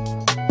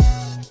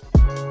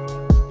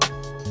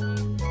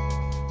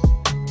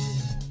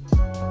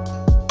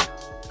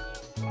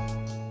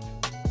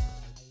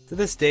 To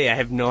this day, I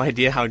have no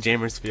idea how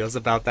Jamers feels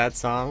about that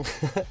song.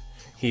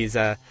 He's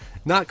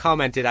not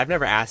commented. I've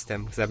never asked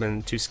him because I've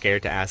been too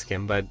scared to ask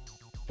him. But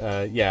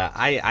yeah,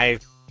 I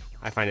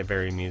find it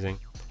very amusing.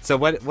 So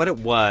what it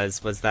was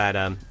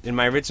that in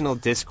my original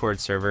Discord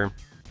server,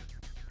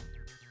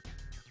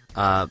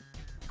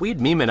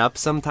 we'd meme it up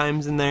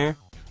sometimes in there.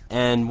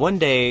 And one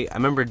day, I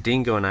remember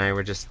Dingo and I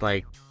were just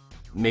like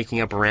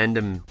making up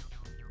random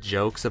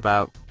jokes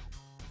about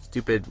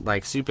stupid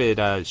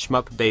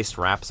shmup-based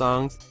rap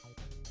songs.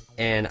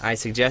 And I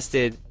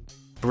suggested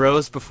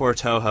Bros Before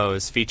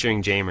Tohos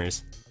featuring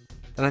Jamers.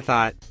 And I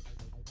thought,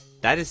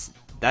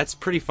 that's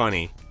pretty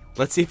funny.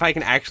 Let's see if I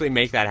can actually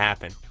make that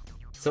happen.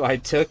 So I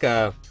took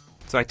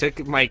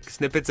my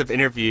snippets of my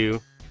interview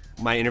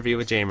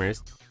with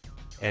Jamers,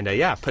 and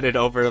put it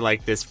over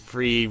like this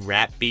free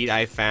rap beat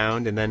I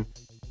found, and then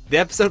the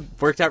episode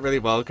worked out really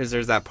well because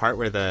there's that part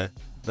where the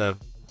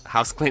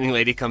house cleaning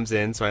lady comes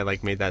in, so I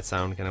like made that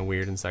sound kind of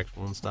weird and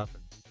sexual and stuff.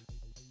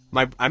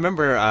 I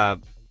remember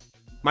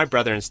my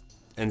brother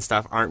and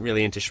stuff aren't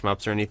really into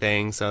shmups or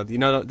anything, so they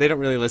don't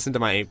really listen to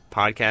my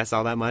podcast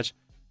all that much.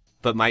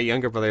 But my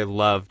younger brother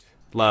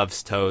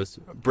loves Toes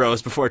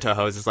Bros Before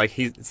Tohos. It's like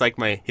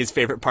his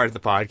favorite part of the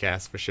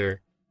podcast for sure.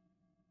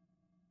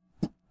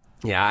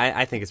 Yeah,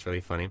 I think it's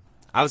really funny.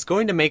 I was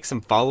going to make some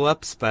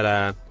follow-ups,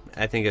 but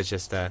I think it's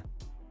just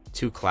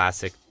too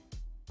classic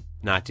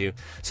not to.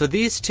 So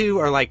these two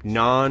are like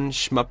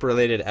non-shmup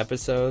related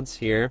episodes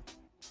here.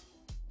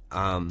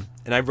 And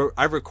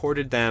I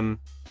recorded them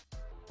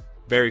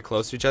very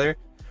close to each other.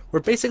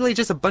 We're basically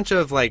just a bunch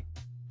of like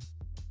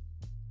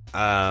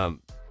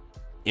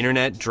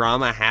internet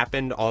drama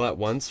happened all at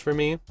once for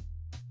me.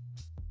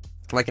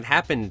 Like it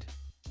happened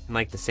in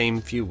like the same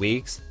few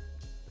weeks.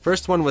 The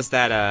first one was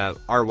that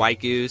our White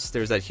Goose,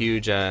 there's that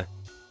huge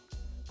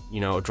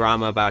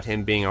drama about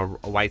him being a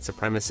white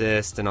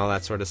supremacist and all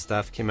that sort of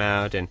stuff came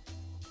out, and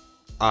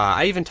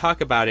I even talk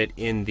about it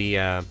in the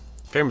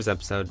Famers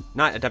episode.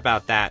 Not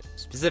about that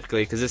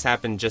specifically because this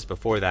happened just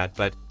before that,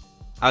 but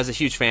I was a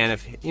huge fan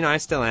of, I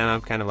still am.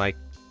 I'm kind of like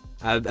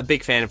a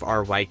big fan of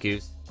our White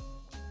Goose.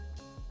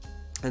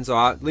 And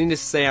so, needless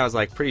to say, I was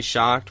like pretty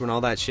shocked when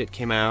all that shit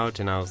came out,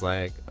 and I was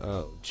like,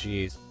 oh,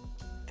 jeez.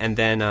 And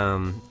then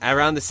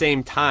around the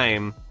same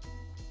time,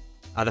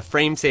 the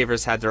Frame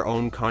Savers had their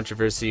own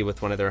controversy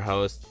with one of their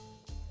hosts.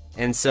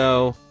 And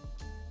so,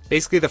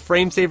 basically, the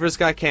Frame Savers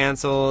got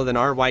canceled, and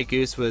our White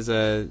Goose was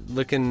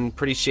looking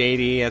pretty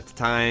shady at the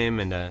time,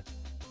 and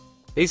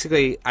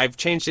basically, I've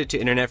changed it to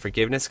Internet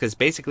Forgiveness, because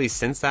basically,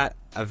 since that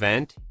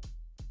event,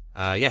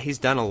 he's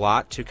done a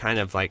lot to kind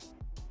of, like,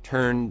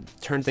 turn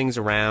things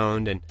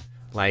around, and,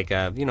 like,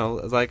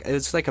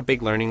 it's like a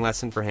big learning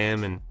lesson for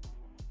him, and,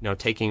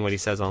 taking what he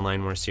says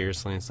online more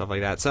seriously and stuff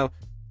like that. So,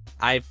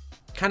 I've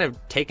kind of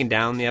taken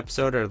down the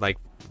episode, or, like,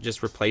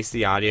 just replaced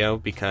the audio,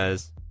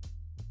 because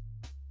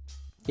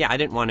I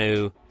didn't want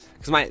to,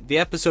 because the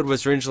episode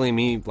was originally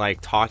me, like,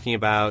 talking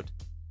about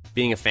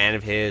being a fan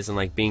of his and,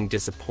 like, being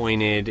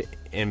disappointed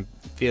and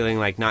feeling,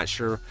 like, not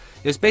sure.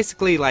 It was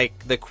basically,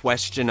 like, the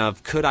question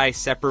of, could I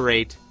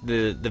separate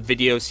the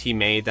videos he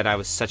made that I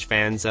was such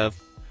fans of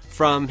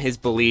from his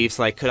beliefs?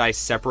 Like, could I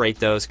separate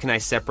those? Can I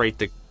separate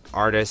the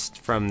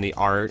artist from the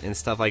art and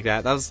stuff like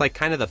that? That was, like,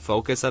 kind of the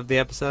focus of the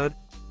episode.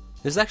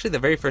 This is actually the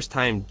very first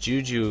time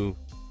here's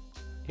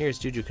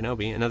Juju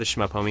Kenobi, another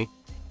shmup homie,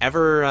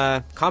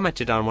 ever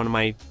commented on one of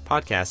my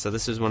podcasts. So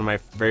this was one of my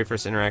very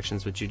first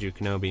interactions with Juju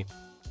Kenobi.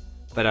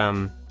 But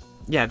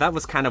that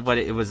was kind of what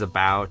it was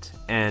about.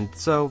 And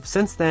so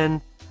since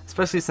then,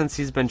 especially since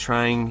he's been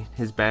trying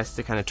his best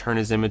to kind of turn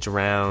his image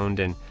around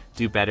and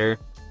do better,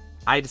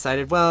 I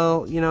decided,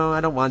 well,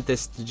 I don't want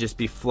this to just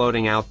be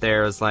floating out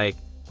there as like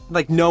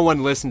no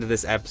one listened to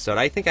this episode.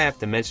 I think I have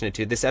to mention it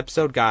too. This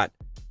episode got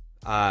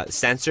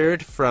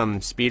censored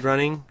from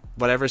speedrunning,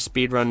 whatever,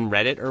 speedrun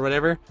Reddit or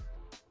whatever.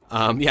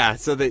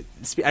 So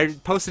I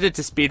posted it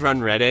to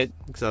speedrun Reddit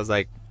because I was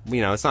like,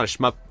 it's not a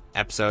shmup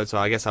episode, so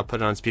I guess I'll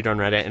put it on speedrun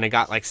Reddit, and it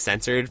got like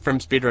censored from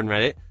speedrun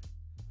Reddit.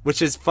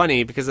 which is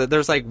funny because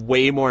there's like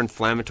way more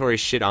inflammatory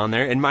shit on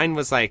there, and mine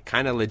was like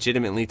kind of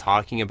legitimately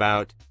talking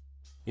about,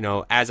 you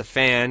know, as a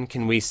fan,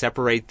 can we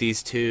separate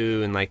these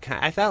two? And like,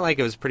 I felt like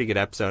it was a pretty good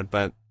episode,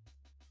 but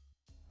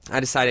I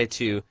decided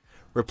to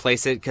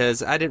replace it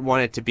because I didn't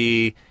want it to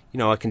be, you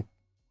know,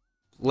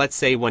 let's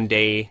say one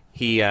day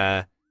he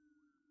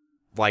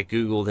like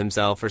Googled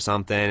himself or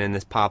something and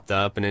this popped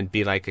up and it'd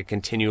be like a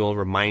continual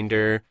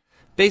reminder.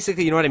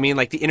 Basically, you know what I mean?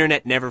 Like the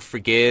internet never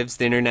forgives,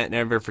 the internet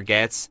never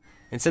forgets.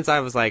 And since I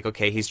was like,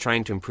 okay, he's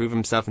trying to improve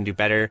himself and do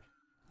better,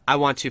 I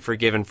want to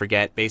forgive and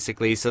forget,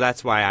 basically. So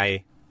that's why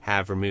I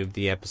have removed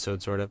the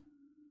episode, sort of.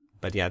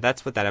 But yeah,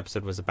 that's what that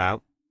episode was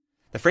about.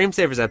 The Frame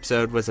Savers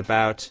episode was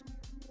about...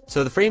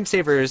 So the Frame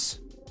Savers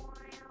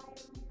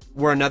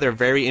were another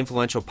very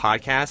influential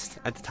podcast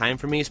at the time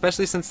for me,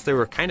 especially since they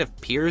were kind of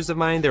peers of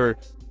mine. They were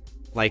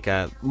like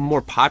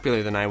more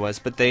popular than I was,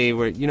 but they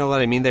were, you know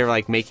what I mean? They were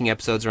like making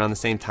episodes around the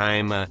same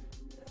time.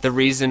 The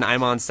reason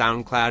I'm on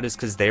SoundCloud is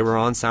because they were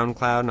on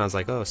SoundCloud, and I was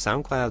like, oh,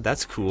 SoundCloud,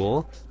 that's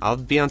cool. I'll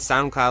be on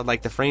SoundCloud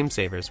like the Frame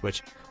Savers,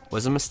 which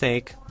was a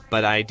mistake,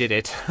 but I did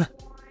it.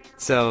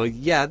 So,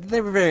 yeah,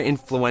 they were very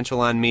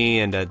influential on me,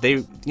 and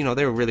they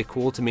were really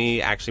cool to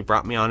me, actually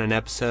brought me on an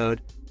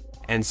episode.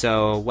 And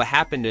so what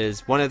happened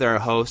is one of their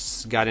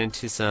hosts got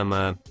into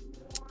some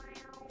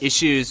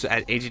issues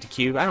at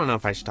AGDQ. I don't know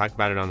if I should talk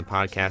about it on the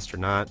podcast or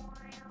not,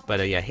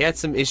 but yeah, he had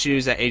some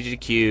issues at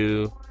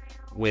AGDQ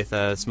with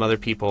some other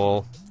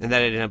people, and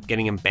that ended up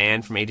getting him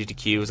banned from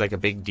AGDQ. It was like a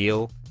big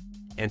deal,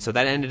 and so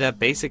that ended up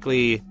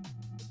basically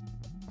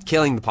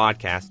killing the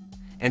podcast.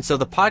 And so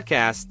the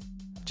podcast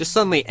just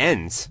suddenly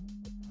ends,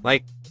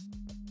 like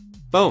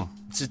boom,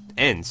 it just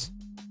ends.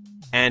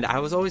 And I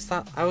always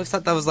thought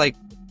that was like,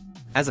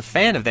 as a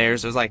fan of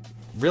theirs, it was like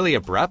really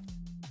abrupt,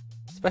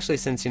 especially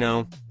since, you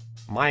know,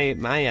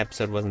 my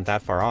episode wasn't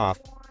that far off.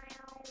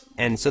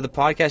 And so the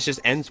podcast just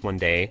ends one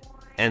day,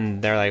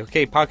 and they're like,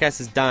 okay, podcast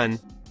is done.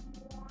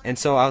 And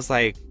so I was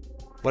like,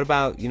 what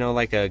about, you know,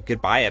 like a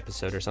goodbye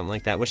episode or something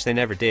like that, which they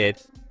never did.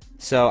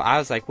 So I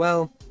was like,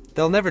 well,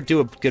 they'll never do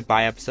a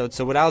goodbye episode,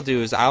 so what I'll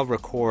do is I'll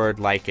record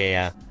like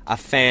a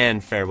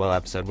fan farewell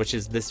episode, which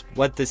is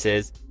what this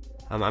is.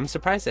 I'm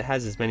surprised it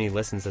has as many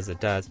listens as it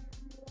does.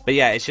 But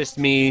yeah, it's just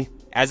me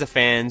as a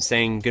fan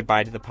saying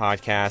goodbye to the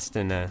podcast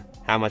and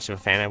how much of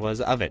a fan I was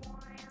of it.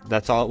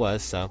 That's all it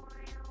was, so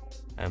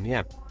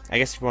yeah. I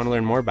guess if you want to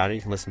learn more about it,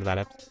 you can listen to that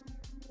episode.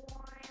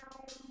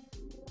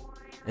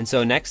 And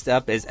so next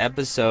up is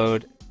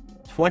episode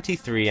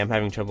 23. I'm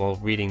having trouble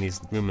reading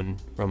these Roman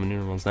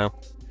numerals now.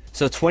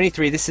 So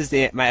 23, this is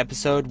my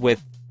episode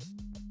with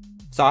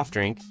Soft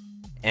Drink.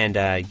 And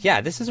yeah,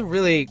 this is a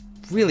really,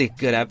 really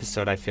good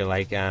episode, I feel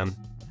like. I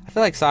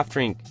feel like Soft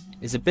Drink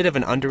is a bit of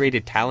an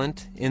underrated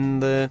talent in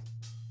the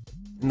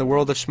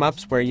world of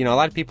shmups, where, you know, a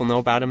lot of people know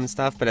about him and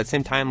stuff, but at the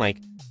same time, like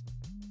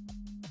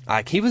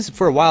he was,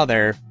 for a while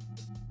there,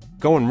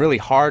 going really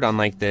hard on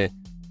like the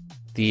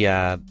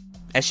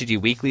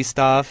SGG Weekly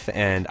stuff,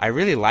 and I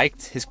really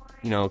liked his,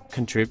 you know,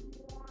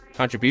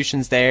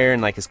 contributions there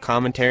and like his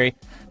commentary.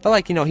 But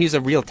like, you know, he's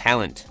a real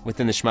talent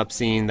within the shmup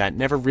scene that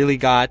never really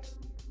got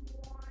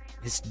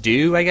his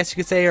due, I guess you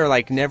could say, or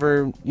like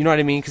never, you know what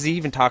I mean? Because he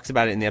even talks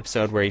about it in the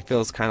episode where he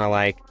feels kind of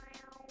like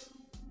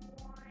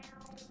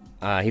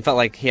he felt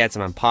like he had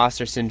some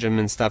imposter syndrome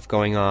and stuff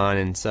going on,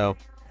 and so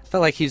I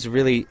felt like he's a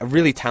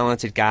really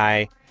talented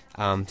guy.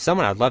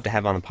 Someone I'd love to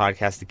have on the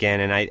podcast again,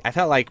 and I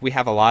felt like we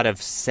have a lot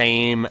of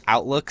same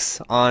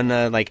outlooks on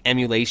like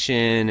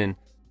emulation and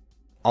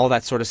all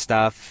that sort of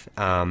stuff.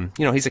 You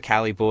know, he's a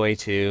Cali boy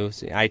too,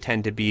 so I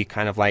tend to be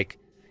kind of like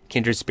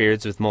kindred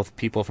spirits with most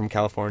people from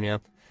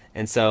California,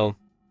 and so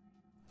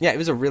yeah, it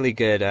was a really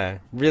good,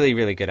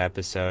 really good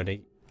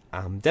episode.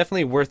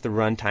 Definitely worth the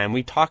runtime.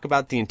 We talk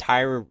about the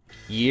entire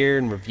year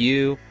in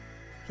review.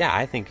 Yeah,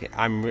 I think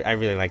I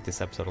really like this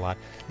episode a lot.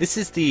 This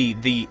is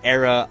the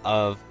era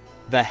of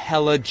the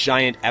hella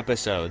giant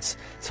episodes.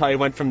 So I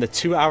went from the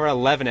 2-hour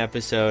 11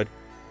 episode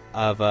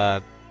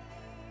of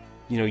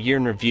you know, year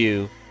in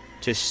review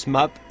to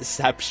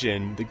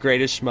Shmupception, the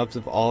greatest shmups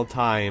of all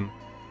time.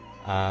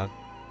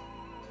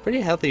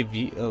 Pretty healthy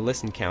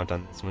listen count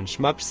on this one.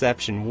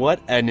 Shmupception, what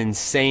an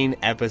insane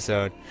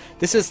episode.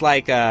 This is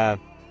like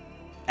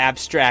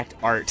abstract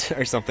art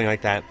or something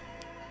like that.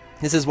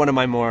 This is one of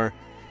my more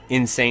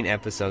insane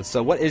episodes.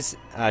 So what is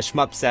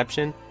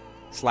Shmupception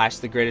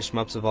 / the greatest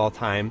shmups of all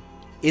time?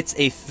 It's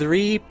a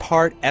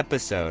 3-part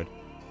episode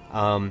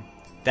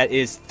that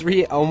is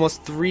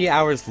almost 3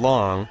 hours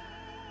long.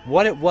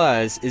 What it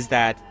was is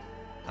that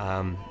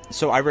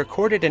so I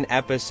recorded an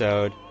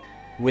episode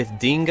with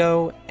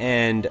Dingo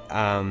and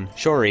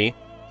Shori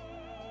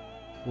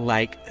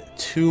like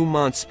 2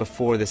 months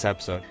before this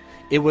episode.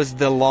 It was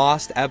the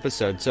lost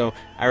episode. So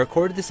I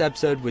recorded this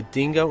episode with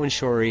Dingo and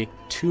Shori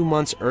 2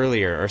 months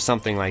earlier or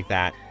something like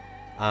that.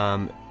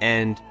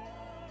 And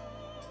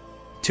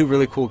two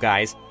really cool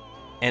guys.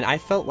 And I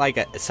felt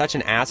like such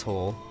an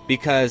asshole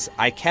because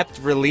I kept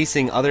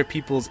releasing other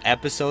people's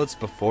episodes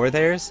before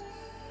theirs.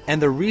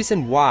 And the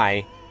reason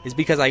why is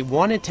because I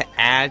wanted to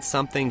add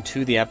something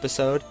to the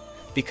episode,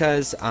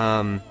 because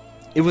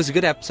it was a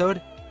good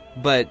episode,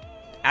 but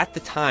at the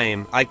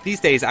time, like these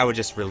days I would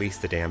just release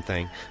the damn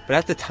thing. But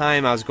at the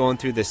time I was going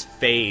through this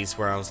phase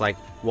where I was like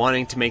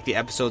wanting to make the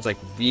episodes like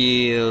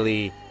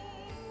really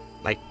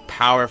like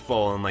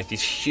powerful and like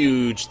these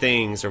huge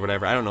things or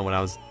whatever. I don't know what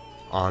I was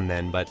on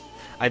then, but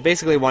I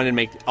basically wanted to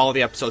make all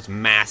the episodes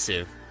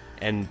massive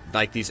and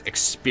like these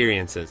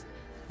experiences.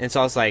 And so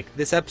I was like,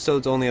 this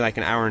episode's only like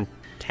an hour and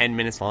 10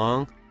 minutes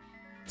long,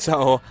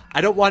 so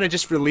I don't want to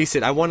just release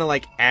it. I want to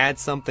like add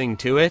something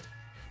to it.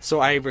 So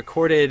I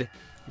recorded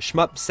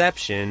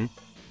Shmupception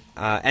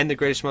and the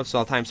greatest shmups of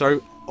all time.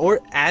 So I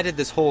added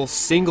this whole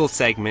single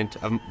segment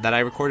that I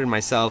recorded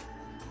myself,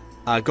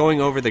 going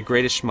over the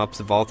greatest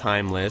shmups of all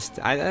time list.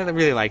 I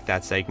really like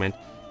that segment.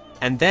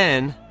 And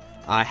then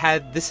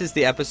this is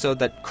the episode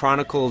that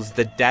chronicles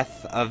the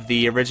death of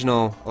the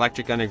original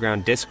Electric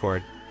Underground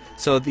Discord.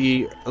 So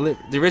the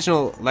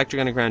original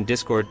Electric Underground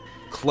Discord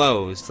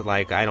closed,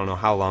 like, I don't know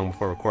how long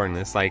before recording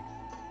this, like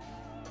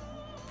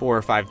 4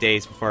 or 5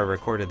 days before I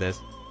recorded this.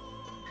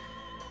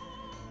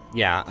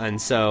 Yeah,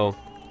 and so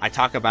I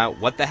talk about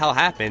what the hell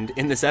happened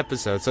in this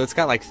episode. So it's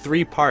got like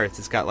 3 parts.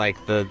 It's got like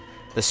the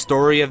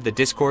story of the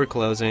Discord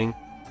closing,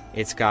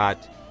 it's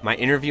got my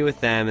interview with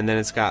them, and then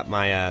it's got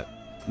my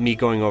me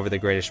going over the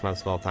greatest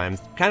shmups of all time.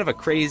 Kind of a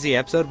crazy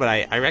episode, but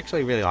I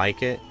actually really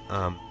like it.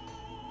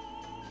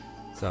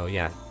 So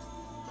yeah,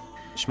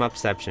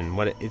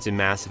 Shmupception, it's a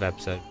massive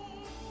episode.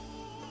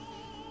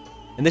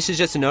 And this is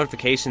just a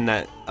notification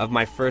of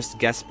my first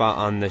guest spot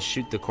on the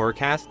Shoot the Core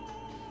cast.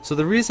 So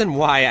the reason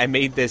why I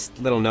made this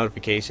little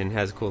notification,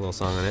 has a cool little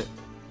song on it,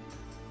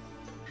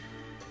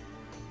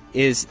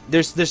 is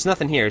there's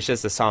nothing here, it's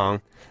just a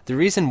song. The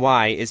reason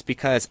why is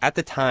because at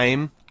the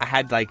time I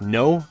had like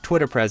no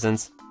Twitter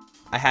presence,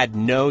 I had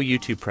no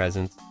YouTube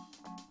presence.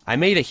 I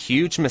made a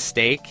huge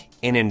mistake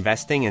in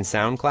investing in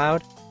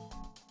SoundCloud.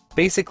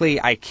 Basically,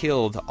 I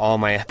killed all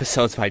my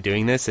episodes by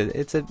doing this.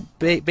 It's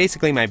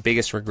basically my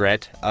biggest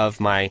regret of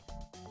my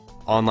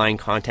online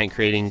content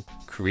creating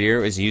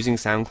career is using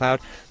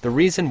SoundCloud. The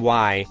reason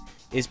why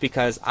is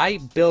because I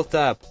built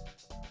up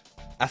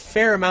a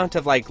fair amount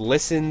of like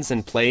listens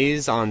and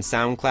plays on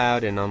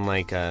SoundCloud and on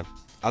like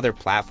other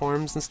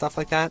platforms and stuff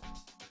like that.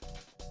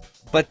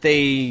 But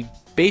they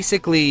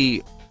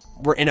basically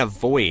were in a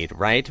void,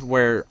 right?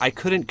 Where I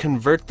couldn't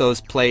convert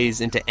those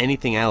plays into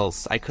anything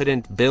else. I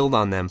couldn't build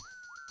on them.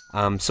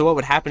 So what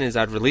would happen is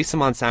I'd release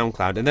them on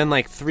SoundCloud, and then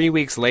like 3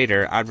 weeks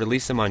later, I'd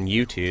release them on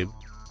YouTube.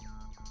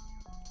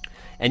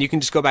 And you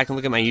can just go back and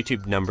look at my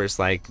YouTube numbers.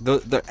 Like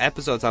the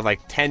episodes have like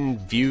 10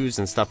 views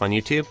and stuff on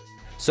YouTube.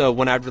 So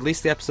when I'd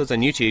release the episodes on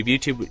YouTube,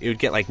 it would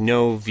get like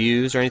no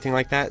views or anything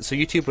like that. So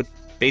YouTube would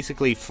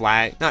basically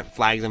not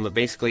flag them, but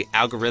basically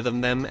algorithm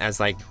them as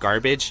like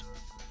garbage.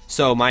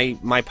 So my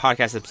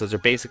podcast episodes are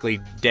basically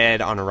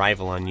dead on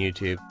arrival on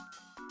YouTube.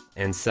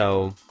 And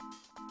so,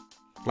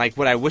 like,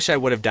 what I wish I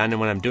would have done and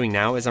what I'm doing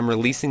now is I'm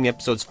releasing the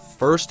episodes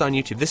first on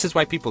YouTube. This is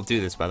why people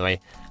do this, by the way.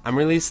 I'm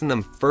releasing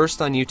them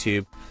first on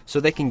YouTube so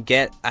they can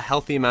get a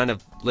healthy amount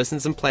of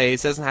listens and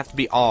plays. It doesn't have to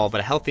be all, but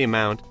a healthy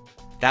amount.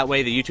 That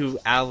way the YouTube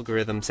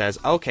algorithm says,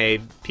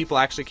 okay, people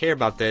actually care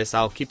about this,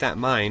 I'll keep that in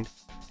mind,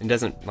 and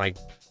doesn't, like,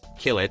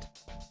 kill it.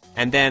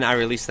 And then I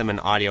release them in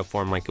audio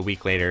form like a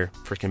week later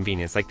for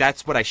convenience. Like,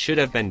 that's what I should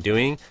have been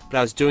doing, but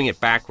I was doing it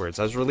backwards.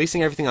 I was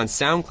releasing everything on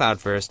SoundCloud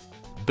first,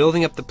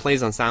 building up the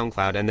plays on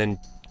SoundCloud, and then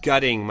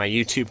gutting my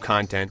YouTube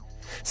content.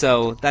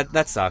 So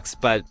that sucks.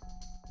 But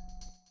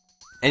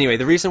anyway,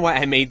 the reason why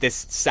I made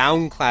this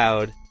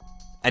SoundCloud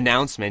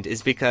announcement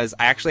is because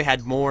I actually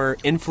had more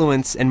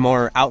influence and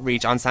more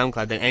outreach on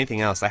SoundCloud than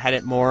anything else. I had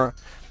it more.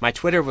 My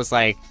Twitter was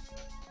like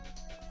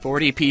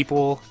 40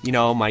 people, you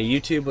know, my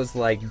YouTube was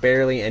like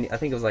barely any, I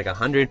think it was like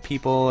 100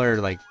 people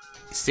or like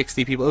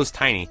 60 people. It was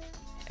tiny.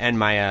 And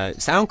my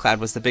SoundCloud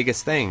was the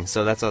biggest thing.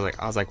 So that's what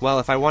I was like, well,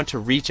 if I want to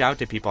reach out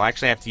to people, I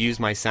actually have to use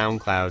my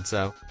SoundCloud.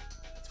 So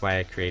that's why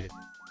I created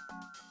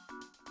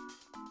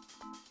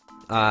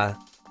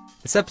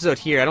this episode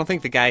here. I don't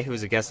think the guy who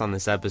was a guest on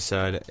this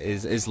episode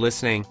is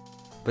listening,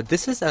 but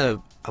this is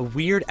a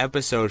weird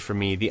episode for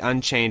me, the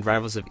Unchained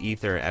Rivals of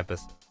Ether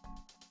episode.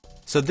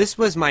 So this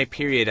was my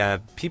period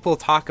of people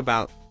talk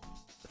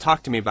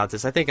to me about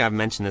this. I think I've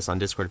mentioned this on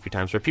Discord a few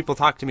times, where people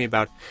talk to me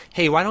about,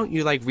 hey, why don't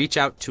you like reach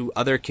out to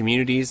other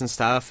communities and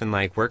stuff and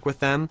like work with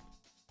them?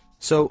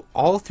 So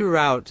all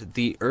throughout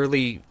the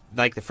early,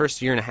 like the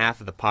first year and a half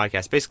of the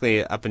podcast,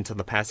 basically up until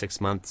the past 6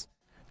 months,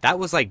 that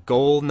was like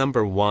goal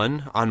number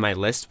 1 on my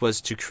list,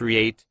 was to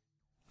create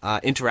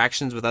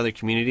interactions with other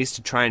communities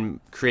to try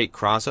and create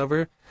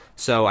crossover.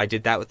 So I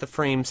did that with the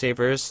Frame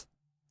Savers.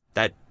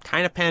 That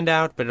kind of panned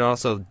out, but it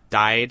also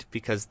died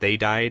because they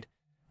died.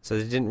 So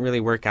it didn't really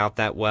work out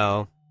that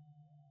well.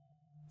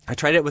 I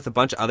tried it with a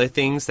bunch of other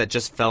things that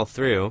just fell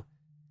through.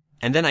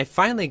 And then I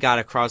finally got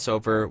a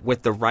crossover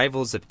with the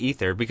Rivals of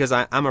Ether, because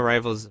I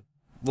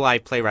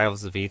play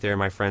Rivals of Ether.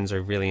 My friends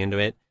are really into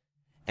it.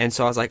 And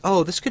so I was like,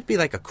 oh, this could be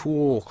like a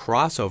cool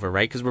crossover,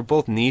 right? Because we're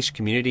both niche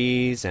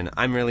communities, and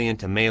I'm really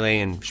into Melee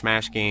and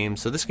Smash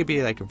games. So this could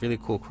be like a really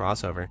cool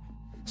crossover.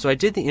 So I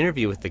did the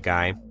interview with the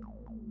guy.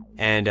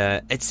 And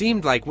it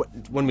seemed like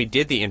when we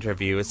did the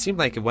interview, it seemed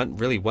like it went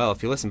really well.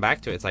 If you listen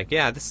back to it, it's like,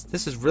 yeah,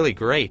 this is really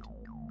great.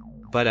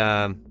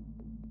 But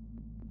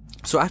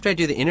so after I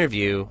do the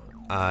interview,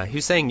 he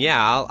was saying,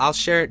 yeah, I'll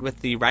share it with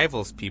the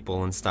Rivals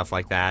people and stuff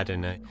like that.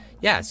 And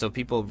yeah, so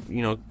people,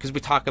 because we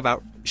talk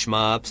about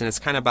shmups, and it's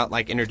kind of about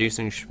like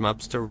introducing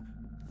shmups to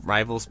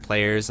Rivals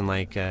players and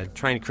like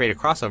trying to create a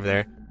crossover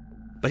there.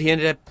 But he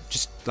ended up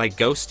just like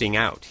ghosting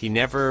out. He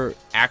never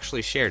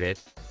actually shared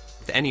it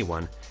with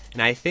anyone.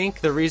 And I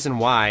think the reason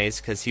why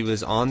is because he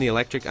was on the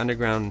Electric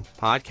Underground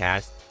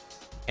podcast,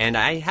 and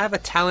I have a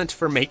talent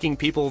for making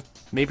people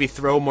maybe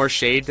throw more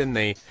shade than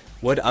they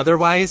would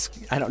otherwise.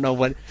 I don't know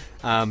what,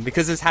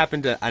 because this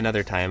happened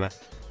another time.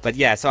 But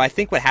yeah, so I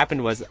think what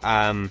happened was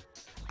I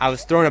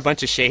was throwing a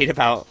bunch of shade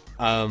about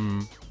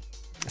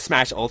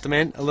Smash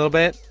Ultimate a little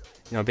bit,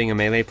 being a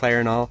Melee player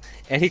and all,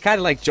 and he kind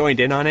of like joined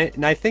in on it.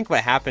 And I think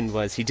what happened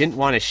was he didn't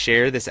want to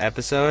share this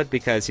episode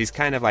because he's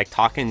kind of like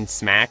talking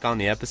smack on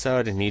the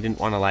episode, and he didn't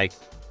want to like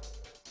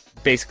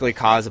basically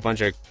cause a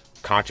bunch of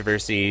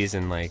controversies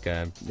and like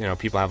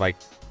people have like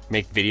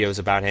make videos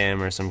about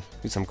him or some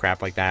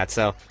crap like that.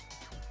 So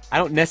I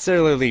don't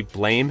necessarily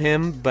blame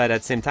him, but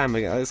at the same time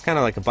it's kind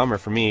of like a bummer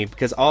for me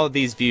because all of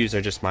these views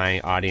are just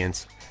my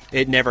audience.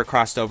 It never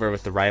crossed over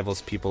with the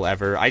Rivals people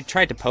ever. I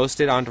tried to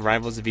post it onto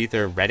Rivals of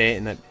Ether Reddit,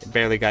 and that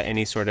barely got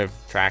any sort of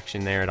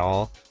traction there at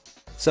all.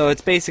 So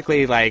it's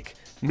basically like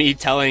me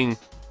telling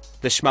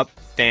the shmup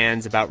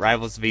fans about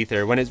Rivals of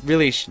Ether when it's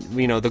really,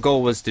 the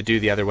goal was to do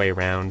the other way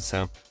around.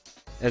 So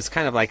it's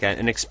kind of like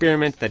an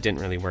experiment that didn't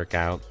really work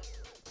out.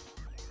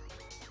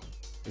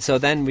 So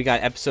then we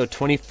got episode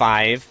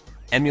 25.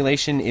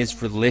 Emulation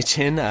is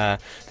Religion.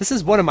 This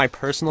is one of my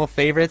personal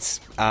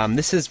favorites.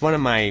 This is one of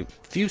my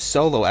few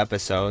solo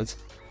episodes.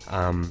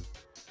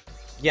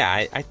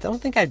 Yeah, I don't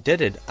think I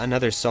did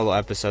another solo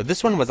episode.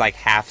 This one was like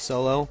half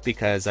solo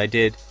because I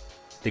did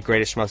the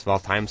Greatest Shmups of All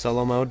Time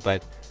solo mode,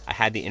 but I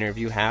had the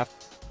interview half.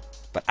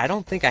 But I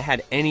don't think I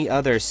had any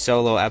other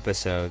solo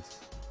episodes.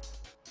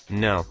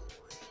 No.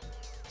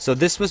 So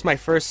this was my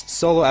first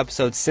solo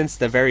episode since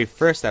the very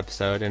first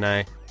episode, and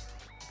I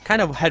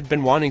kind of had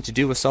been wanting to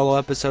do a solo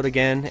episode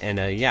again,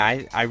 and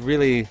yeah, I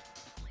really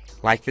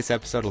like this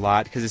episode a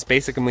lot because it's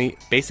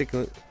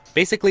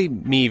basically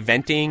me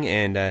venting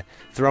and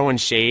throwing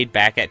shade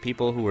back at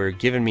people who were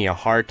giving me a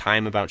hard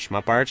time about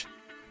Shmup Arch.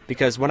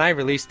 Because when I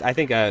released, I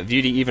think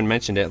Vudy even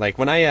mentioned it, like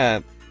when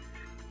I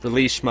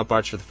released Shmup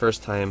Arch for the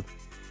first time,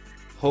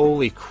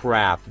 holy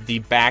crap, the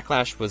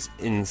backlash was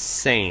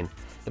insane.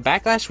 The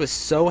backlash was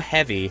so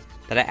heavy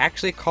that I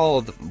actually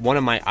called one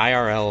of my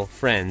IRL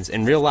friends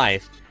in real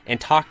life and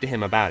talk to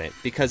him about it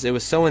because it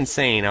was so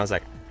insane. I was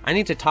like, I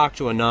need to talk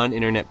to a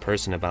non-internet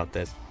person about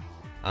this,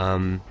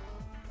 and,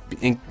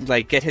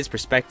 like get his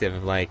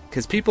perspective, like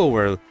because people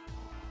were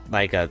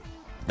like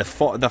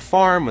the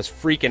farm was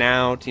freaking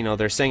out.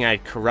 They're saying I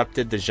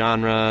corrupted the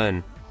genre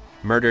and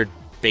murdered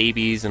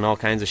babies and all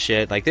kinds of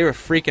shit. Like they were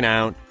freaking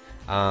out,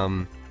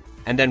 and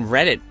then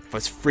Reddit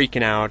was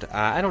freaking out.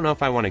 I don't know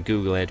if I want to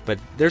Google it, but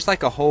there's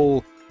like a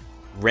whole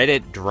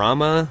Reddit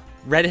drama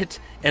Reddit,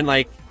 and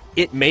like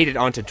it made it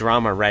onto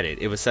drama Reddit.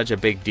 It was such a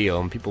big deal,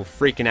 and people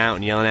freaking out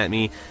and yelling at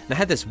me. And I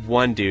had this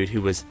one dude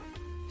who was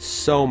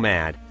so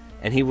mad,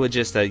 and he would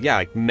just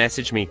like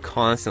message me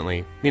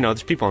constantly.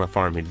 There's people on the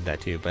farm who did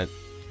that too, but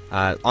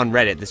on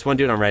Reddit, this one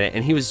dude on Reddit,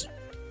 and he was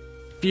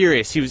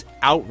furious. He was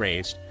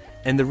outraged,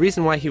 and the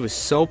reason why he was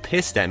so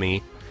pissed at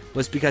me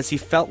was because he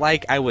felt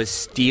like I was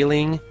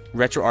stealing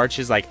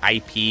RetroArch's like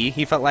IP.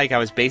 He felt like I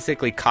was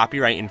basically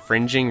copyright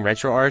infringing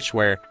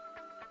RetroArch,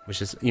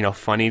 which is,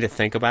 funny to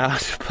think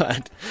about,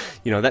 but,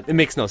 that it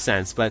makes no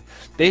sense. But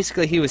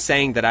basically he was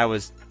saying that I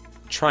was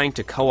trying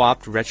to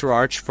co-opt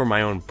RetroArch for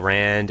my own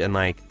brand and,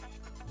 like,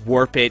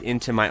 warp it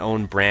into my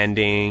own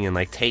branding and,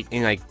 like,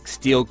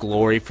 steal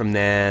glory from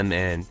them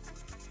and,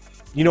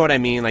 you know what I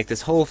mean? Like,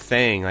 this whole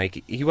thing,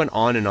 like, he went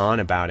on and on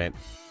about it.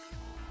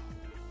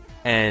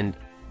 And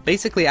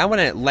basically, I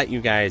want to let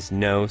you guys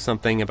know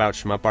something about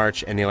Shmup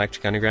Arch and the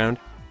Electric Underground.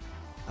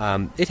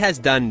 It has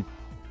done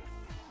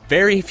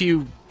very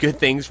few good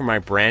things for my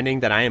branding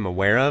that I am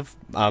aware of.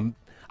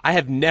 I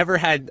have never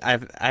had,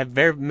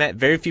 I've met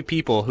very few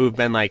people who have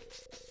been like,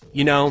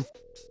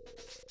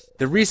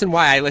 the reason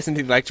why I listen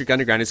to the Electric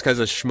Underground is because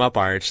of Shmup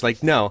Arch.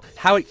 Like, no,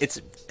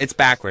 it's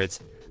backwards.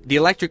 The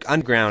Electric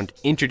Underground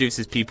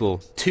introduces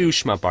people to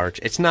Shmup Arch.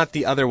 It's not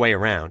the other way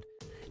around.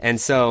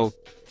 And so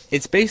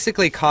it's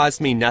basically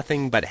caused me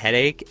nothing but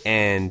headache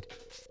and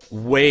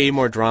way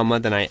more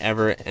drama than I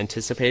ever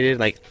anticipated,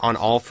 like on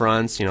all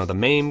fronts. The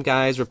MAME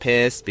guys were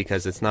pissed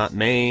because it's not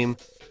MAME.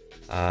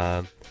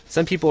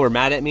 Some people were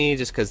mad at me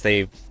just because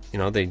they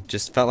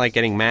just felt like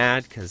getting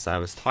mad because I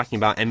was talking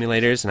about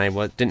emulators and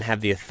I didn't have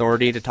the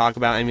authority to talk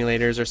about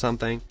emulators or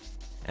something.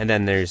 And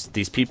then there's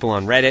these people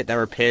on Reddit that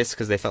were pissed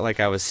because they felt like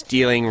I was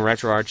stealing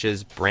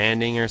RetroArch's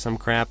branding or some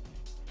crap.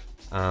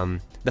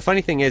 The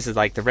funny thing is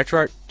like the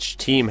RetroArch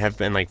team have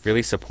been like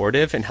really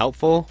supportive and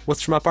helpful with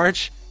Shmup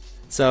Arch.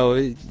 So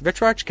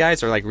RetroArch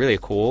guys are like really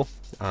cool.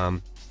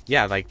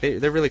 yeah, like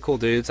they're really cool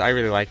dudes. I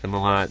really like them a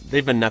lot.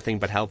 They've been nothing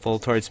but helpful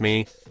towards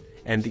me.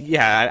 And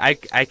yeah,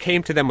 I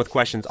came to them with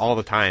questions all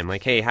the time.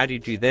 Like, hey, how do you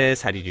do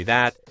this? How do you do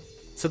that?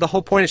 So the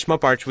whole point of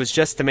Shmup Arch was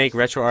just to make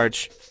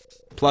RetroArch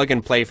plug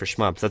and play for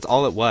shmups. That's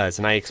all it was.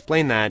 And I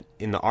explained that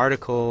in the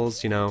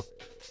articles,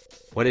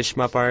 What is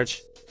Shmup Arch?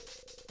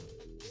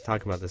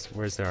 Talk about this.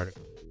 Where's the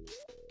article?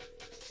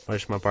 What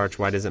is Shmup Arch?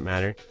 Why does it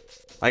matter?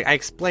 Like, I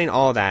explain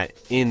all that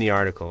in the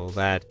article.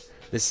 That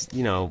this,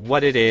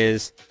 what it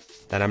is.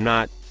 That I'm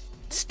not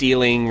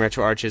stealing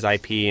RetroArch's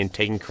IP and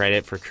taking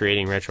credit for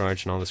creating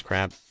RetroArch and all this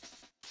crap.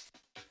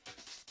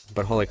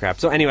 But holy crap.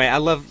 So anyway, I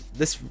love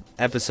this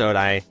episode.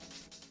 I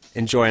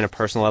enjoy on a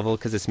personal level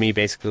because it's me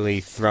basically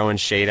throwing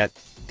shade at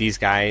these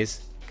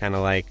guys. Kind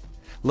of like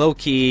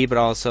low-key, but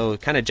also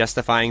kind of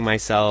justifying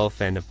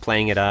myself and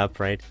playing it up,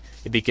 right?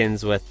 It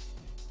begins with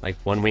like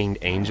One-Winged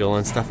Angel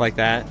and stuff like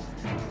that.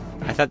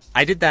 I thought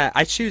I did that.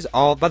 I choose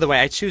all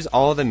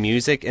the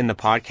music in the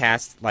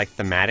podcast like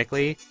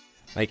thematically.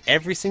 Like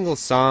every single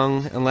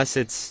song, unless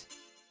it's,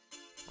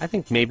 I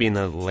think maybe in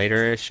the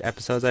later-ish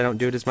episodes I don't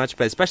do it as much,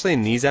 but especially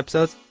in these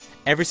episodes,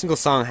 every single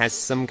song has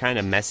some kind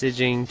of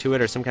messaging to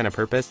it or some kind of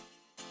purpose.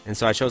 And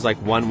so I chose like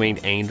One-Winged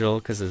Angel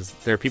because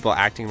there are people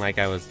acting like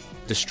I was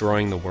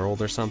destroying the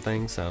world or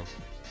something. So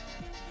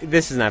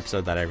this is an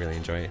episode that I really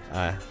enjoy.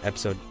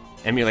 Episode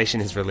Emulation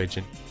is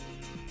Religion.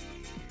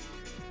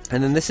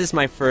 And then this is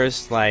my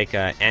first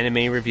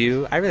anime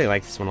review. I really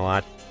like this one a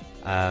lot.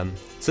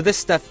 So this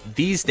stuff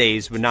these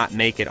days would not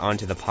make it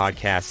onto the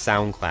podcast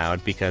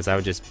SoundCloud because I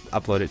would just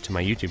upload it to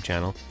my YouTube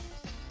channel.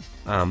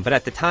 But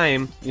at the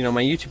time,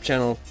 my YouTube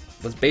channel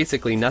was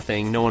basically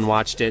nothing. No one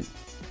watched it.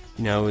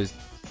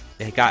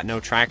 It got no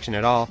traction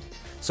at all.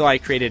 So I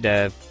created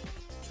a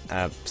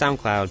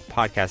SoundCloud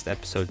podcast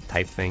episode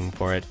type thing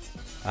for it.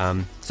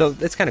 So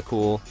it's kind of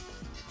cool.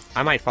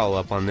 I might follow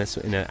up on this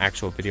in an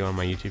actual video on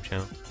my YouTube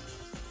channel.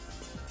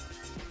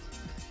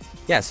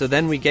 Yeah, so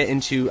then we get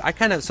into,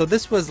 so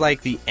this was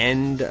like the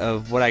end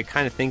of what I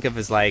kind of think of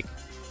as like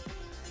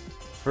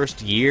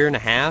first year and a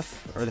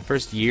half, or the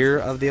first year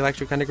of the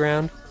Electric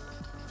Underground.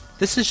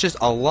 This is just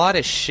a lot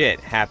of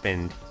shit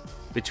happened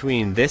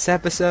between this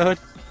episode,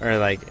 or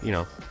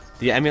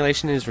the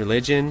Emulation is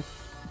Religion,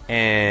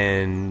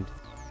 and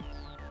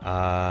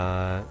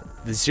the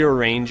Zero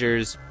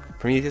Rangers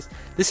Prometheus.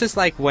 This is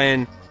like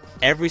when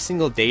every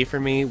single day for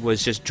me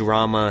was just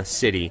drama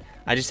city.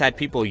 I just had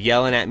people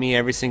yelling at me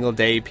every single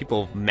day,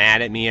 people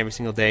mad at me every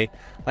single day.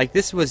 Like,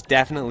 this was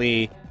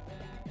definitely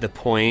the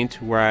point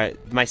where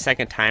my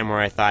second time where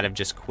I thought of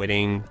just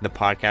quitting the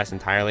podcast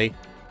entirely.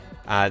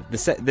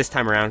 This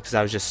time around, because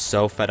I was just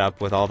so fed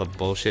up with all the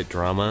bullshit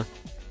drama.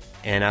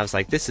 And I was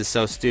like, this is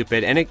so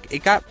stupid. And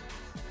it got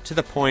to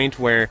the point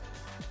where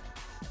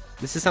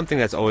this is something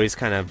that's always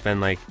kind of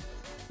been,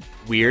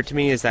 weird to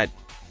me, is that,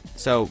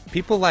 so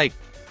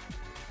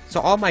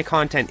all my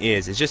content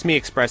is just me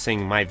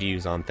expressing my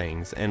views on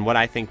things and what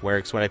I think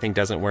works, what I think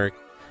doesn't work.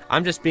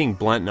 I'm just being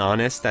blunt and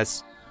honest.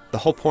 That's the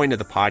whole point of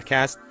the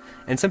podcast.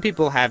 And some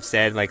people have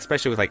said,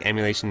 especially with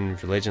Emulation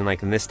and Religion,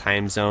 in this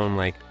time zone,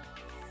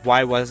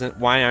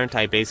 why aren't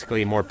I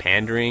basically more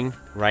pandering,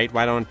 right?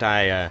 Why don't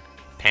I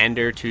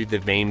pander to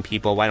the main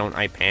people? Why don't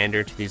I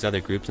pander to these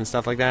other groups and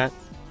stuff like that?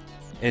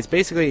 And it's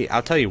basically,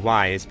 I'll tell you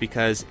why. It's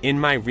because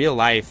in my real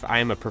life, I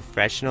am a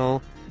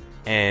professional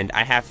and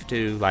I have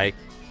to,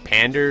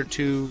 pander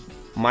to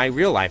my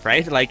real life,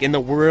 right? In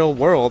the real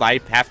world, I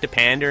have to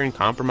pander and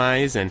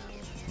compromise and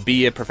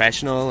be a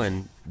professional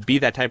and be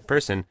that type of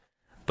person.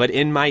 But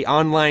in my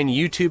online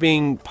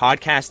YouTubing,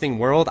 podcasting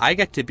world, I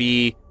get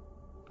to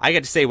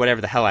say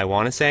whatever the hell I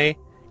want to say.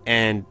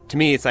 And to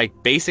me, it's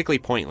basically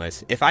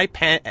pointless. If I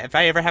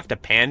ever have to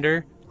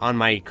pander on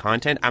my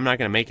content, I'm not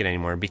going to make it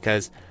anymore,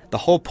 because the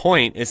whole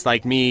point is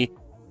me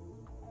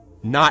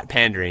not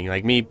pandering,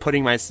 me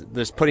putting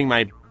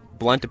my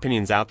blunt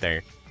opinions out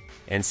there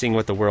and seeing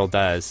what the world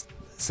does.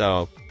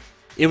 So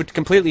it would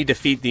completely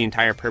defeat the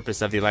entire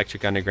purpose of the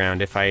Electric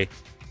Underground if I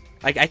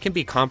can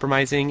be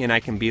compromising and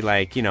I can be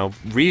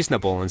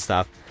reasonable and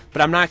stuff,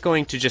 but I'm not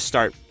going to just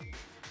start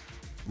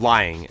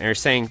lying or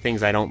saying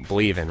things I don't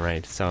believe in,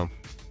 right? So,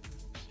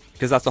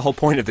 because that's the whole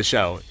point of the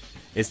show,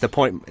 is to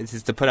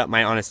put up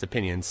my honest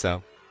opinions.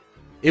 So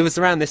it was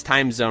around this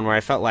time zone where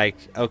I felt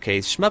okay,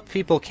 shmup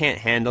people can't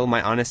handle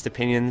my honest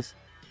opinions.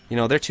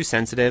 They're too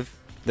sensitive.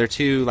 They're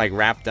too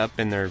wrapped up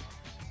in their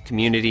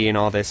community and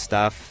all this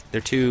stuff. They're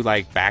too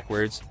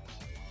backwards.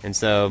 And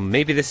so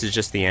maybe this is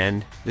just the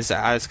end.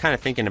 I was kind of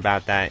thinking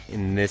about that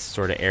in this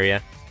sort of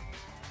area.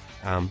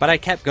 But I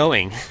kept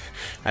going.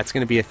 That's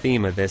going to be a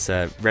theme of this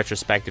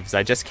retrospective, is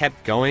I just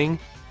kept going.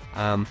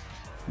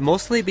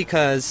 Mostly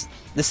because,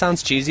 this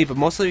sounds cheesy, but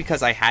mostly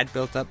because I had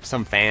built up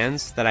some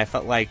fans that I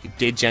felt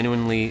did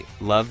genuinely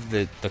love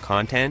the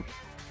content.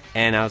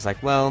 And I was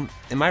well,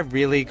 am I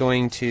really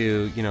going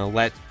to,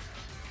 let...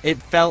 It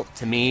felt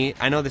to me,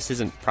 I know this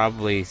isn't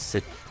probably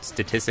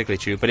statistically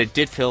true, but it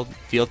did feel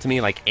to me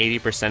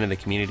 80% of the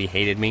community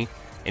hated me,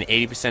 and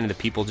 80% of the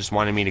people just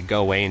wanted me to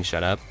go away and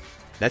shut up.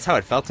 That's how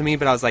it felt to me,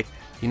 but I was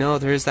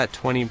there is that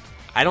 20...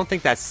 I don't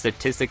think that's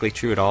statistically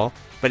true at all,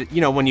 But,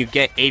 you know, when you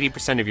get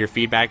 80% of your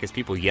feedback is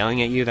people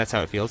yelling at you, that's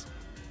how it feels.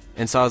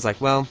 And so I was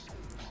like, well,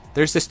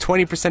 there's this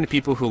 20% of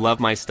people who love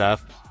my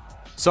stuff,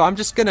 so I'm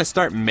just going to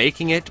start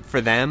making it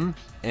for them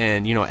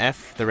and, you know,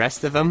 F the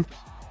rest of them.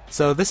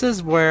 So this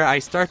is where I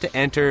start to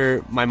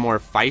enter my more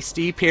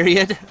feisty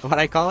period, what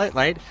I call it,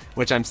 right?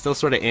 Which I'm still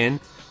sort of in,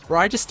 where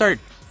I just start,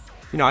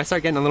 you know, I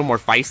start getting a little more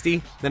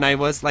feisty than I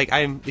was. Like,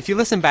 if you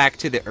listen back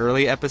to the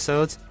early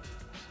episodes,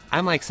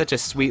 I'm like such a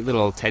sweet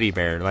little teddy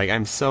bear. Like,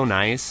 I'm so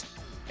nice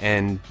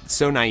and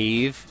so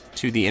naive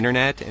to the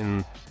internet,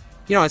 and,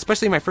 you know,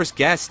 especially my first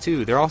guests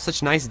too. They're all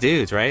such nice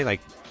dudes, right? Like,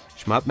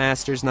 Shmup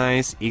Master's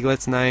nice,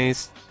 Eaglet's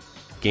nice,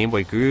 Game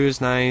Boy Guru's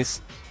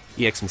nice,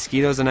 EX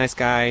Mosquito's a nice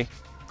guy,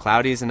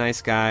 Cloudy's a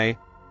nice guy,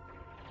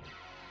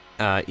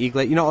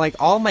 Eaglet, you know, like,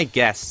 all my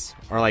guests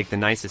are like the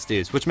nicest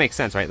dudes, which makes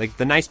sense, right? Like,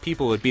 the nice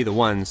people would be the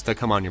ones to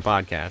come on your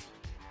podcast.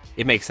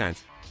 It makes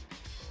sense.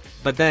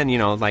 But then, you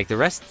know, like, the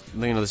rest,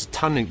 you know, there's a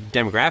ton of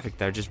demographic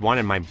that just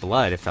wanted my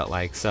blood, it felt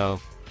like. So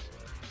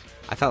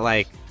I felt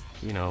like,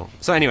 you know,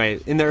 so anyway,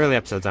 in the early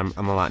episodes I'm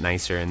a lot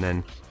nicer, and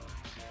then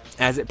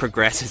as it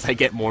progresses I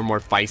get more and more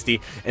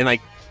feisty, and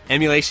like,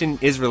 Emulation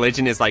is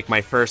Religion is like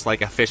my first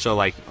like official,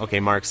 like, okay,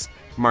 Mark's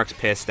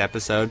pissed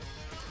episode.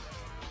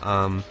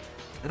 And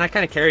I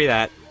kind of carry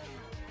that,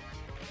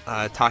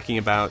 talking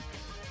about,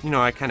 you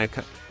know, I kind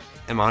of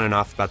am on and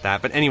off about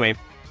that. But anyway,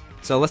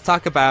 so let's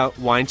talk about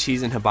Wine,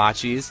 Cheese, and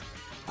Hibachis.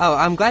 Oh,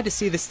 I'm glad to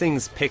see this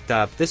thing's picked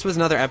up. This was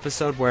another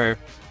episode where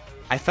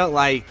I felt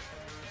like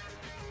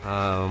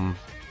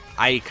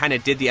I kind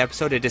of did the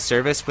episode a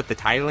disservice with the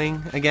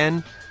titling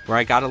again, where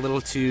I got a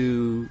little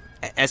too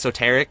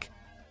esoteric.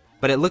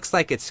 But it looks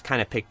like it's kind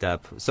of picked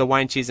up. So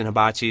Wine, Cheese, and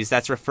Hibachis,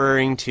 that's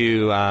referring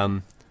to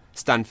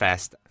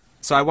Stunfest.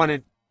 So I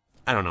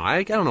don't know.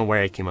 I don't know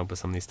where I came up with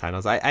some of these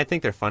titles. I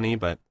think they're funny,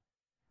 but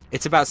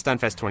it's about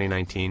Stunfest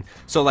 2019.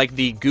 So, like,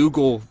 the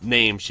Google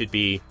name should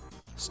be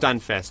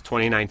Stunfest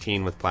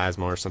 2019 with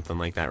Plasma or something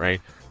like that,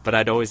 right? But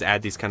I'd always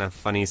add these kind of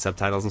funny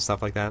subtitles and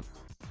stuff like that.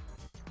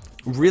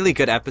 Really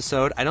good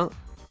episode.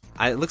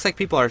 It looks like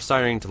people are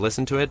starting to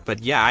listen to it,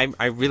 but yeah,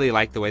 I really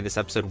like the way this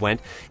episode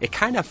went. It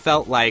kind of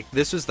felt like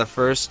this was the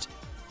first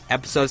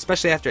episode,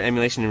 especially after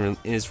Emulation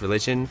is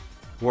Religion,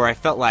 where I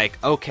felt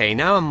like, okay,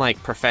 now I'm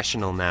like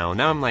professional now.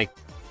 Now I'm like,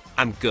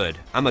 I'm good.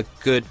 I'm a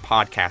good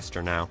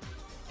podcaster now.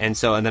 And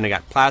then I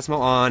got Plasmo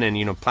on, and,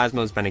 you know,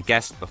 Plasmo's been a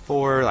guest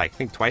before, like, I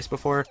think twice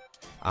before.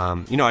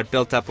 You know, I'd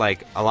built up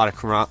like a lot of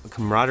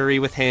camaraderie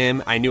with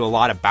him. I knew a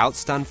lot about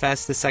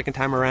Stunfest the second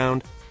time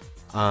around.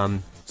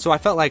 So I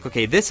felt like,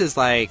 okay, this is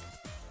like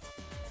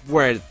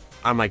where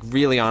I'm like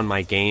really on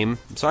my game.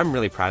 So I'm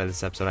really proud of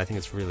this episode. I think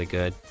it's really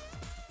good.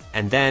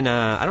 And then,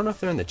 I don't know if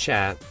they're in the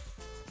chat.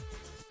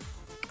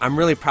 I'm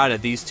really proud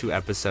of these two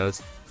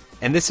episodes.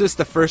 And this was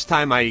the first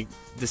time I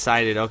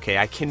decided, okay,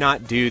 I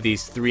cannot do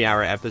these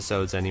 3-hour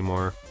episodes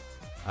anymore.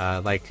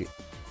 Like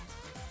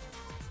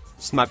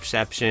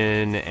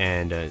Smupception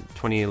and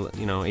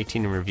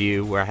 18 in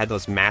Review, where I had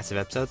those massive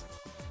episodes.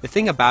 The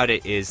thing about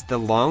it is, the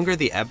longer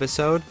the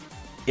episode,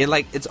 it's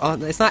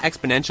not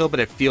exponential, but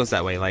it feels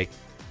that way. Like,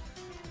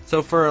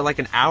 so for like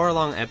an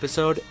hour-long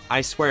episode,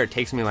 I swear it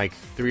takes me like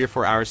 3 or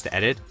 4 hours to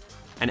edit.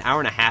 An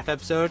hour-and-a-half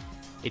episode,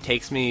 it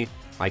takes me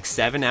like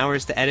 7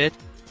 hours to edit.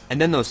 And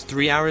then those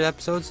 3-hour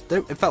episodes,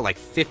 it felt like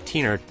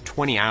 15 or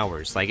 20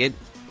 hours. Like, it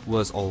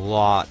was a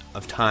lot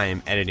of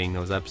time editing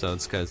those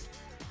episodes, because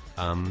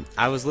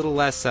I was a little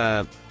less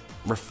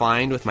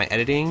refined with my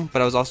editing,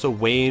 but I was also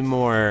way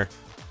more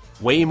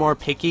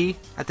picky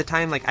at the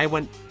time. Like, I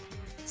went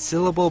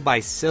syllable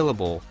by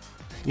syllable,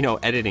 you know,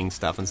 editing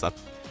stuff and stuff.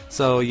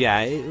 So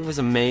yeah, it was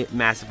a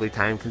massively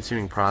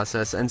time-consuming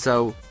process. And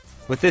so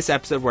with this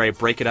episode where I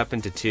break it up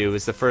into two,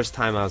 is the first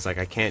time I was like,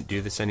 I can't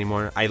do this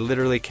anymore. I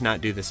literally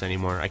cannot do this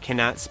anymore. I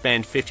cannot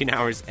spend 15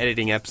 hours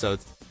editing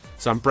episodes.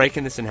 So I'm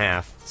breaking this in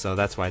half. So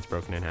that's why it's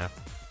broken in half.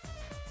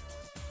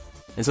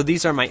 And so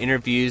these are my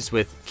interviews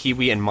with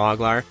Kiwi and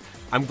Moglar.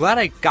 I'm glad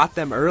I got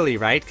them early,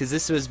 right? Because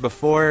this was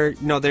before,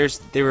 you know,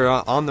 they were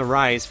on the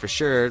rise for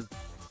sure,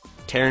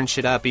 tearing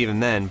shit up even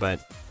then. But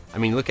I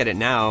mean, look at it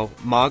now.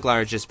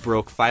 Moglar just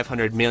broke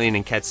 500 million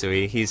in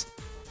Ketsui. He's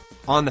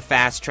on the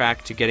fast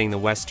track to getting the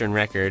Western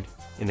record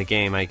in the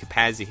game. Like,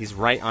 Pazzi, he's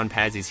right on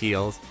Pazzi's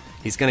heels.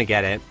 He's gonna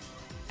get it.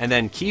 And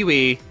then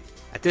Kiwi,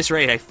 at this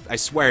rate, I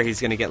swear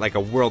he's gonna get like a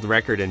world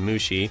record in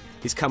Mushi.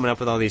 He's coming up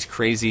with all these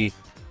crazy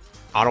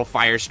auto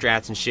fire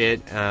strats and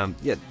shit.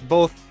 Yeah,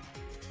 both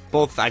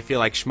I feel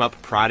like shmup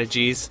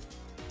prodigies.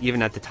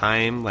 Even at the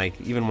time, like,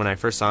 even when I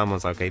first saw them, I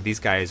was like, okay, these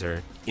guys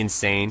are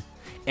insane.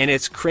 And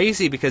it's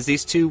crazy because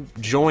these two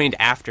joined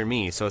after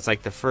me, so it's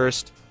like the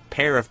first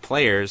pair of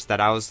players that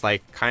I was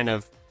like kind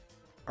of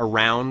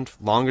around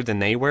longer than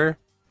they were,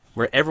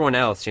 where everyone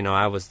else, you know,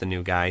 I was the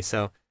new guy.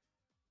 So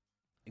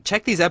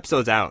check these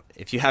episodes out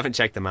if you haven't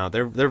checked them out.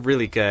 They're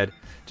really good.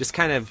 Just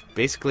kind of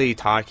basically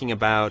talking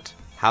about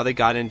how they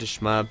got into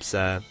shmups,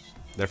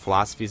 their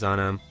philosophies on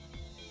them.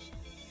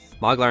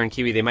 Moglar and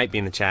Kiwi, they might be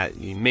in the chat.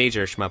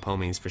 Major shmup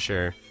homies for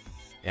sure.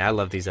 Yeah, I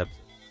love these episodes.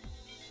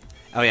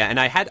 Oh yeah, and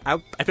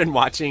I've been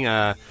watching.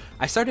 I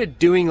started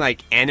doing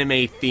like anime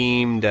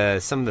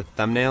themed some of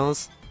the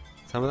thumbnails.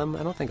 Some of them,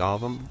 I don't think all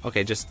of them.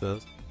 Okay, just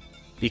those.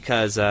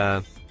 Because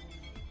I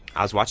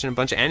was watching a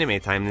bunch of anime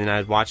time, and then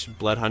I'd watch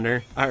Blood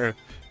Hunter or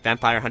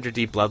Vampire Hunter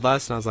D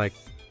Bloodlust, and I was like,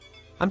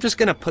 I'm just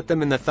gonna put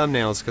them in the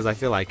thumbnails because I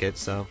feel like it.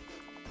 So,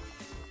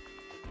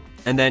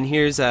 and then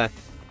here's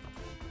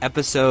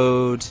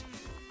episode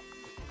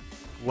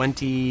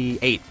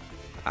 28.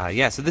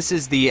 Yeah, so this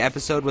is the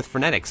episode with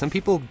Frenetic. Some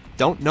people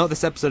don't know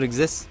this episode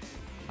exists.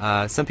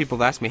 Some people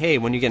have asked me, hey,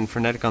 when you getting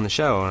Frenetic on the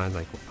show? And I was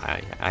like,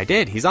 I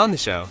did. He's on the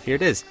show. Here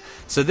it is.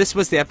 So this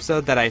was the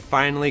episode that I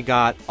finally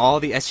got all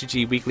the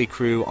SGG Weekly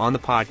crew on the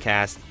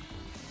podcast.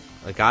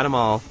 I got them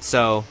all.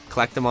 So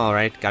collect them all,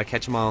 right? Gotta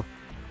catch them all.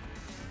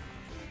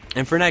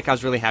 And Frenetic, I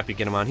was really happy to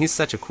get him on. He's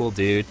such a cool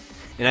dude.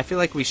 And I feel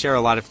like we share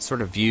a lot of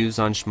sort of views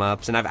on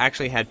shmups. And I've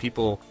actually had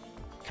people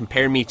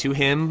compare me to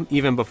him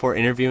even before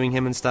interviewing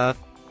him and stuff.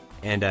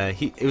 And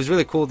it was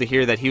really cool to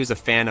hear that he was a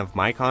fan of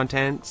my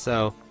content.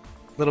 So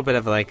a little bit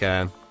of like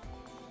a,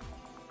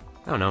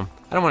 I don't know.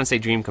 I don't want to say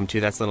dream come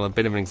true. That's a little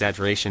bit of an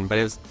exaggeration. But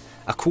it was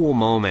a cool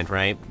moment,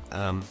 right?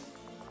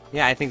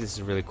 Yeah, I think this is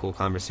a really cool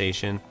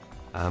conversation.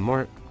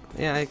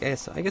 Yeah, I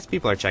guess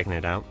people are checking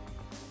it out.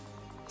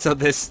 So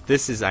this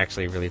is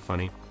actually really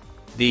funny.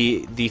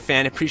 The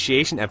fan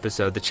appreciation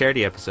episode, the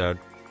charity episode.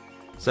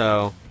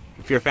 So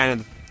if you're a fan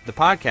of the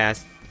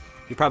podcast,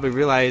 you probably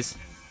realize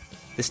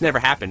this never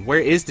happened. Where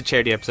is the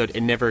charity episode?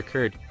 It never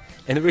occurred.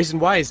 And the reason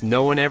why is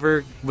no one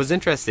ever was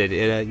interested.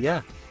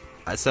 Yeah.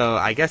 So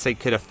I guess it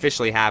could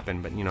officially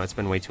happen, but it's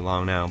been way too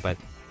long now. But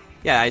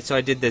yeah, so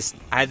I did this.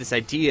 I had this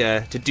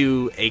idea to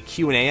do a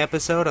Q&A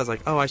episode. I was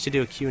like, oh, I should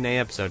do a Q&A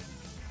episode.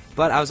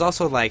 But I was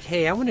also like,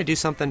 hey, I want to do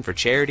something for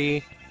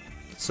charity.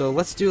 So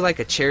let's do like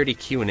a charity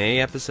Q&A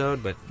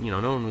episode. But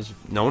no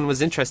one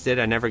was interested.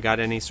 I never got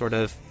any sort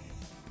of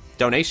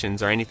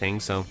donations or anything,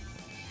 so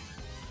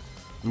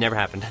never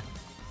happened.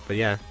 But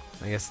yeah,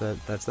 I guess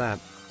that's that.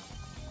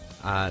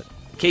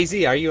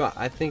 KZ, are you?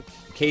 I think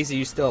KZ,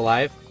 you still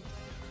alive?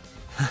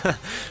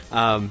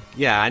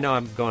 Yeah, I know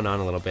I'm going on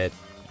a little bit.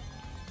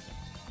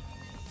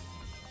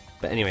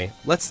 But anyway,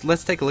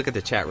 let's take a look at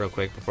the chat real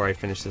quick before I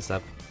finish this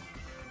up.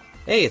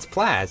 Hey, it's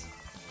Plaz.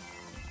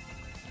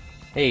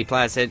 Hey,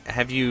 Plaz,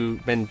 have you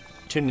been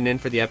tuning in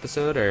for the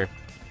episode, or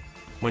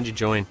when did you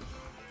join?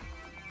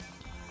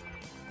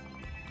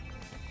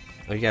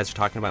 Oh, you guys are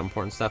talking about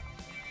important stuff.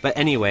 But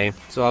anyway,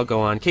 so I'll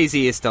go on.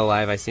 KZ is still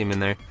alive. I see him in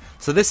there.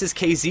 So this is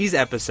KZ's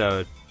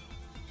episode,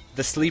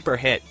 The Sleeper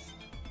Hit.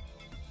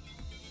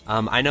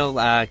 I know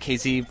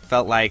KZ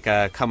felt like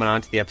coming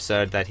on to the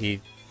episode that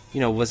he,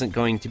 wasn't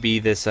going to be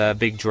this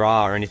big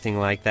draw or anything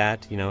like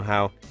that.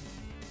 How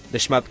the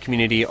shmup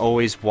community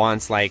always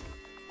wants like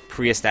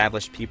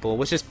pre-established people,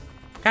 which is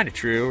kind of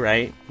true,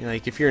 right?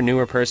 Like if you're a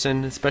newer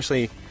person,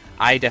 especially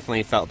I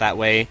definitely felt that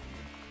way.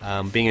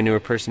 Being a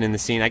newer person in the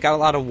scene, I got a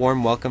lot of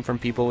warm welcome from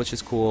people, which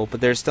is cool, but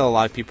there's still a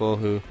lot of people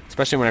who,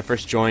 especially when I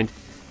first joined,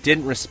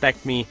 didn't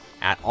respect me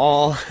at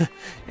all,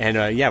 and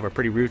were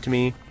pretty rude to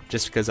me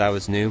just because I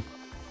was new.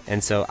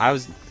 And so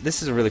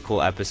this is a really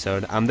cool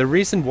episode. The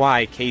reason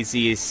why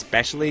KZ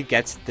especially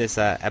gets this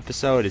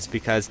episode is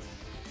because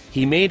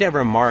he made a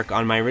remark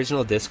on my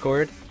original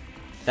Discord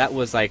that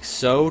was like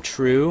so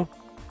true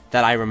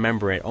that I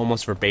remember it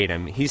almost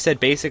verbatim. He said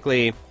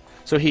basically,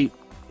 so he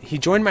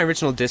joined my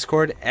original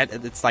Discord at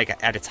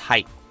its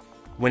height,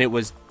 when it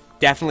was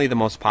definitely the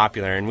most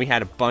popular, and we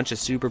had a bunch of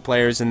super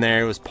players in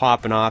there. It was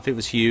popping off. It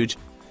was huge,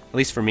 at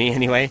least for me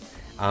anyway.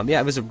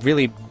 It was a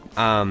really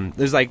it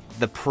was like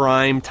the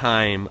prime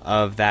time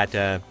of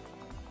that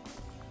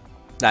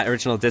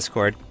original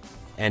Discord.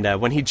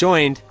 And when he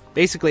joined,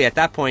 basically at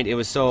that point it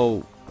was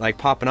so like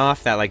popping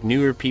off that like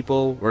newer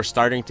people were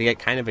starting to get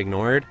kind of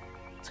ignored.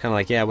 It's kind of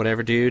like, yeah,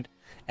 whatever, dude.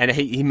 And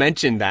he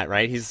mentioned that,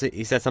 right? He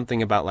said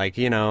something about like,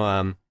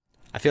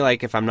 I feel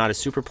like if I'm not a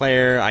super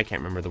player, I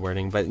can't remember the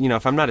wording, but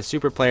if I'm not a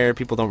super player,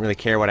 people don't really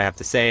care what I have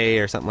to say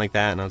or something like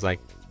that. And I was like,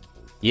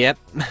 yep.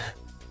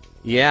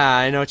 Yeah,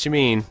 I know what you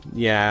mean.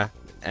 Yeah.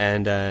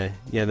 And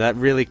that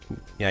really,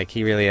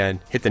 he really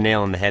hit the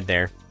nail on the head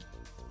there.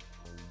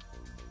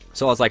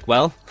 So I was like,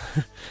 well,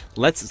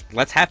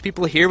 let's have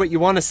people hear what you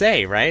want to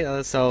say,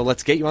 right? So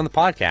let's get you on the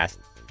podcast.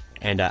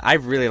 And I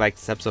really like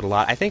this episode a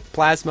lot. I think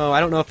Plasmo, I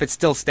don't know if it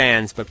still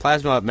stands, but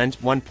Plasmo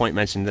at one point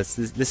mentioned this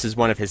is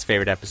one of his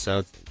favorite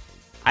episodes.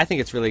 I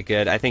think it's really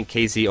good. I think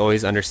KZ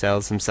always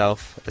undersells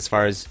himself as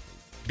far as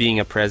being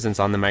a presence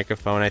on the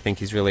microphone. I think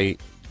he's really,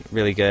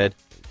 really good.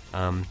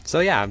 So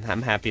yeah,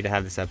 I'm happy to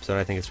have this episode.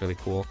 I think it's really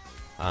cool.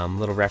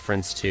 Little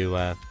reference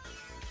to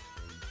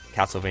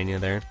Castlevania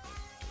there.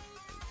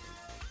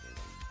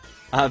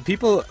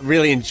 People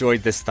really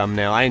enjoyed this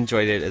thumbnail. I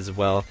enjoyed it as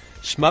well.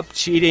 Shmup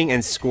cheating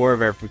and score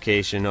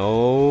verification.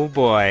 Oh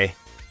boy.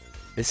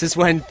 This is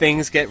when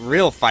things get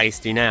real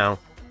feisty now.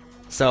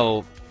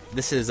 So,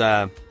 this is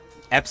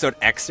episode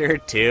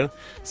Xer too.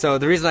 So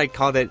the reason I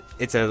called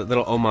it's a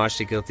little homage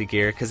to Guilty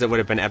Gear, because it would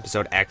have been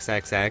episode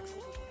XXX.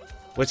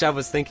 Which I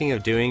was thinking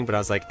of doing, but I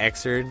was like,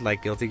 Xer,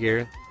 like Guilty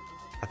Gear.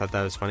 I thought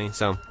that was funny.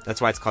 So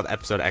that's why it's called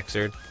episode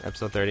XXXIV,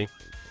 episode 30.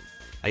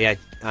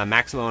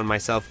 Maximo and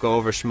myself go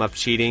over shmup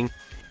cheating,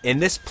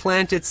 and this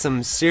planted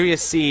some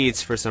serious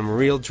seeds for some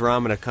real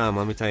drama to come,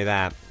 let me tell you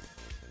that.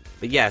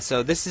 But yeah,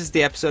 so this is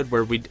the episode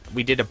where we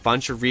did a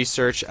bunch of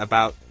research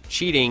about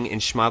cheating in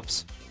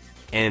shmups,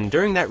 and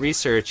during that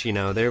research,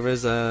 there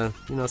was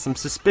some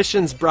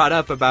suspicions brought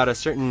up about a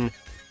certain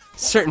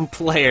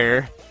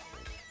player,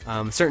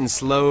 certain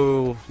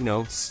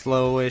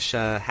slowish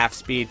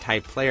half-speed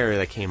type player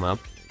that came up.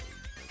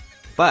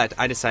 But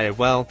I decided,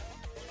 well,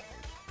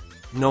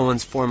 no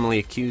one's formally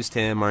accused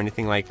him or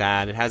anything like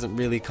that. It hasn't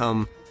really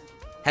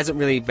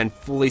been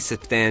fully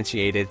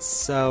substantiated.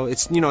 So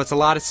it's a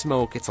lot of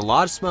smoke. It's a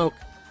lot of smoke,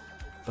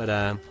 but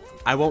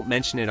I won't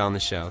mention it on the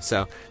show.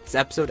 So this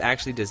episode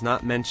actually does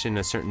not mention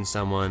a certain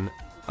someone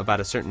about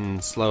a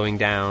certain slowing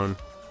down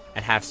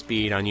at half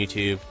speed on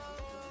YouTube.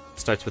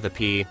 Starts with a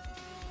P.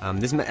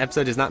 This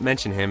episode does not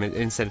mention him.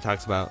 Instead, it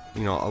talks about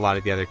a lot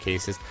of the other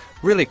cases.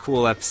 Really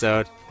cool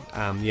episode.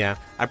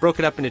 I broke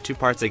it up into 2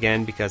 parts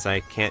again because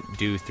I can't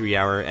do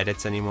 3-hour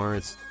edits anymore.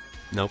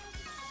 Nope.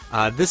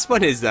 This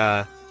one is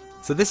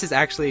so this is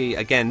actually,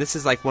 again, this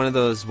is like one of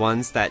those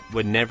ones that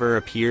would never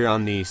appear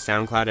on the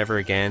SoundCloud ever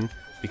again,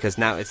 because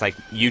now it's like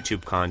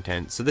YouTube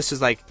content. So this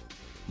is like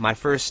my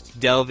first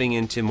delving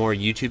into more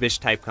YouTube-ish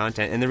type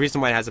content, and the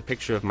reason why it has a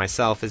picture of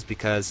myself is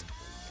because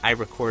I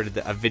recorded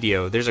a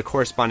video. There's a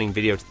corresponding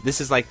video. This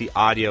is like the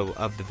audio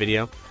of the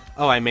video.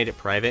 Oh, I made it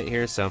private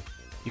here, so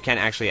you can't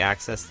actually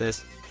access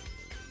this.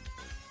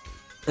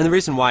 And the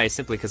reason why is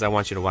simply because I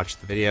want you to watch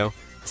the video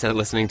instead of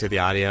listening to the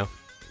audio.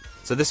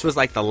 So this was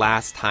like the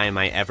last time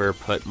I ever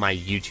put my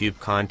YouTube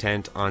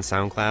content on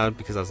SoundCloud,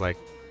 because I was like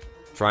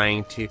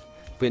trying to,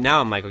 but now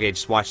I'm like, okay,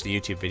 just watch the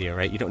YouTube video,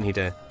 right? You don't need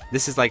to,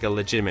 this is like a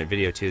legitimate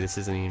video too, this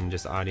isn't even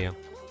just audio.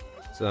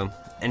 So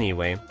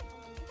anyway,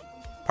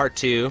 part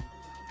 2,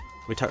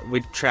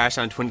 we trash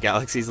on Twin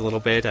Galaxies a little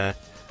bit.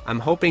 I'm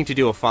hoping to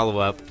do a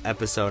follow-up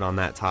episode on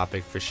that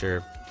topic for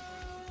sure.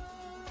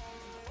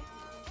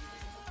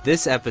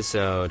 This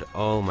episode,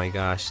 oh my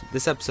gosh,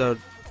 this episode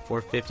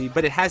 450,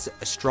 but it has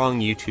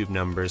strong YouTube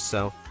numbers,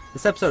 so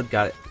this episode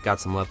got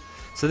some love.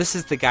 So this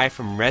is the guy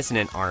from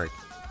Resonant Art,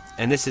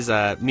 and this is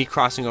me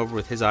crossing over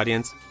with his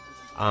audience.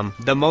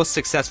 The most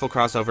successful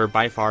crossover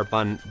by far,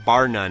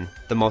 bar none,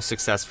 the most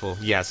successful,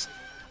 yes.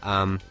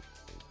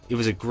 It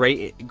was a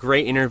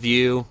great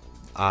interview.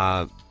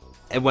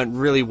 It went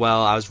really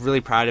well. I was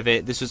really proud of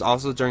it. This was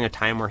also during a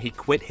time where he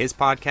quit his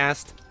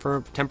podcast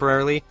for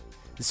temporarily.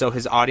 So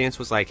his audience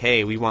was like,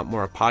 hey, we want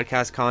more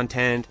podcast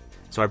content.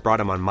 So I brought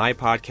him on my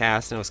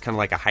podcast, and it was kind of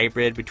like a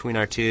hybrid between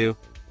our two.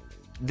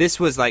 This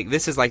is like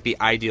the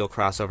ideal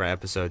crossover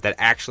episode that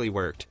actually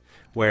worked,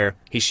 where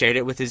he shared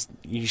it with his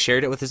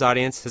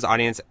audience. His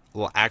audience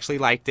actually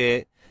liked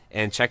it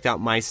and checked out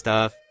my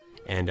stuff,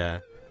 and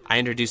I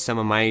introduced some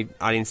of my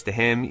audience to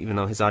him, even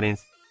though his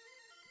audience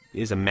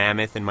is a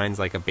mammoth and mine's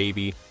like a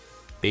baby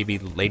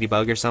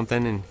ladybug or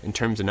something in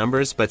terms of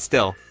numbers, but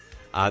still.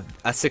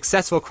 A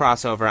successful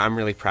crossover. I'm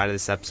really proud of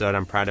this episode.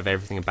 I'm proud of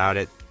everything about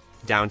it,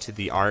 down to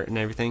the art and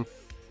everything.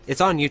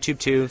 It's on YouTube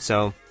too,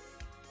 so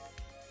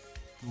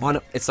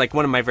it's like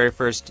one of my very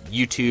first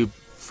YouTube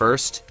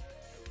first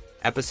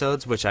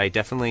episodes, which I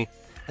definitely...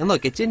 And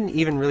look, it didn't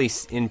even really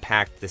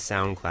impact the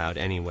SoundCloud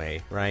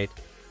anyway, right?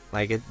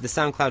 Like, the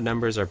SoundCloud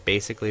numbers are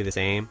basically the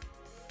same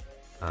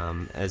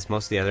as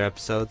most of the other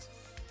episodes,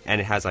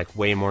 and it has like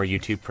way more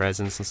YouTube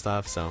presence and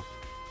stuff, so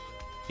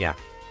yeah.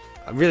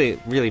 I'm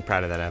really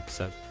proud of that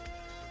episode.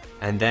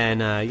 And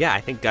then,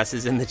 I think Gus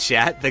is in the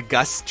chat. The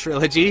Gus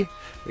trilogy.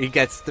 He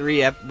gets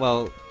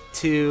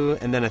 2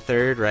 and then a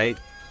third, right?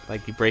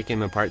 Like, you break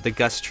him apart. The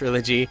Gus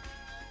trilogy.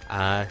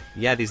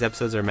 These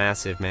episodes are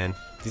massive, man.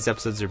 These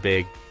episodes are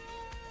big.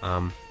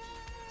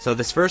 So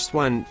this first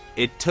one,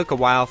 it took a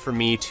while for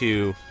me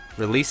to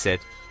release it.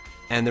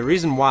 And the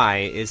reason why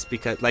is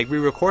because, like, we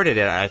recorded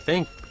it, I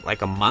think,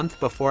 like a month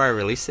before I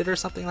released it or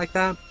something like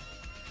that.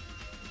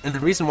 And the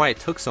reason why it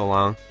took so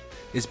long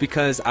is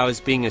because I was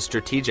being a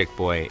strategic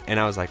boy, and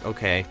I was like,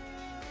 okay,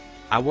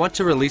 I want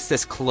to release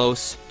this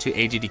close to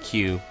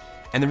AGDQ,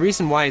 and the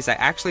reason why is I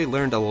actually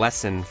learned a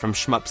lesson from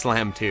Shmup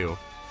Slam 2.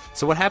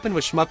 So what happened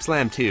with Shmup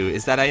Slam 2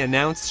 is that I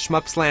announced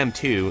Shmup Slam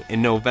 2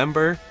 in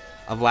November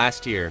of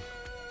last year,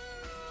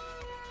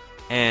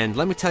 and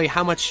let me tell you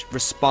how much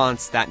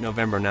response that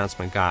November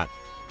announcement got.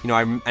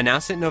 I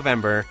announced it in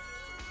November,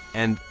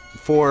 and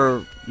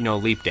for,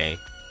 Leap Day,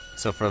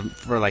 so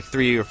for like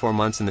 3 or 4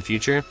 months in the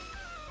future,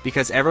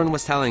 because everyone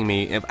was telling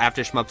me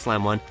after Shmup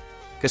Slam 1,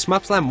 because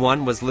Shmup Slam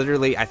 1 was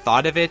literally, I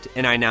thought of it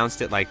and I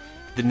announced it like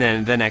the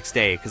next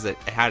day, because it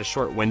had a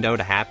short window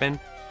to happen,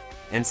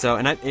 and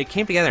it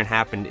came together and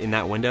happened in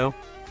that window,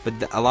 but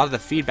a lot of the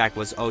feedback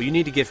was, oh, you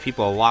need to give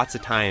people lots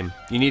of time,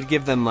 you need to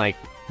give them like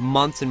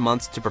months and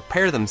months to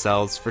prepare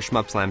themselves for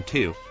Shmup Slam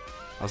 2.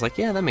 I was like,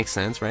 yeah, that makes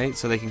sense, right?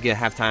 So they can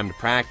have time to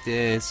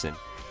practice and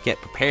get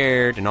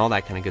prepared and all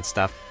that kind of good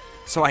stuff.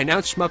 So I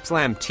announced Shmup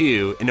Slam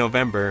 2 in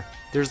November.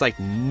 There's like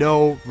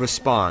no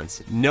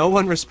response. No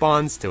one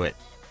responds to it.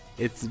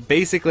 It's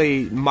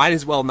basically might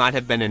as well not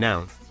have been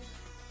announced.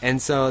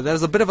 And so that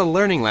was a bit of a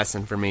learning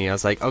lesson for me. I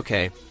was like,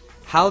 okay,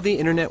 how the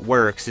internet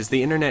works is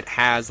the internet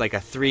has like a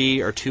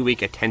 3 or 2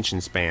 week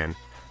attention span.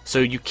 So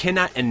you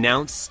cannot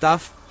announce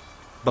stuff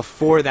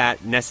before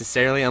that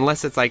necessarily,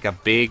 unless it's like a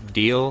big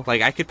deal.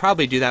 Like I could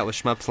probably do that with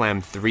Shmup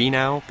Slam 3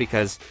 now,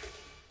 because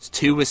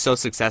 2 was so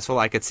successful.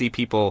 I could see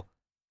people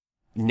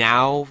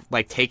now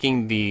like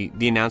taking the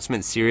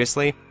announcement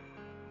seriously.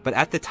 But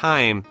at the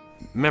time,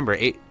 remember,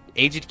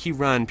 AGDQ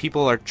Run,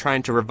 people are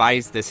trying to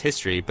revise this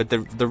history, but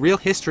the real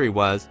history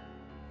was,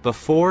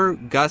 before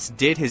Gus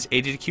did his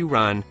AGDQ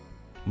Run,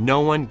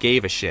 no one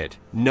gave a shit.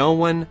 No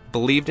one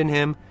believed in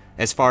him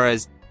as far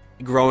as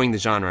growing the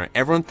genre.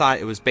 Everyone thought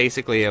it was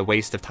basically a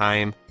waste of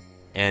time,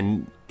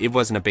 and it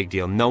wasn't a big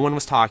deal. No one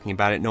was talking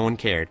about it. No one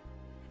cared.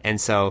 And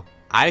so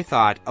I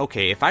thought,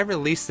 okay, if I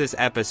release this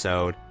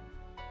episode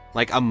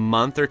like a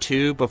month or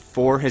 2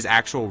 before his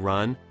actual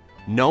run,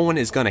 no one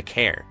is going to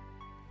care.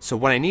 So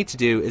what I need to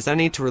do is I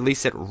need to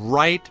release it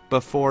right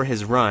before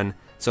his run.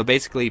 So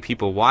basically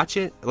people watch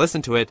it,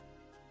 listen to it,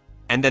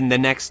 and then the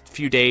next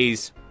few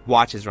days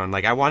watch his run.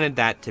 Like I wanted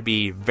that to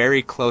be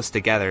very close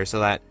together so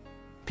that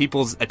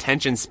people's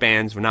attention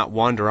spans would not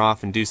wander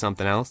off and do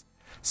something else.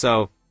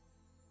 So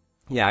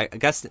yeah, I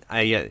guess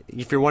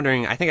if you're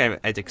wondering, I think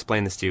I'd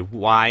explain this to you,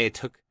 why it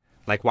took,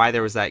 like why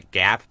there was that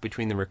gap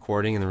between the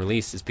recording and the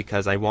release, is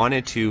because I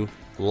wanted to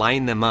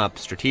line them up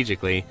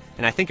strategically,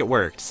 and I think it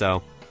worked.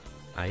 So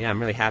yeah,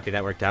 I'm really happy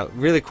that worked out.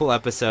 Really cool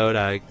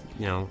episode.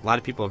 You know, a lot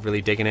of people have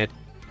really digging it.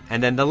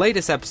 And then the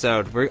latest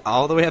episode, we're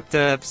all the way up to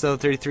episode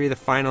 33, the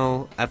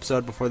final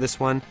episode before this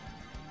one,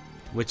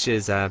 which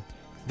is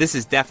this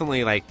is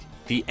definitely like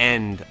the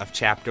end of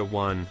chapter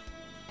 1.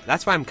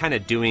 That's why I'm kind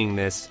of doing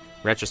this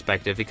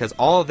retrospective, because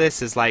all of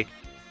this is like,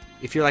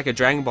 if you're like a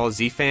Dragon Ball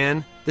Z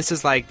fan, this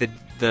is like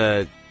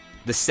the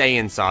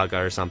Saiyan saga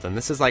or something.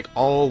 This is like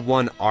all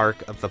one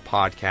arc of the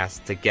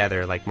podcast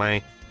together. Like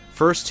my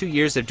first 2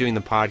 years of doing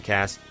the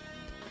podcast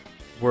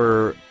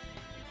were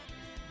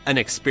an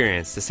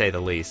experience, to say the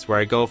least, where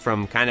I go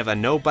from kind of a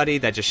nobody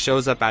that just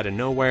shows up out of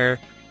nowhere,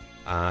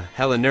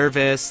 hella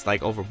nervous,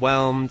 like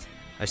overwhelmed.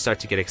 I start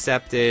to get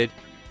accepted.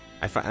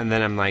 And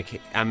then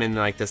I'm in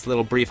like this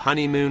little brief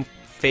honeymoon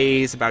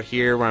phase about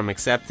here where I'm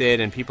accepted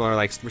and people are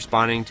like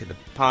responding to the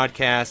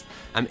podcast.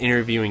 I'm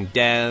interviewing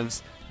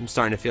devs. I'm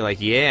starting to feel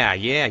like,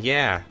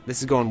 yeah,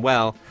 this is going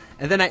well.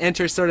 And then I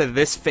enter sort of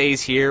this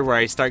phase here where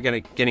I start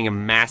getting a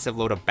massive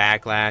load of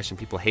backlash and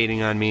people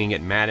hating on me and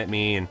getting mad at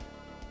me, and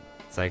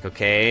it's like,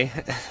 okay.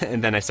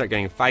 And then I start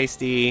getting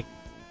feisty,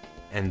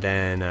 and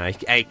then I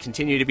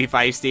continue to be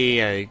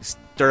feisty. I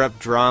stir up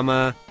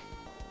drama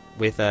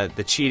with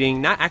the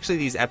cheating. Not actually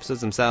these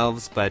episodes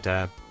themselves,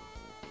 but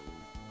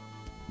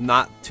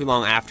not too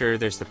long after,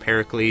 there's the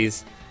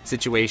Pericles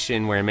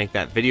situation where I make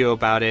that video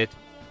about it,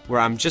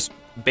 where I'm just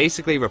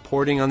basically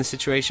reporting on the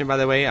situation, by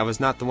the way. I was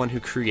not the one who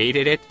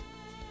created it.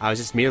 I was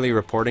just merely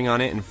reporting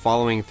on it and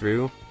following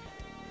through.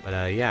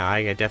 But yeah,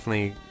 I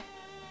definitely,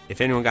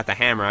 if anyone got the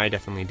hammer, I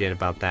definitely did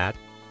about that.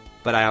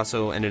 But I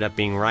also ended up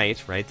being right?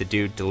 The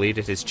dude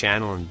deleted his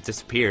channel and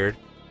disappeared.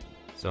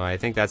 So I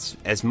think that's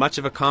as much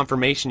of a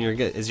confirmation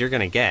as you're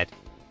going to get.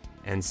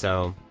 And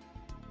so,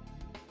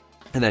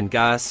 and then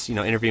Gus,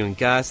 interviewing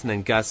Gus, and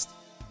then Gus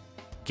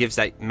gives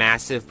that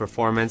massive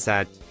performance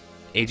at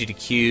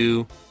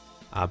AGDQ,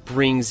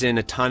 brings in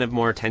a ton of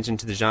more attention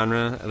to the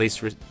genre, at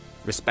least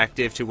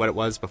respective to what it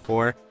was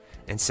before.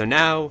 And so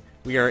now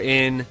we are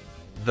in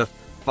the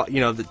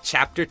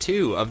chapter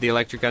 2 of the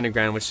Electric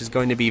Underground, which is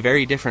going to be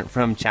very different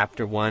from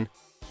chapter 1.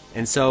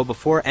 And so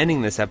before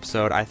ending this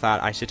episode, I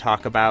thought I should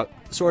talk about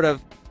sort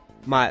of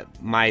my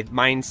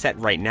mindset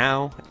right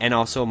now, and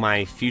also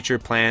my future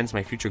plans,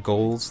 my future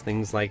goals,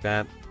 things like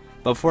that.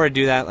 But before I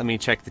do that, let me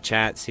check the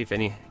chat, see if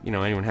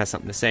anyone has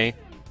something to say.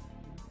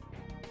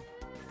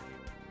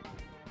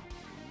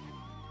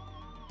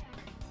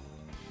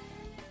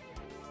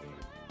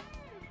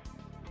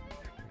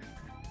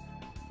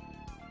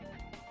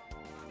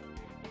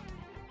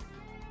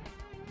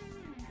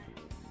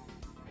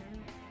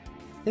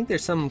 I think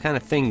there's some kind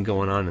of thing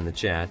going on in the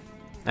chat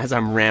as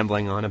I'm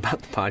rambling on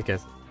about the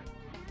podcast.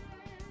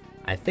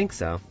 I think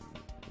so.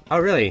 Oh,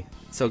 really?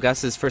 So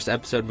Gus's first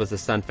episode was the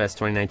Stunfest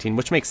 2019,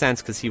 which makes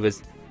sense because he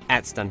was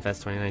at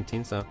Stunfest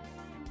 2019, so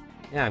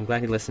yeah, I'm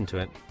glad he listened to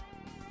it.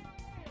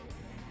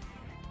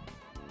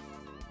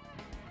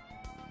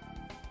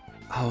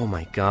 Oh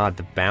my god,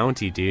 the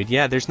bounty, dude.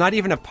 Yeah, there's not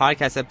even a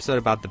podcast episode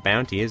about the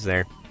bounty, is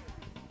there?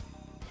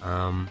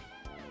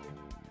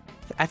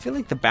 I feel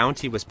like the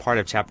bounty was part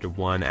of chapter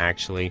 1,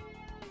 actually.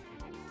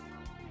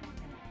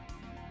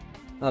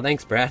 Oh,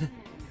 thanks, Brad.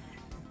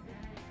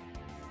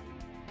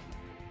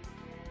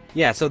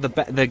 Yeah, so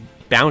the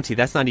bounty,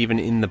 that's not even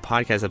in the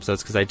podcast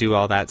episodes, because I do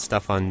all that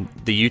stuff on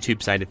the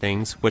YouTube side of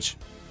things, which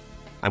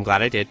I'm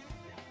glad I did.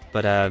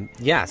 But,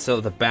 yeah,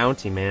 so the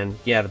bounty, man.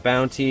 Yeah, the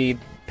bounty,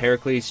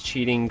 Pericles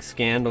cheating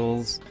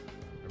scandals,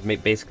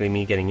 basically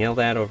me getting yelled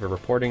at over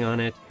reporting on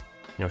it.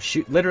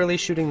 Literally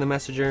shooting the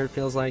messenger, it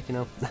feels like,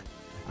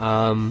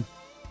 oh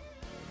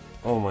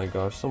my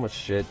gosh, so much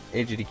shit.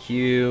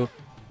 AGDQ,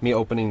 me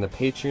opening the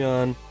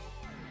Patreon,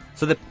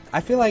 So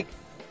I feel like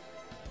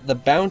the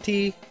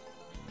bounty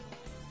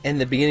and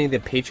the beginning of the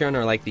Patreon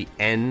are like the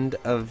end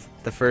of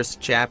the first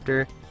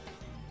chapter.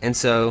 And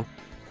so,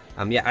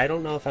 yeah, I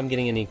don't know if I'm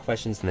getting any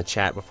questions in the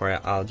chat before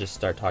I'll just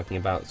start talking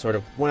about sort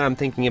of what I'm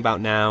thinking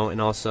about now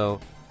and also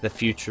the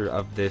future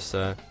of this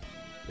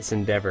this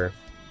endeavor.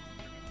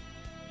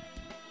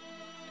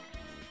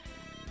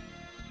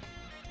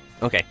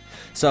 Okay,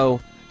 so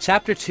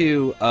Chapter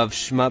 2 of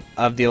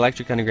the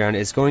Electric Underground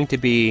is going to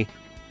be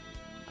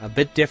a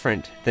bit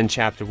different than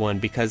Chapter 1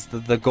 because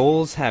the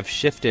goals have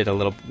shifted a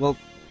little. Well,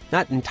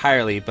 not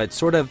entirely, but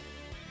sort of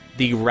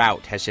the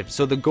route has shifted.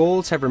 So the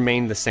goals have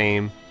remained the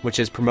same, which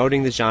is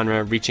promoting the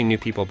genre, reaching new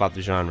people about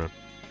the genre.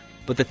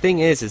 But the thing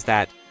is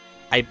that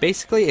I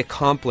basically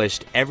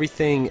accomplished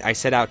everything I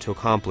set out to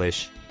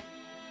accomplish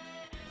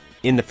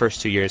in the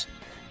first 2 years.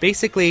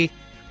 Basically,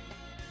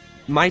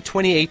 my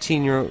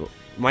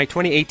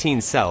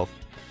 2018 self,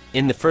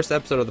 in the first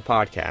episode of the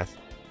podcast,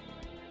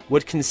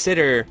 would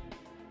consider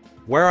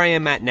where I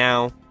am at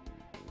now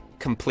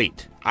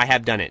complete. I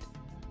have done it.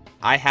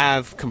 I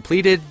have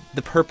completed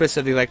the purpose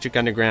of the Electric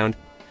Underground.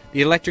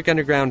 The Electric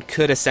Underground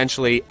could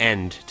essentially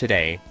end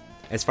today,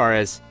 as far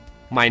as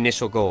my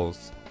initial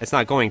goals. It's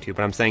not going to,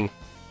 but I'm saying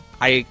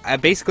I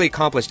basically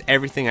accomplished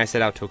everything I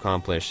set out to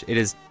accomplish. It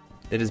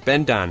has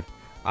been done.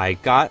 I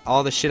got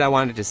all the shit I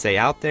wanted to say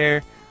out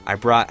there. I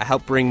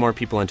helped bring more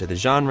people into the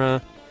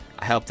genre.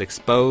 I helped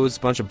expose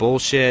a bunch of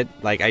bullshit.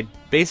 Like, I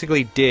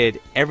basically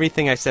did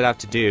everything I set out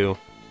to do.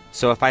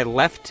 So if I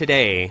left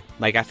today,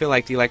 like, I feel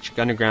like the Electric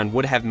Underground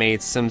would have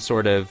made some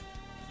sort of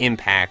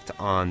impact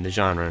on the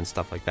genre and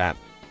stuff like that.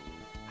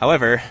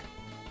 However,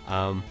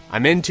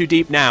 I'm in too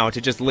deep now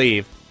to just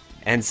leave.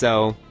 And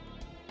so,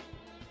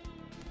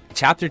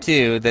 Chapter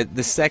 2,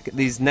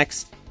 these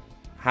next,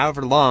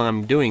 however long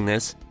I'm doing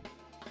this,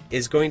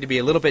 is going to be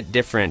a little bit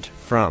different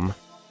from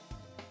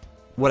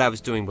what I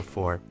was doing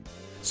before.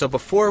 So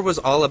before was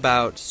all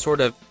about sort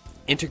of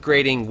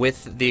integrating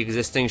with the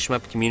existing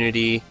shmup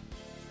community,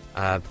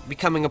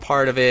 becoming a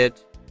part of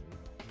it,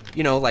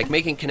 you know, like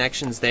making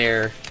connections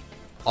there,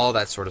 all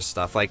that sort of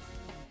stuff, like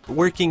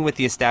working with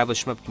the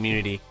established shmup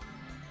community,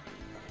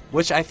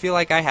 which I feel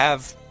like I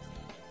have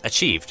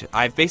achieved.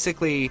 I've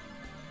basically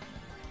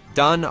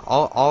done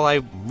all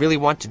I really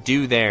want to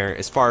do there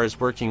as far as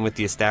working with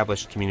the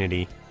established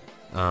community.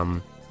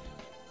 I'm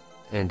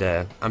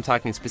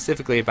talking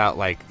specifically about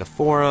like the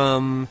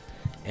forum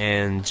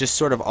and just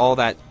sort of all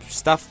that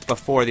stuff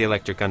before the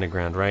Electric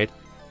Underground, right?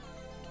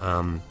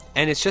 And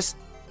it's just,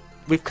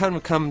 we've kind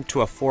of come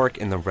to a fork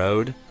in the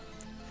road.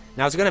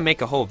 Now, I was going to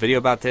make a whole video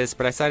about this,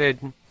 but I decided,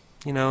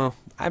 you know,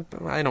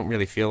 I don't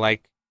really feel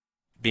like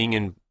being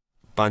in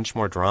a bunch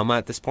more drama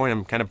at this point.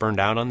 I'm kind of burned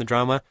out on the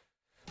drama.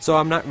 So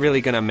I'm not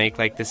really going to make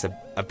like this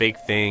a big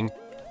thing.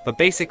 But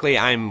basically,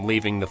 I'm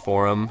leaving the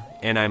forum,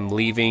 and I'm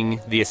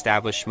leaving the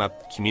established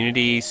shmup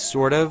community,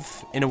 sort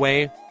of, in a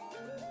way,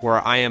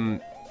 where I am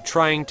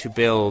trying to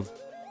build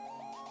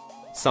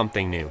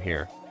something new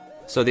here.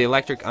 So the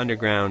Electric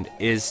Underground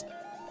is,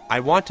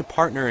 I want to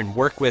partner and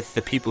work with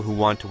the people who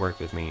want to work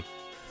with me.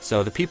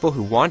 So the people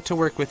who want to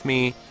work with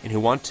me and who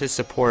want to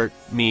support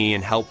me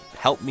and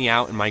help me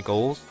out in my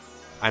goals,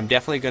 I'm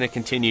definitely going to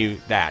continue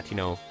that, you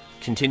know,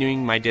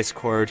 continuing my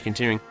Discord,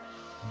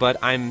 but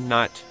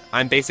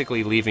I'm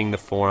basically leaving the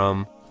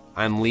forum.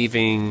 I'm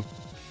leaving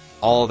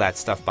all that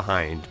stuff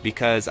behind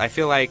because I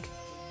feel like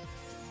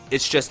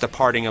it's just a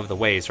parting of the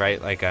ways,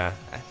 right? Like, I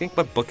think,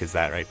 what book is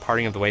that, right?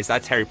 Parting of the Ways.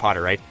 That's Harry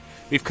Potter, right?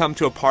 We've come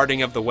to a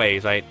parting of the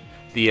ways, right?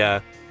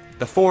 The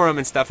forum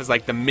and stuff is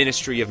like the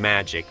Ministry of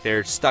Magic.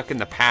 They're stuck in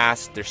the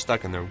past. They're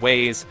stuck in their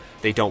ways.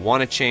 They don't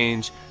want to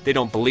change. They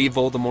don't believe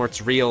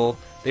Voldemort's real.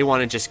 They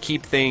want to just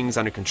keep things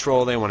under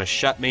control. They want to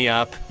shut me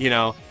up, you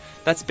know?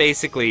 That's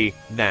basically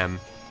them.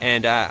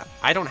 And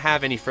I don't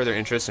have any further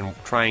interest in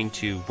trying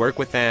to work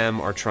with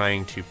them or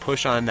trying to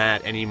push on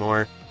that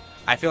anymore.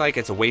 I feel like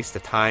it's a waste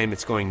of time.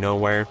 It's going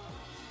nowhere.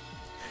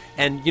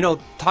 And, you know,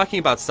 talking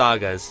about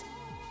sagas,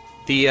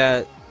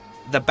 the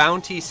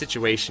bounty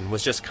situation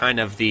was just kind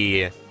of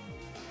the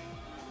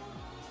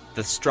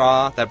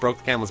straw that broke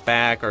the camel's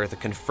back, or the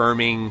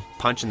confirming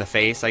punch in the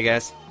face, I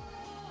guess,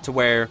 to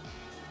where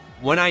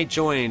when I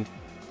joined,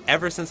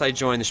 ever since I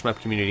joined the shmup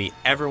community,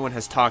 everyone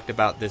has talked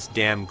about this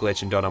damn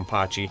glitch in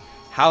Dodonpachi,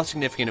 how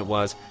significant it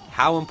was,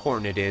 how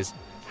important it is,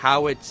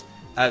 how it's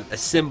a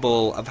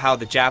symbol of how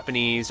the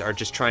Japanese are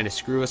just trying to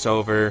screw us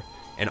over,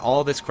 and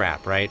all this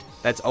crap, right?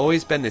 That's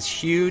always been this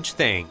huge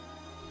thing.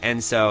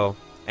 And so,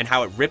 and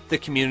how it ripped the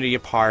community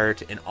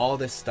apart, and all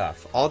this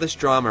stuff, all this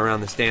drama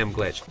around this damn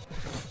glitch.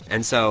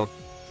 And so,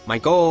 my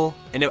goal,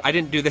 and I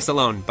didn't do this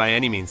alone by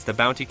any means, the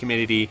bounty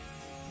community,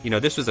 you know,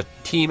 this was a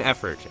team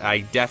effort. I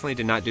definitely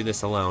did not do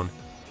this alone,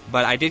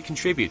 but I did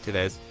contribute to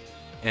this.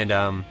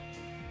 And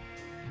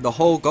the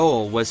whole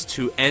goal was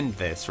to end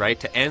this, right?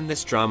 To end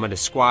this drama, to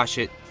squash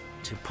it,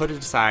 to put it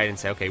aside and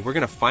say, okay, we're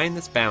going to find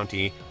this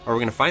bounty, or we're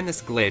going to find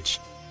this glitch,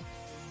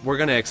 we're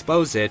going to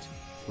expose it,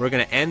 we're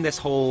going to end this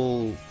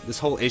whole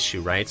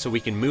issue, right? So we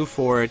can move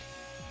forward.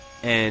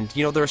 And,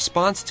 you know, the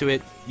response to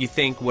it, you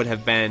think, would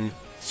have been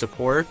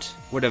support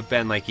would have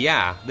been like,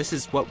 yeah, this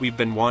is what we've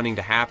been wanting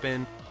to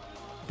happen.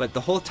 But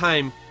the whole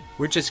time,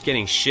 we're just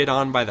getting shit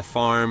on by the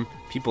farm,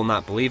 people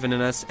not believing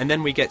in us, and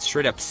then we get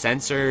straight up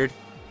censored,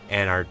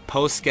 and our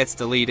post gets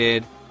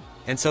deleted.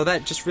 And so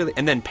that just really...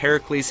 And then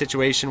Pericles'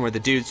 situation where the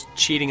dude's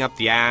cheating up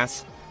the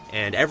ass,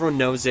 and everyone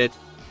knows it,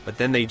 but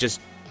then they just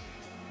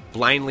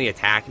blindly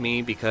attack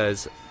me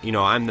because, you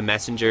know, I'm the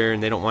messenger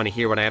and they don't want to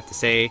hear what I have to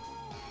say,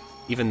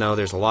 even though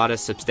there's a lot of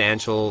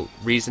substantial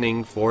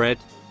reasoning for it.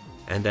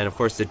 And then, of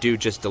course, the dude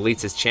just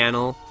deletes his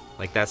channel.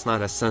 Like, that's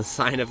not a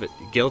sign of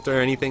guilt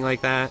or anything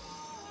like that.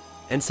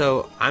 And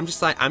so I'm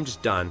just like, I'm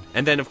just done.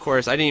 And then, of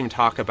course, I didn't even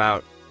talk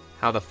about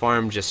how the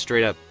farm just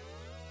straight up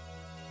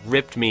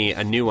ripped me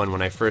a new one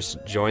when I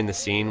first joined the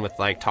scene with,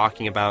 like,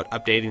 talking about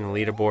updating the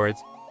leaderboards,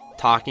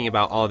 talking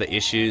about all the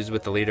issues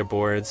with the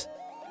leaderboards,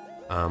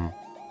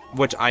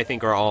 which I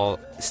think are all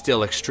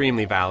still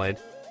extremely valid.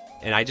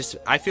 And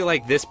I feel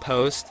like this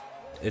post,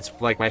 it's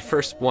like my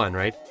first one,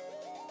 right?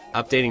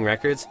 Updating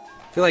records.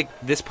 I feel like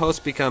this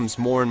post becomes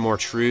more and more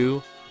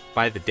true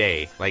by the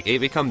day. Like, it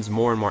becomes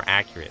more and more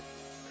accurate.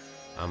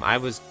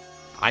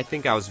 I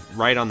think I was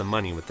right on the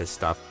money with this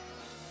stuff.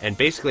 And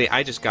basically,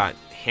 I just got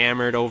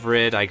hammered over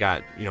it. I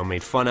got, you know,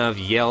 made fun of,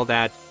 yelled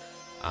at.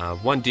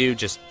 One dude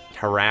just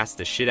harassed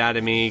the shit out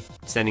of me,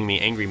 sending me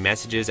angry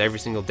messages every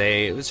single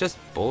day. It was just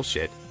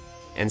bullshit.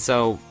 And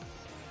so,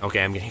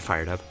 okay, I'm getting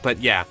fired up. But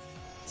yeah,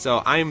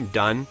 so I'm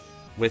done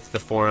with the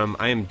forum.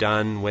 I am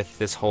done with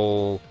this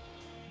whole...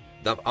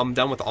 I'm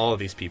done with all of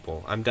these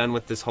people. I'm done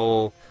with this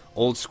whole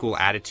old school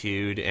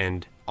attitude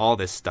and all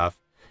this stuff.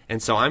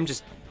 And so I'm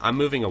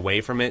moving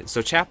away from it.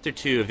 So chapter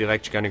 2 of the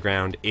Electric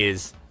Underground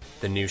is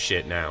the new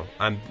shit now.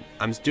 I'm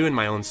doing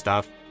my own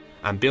stuff.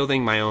 I'm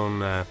building my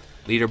own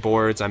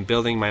leaderboards. I'm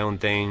building my own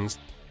things.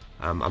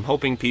 I'm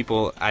hoping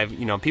people are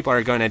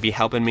going to be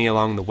helping me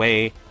along the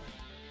way.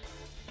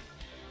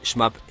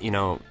 Shmup,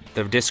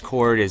 the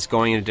Discord is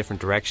going in a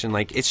different direction.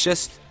 Like, it's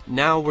just,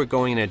 now we're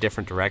going in a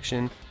different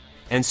direction.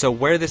 And so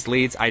where this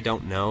leads, I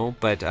don't know,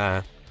 but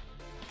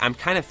I'm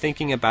kind of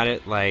thinking about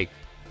it like,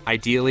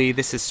 ideally,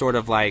 this is sort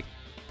of like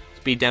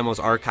Speed Demo's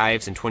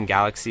Archives and Twin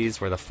Galaxies,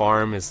 where the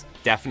farm is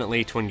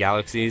definitely Twin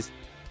Galaxies.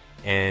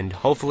 And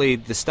hopefully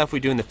the stuff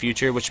we do in the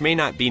future, which may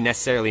not be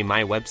necessarily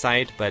my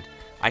website, but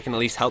I can at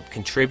least help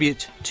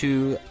contribute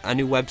to a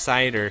new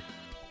website or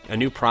a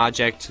new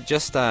project.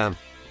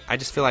 I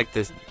just feel like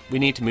we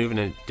need to move in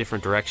a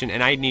different direction,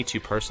 and I need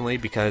to personally,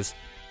 because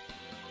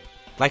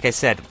like I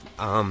said,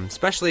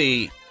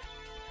 especially,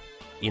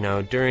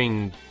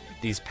 during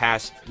these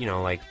past,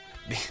 the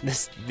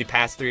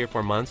past 3 or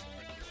 4 months,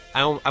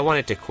 I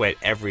wanted to quit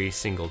every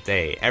single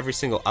day, every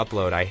single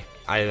upload.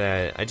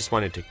 I just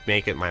wanted to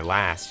make it my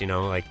last,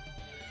 like,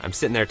 I'm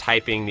sitting there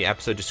typing the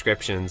episode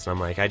descriptions, and I'm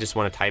like, I just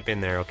want to type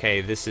in there,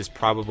 okay, this is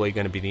probably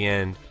going to be the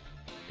end,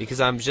 because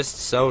I'm just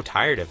so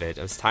tired of it.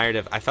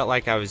 I felt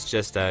like I was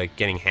just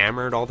getting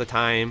hammered all the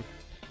time,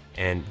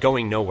 and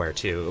going nowhere,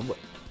 too.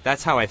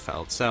 That's how I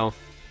felt, so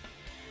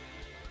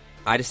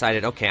I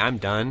decided, okay, I'm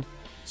done.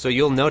 So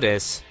you'll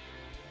notice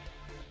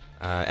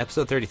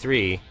episode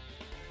 33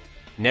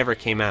 never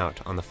came out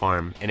on the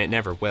farm, and it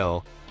never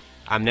will.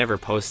 I'm never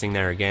posting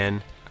there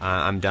again.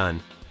 I'm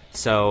done.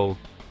 So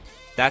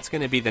that's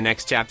going to be the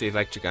next chapter of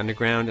Electric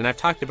Underground, and I've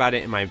talked about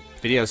it in my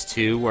videos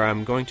too, where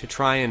I'm going to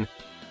try and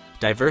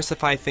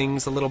diversify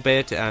things a little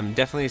bit. I'm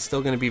definitely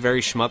still going to be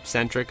very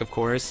shmup-centric, of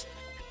course,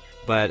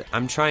 but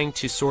I'm trying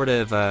to sort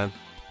of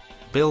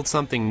build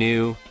something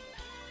new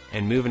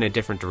and move in a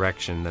different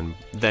direction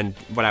than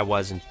what I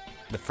was in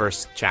the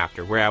first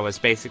chapter, where I was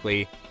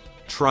basically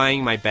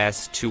trying my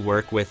best to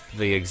work with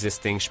the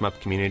existing shmup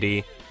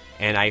community,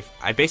 and I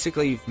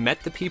basically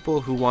met the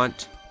people who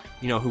want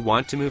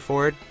to move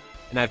forward,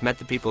 and I've met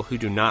the people who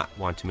do not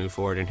want to move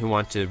forward and who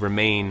want to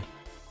remain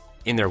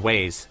in their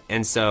ways.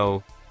 And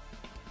so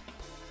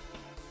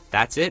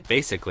that's it,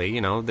 basically.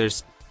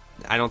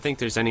 I don't think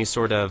there's any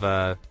sort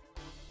of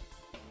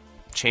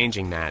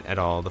changing that at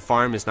all. The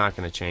farm is not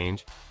going to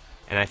change.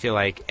 And I feel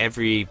like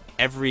every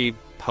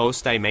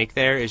post I make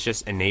there is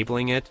just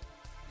enabling it,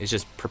 is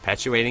just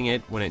perpetuating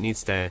it when it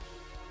needs to,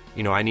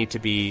 I need to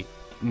be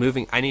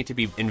moving, I need to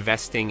be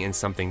investing in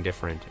something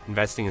different,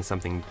 investing in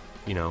something,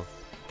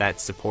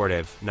 that's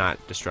supportive, not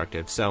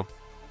destructive. So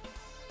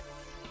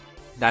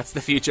that's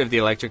the future of the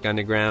Electric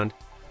Underground.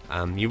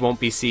 You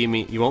won't be seeing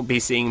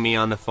me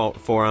on the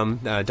forum.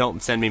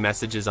 Don't send me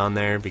messages on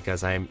there,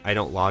 because I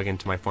don't log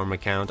into my forum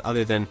account,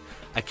 other than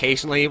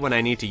occasionally when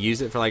I need to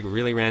use it for like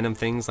really random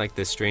things like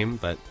this stream.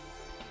 But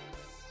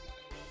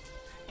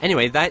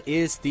anyway, that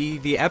is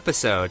the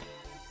episode.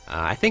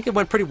 I think it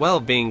went pretty well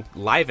being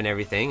live and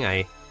everything.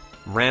 I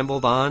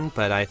rambled on,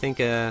 but I think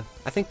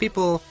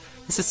people,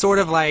 this is sort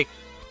of like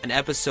an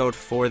episode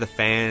for the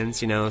fans,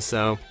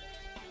 so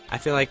I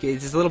feel like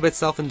it's a little bit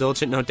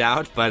self-indulgent, no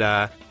doubt, but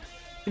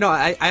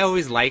I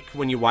always like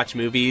when you watch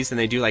movies and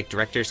they do like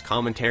director's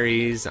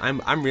commentaries.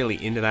 I'm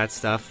really into that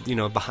stuff,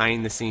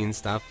 behind the scenes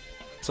stuff.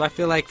 So I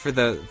feel like for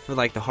the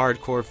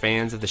hardcore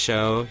fans of the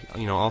show,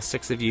 all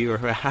 6 of you, or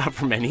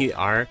however many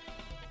are,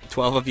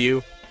 12 of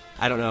you,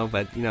 I don't know,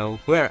 but you know,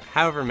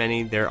 however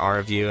many there are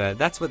of you,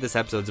 that's what this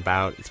episode's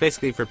about. It's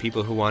basically for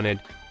people who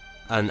wanted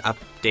an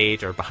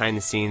update or behind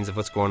the scenes of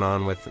what's going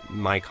on with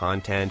my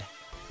content.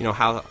 You know,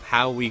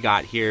 how we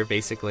got here,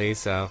 basically.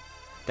 So,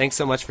 thanks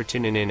so much for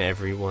tuning in,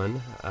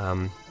 everyone.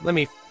 Let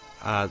me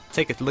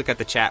take a look at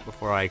the chat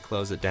before I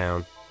close it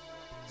down.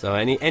 So,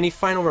 any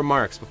final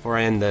remarks before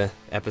I end the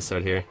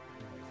episode here?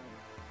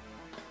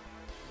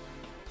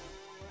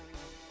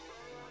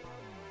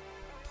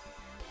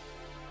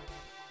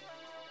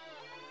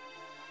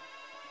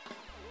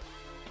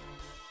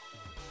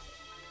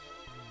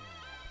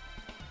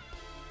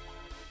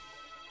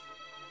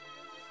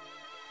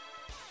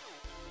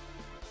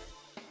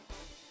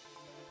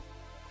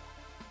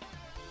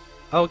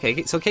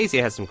 Okay, so Casey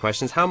has some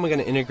questions. How am I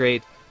going to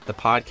integrate the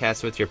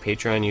podcast with your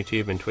Patreon,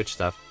 YouTube, and Twitch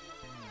stuff?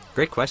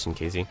 Great question,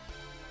 Casey.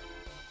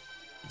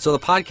 So the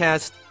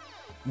podcast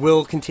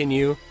will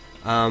continue.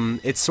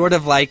 It's sort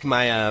of like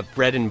my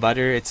bread and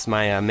butter. It's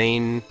my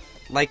main...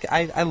 Like,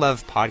 I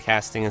love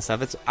podcasting and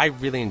stuff. I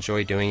really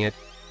enjoy doing it.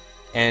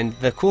 And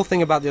the cool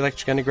thing about the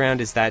Electric Underground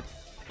is that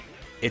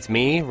it's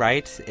me,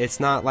 right? It's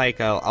not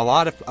like a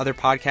lot of other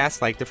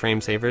podcasts like the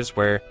Frame Savers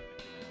where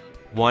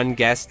one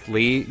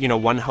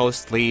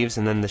host leaves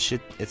and then the shit,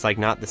 it's like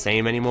not the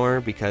same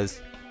anymore because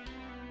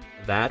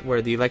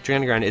where the Electric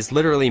Underground is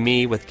literally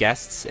me with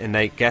guests and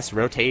the guests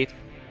rotate.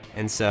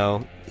 And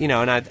so, you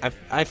know, and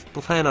I've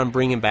planned on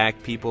bringing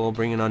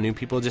on new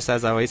people just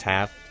as I always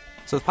have.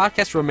 So the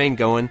podcast will remain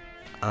going.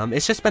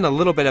 It's just been a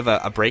little bit of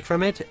a break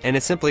from it, and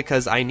it's simply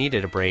because I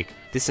needed a break.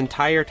 This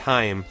entire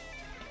 2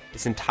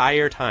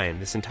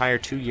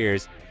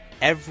 years,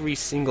 every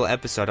single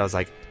episode I was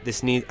like,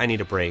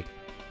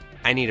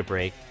 I need a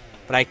break.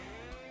 But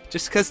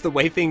just because the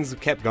way things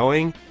kept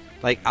going,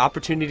 like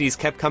opportunities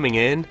kept coming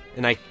in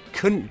and I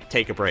couldn't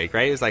take a break,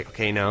 right? It was like,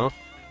 okay, no,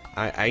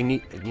 I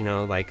need, you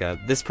know, like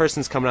this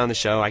person's coming on the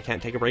show, I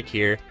can't take a break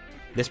here.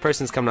 This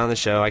person's coming on the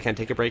show, I can't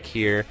take a break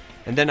here.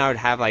 And then I would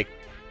have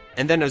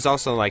and then there's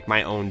also like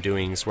my own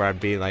doings where I'd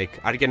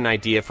get an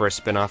idea for a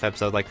spin-off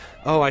episode, like,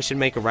 oh, I should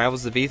make a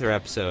Rivals of Ether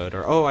episode,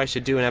 or oh, I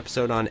should do an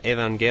episode on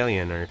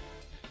Evangelion,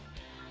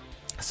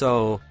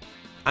 so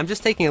I'm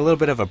just taking a little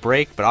bit of a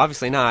break, but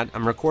obviously not.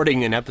 I'm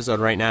recording an episode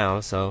right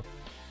now, so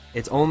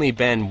it's only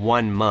been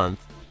 1 month.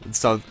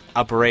 So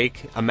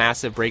a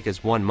massive break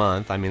is 1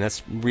 month. I mean,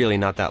 that's really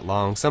not that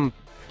long. Some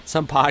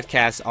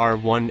podcasts are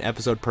 1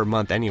 episode per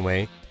month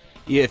anyway.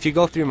 If you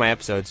go through my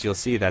episodes, you'll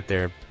see that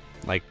they're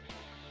like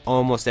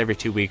almost every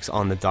 2 weeks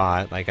on the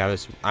dot. Like I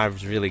was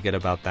really good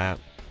about that.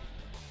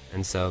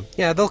 And so,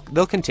 yeah,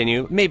 they'll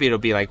continue. Maybe it'll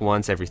be like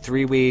once every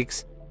 3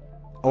 weeks,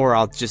 or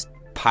I'll just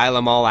pile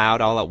them all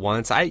out all at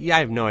once. I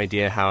have no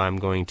idea how I'm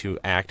going to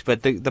act,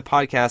 but the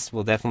podcast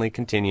will definitely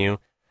continue.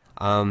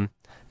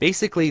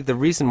 Basically, the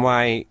reason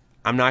why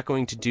I'm not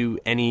going to do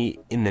any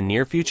in the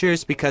near future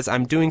is because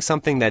I'm doing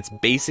something that's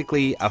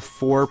basically a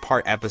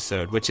 4-part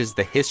episode, which is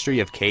the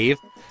history of Cave.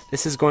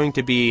 This is going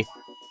to be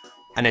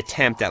an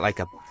attempt at like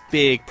a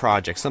big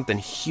project, something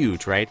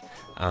huge, right?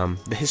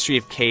 The history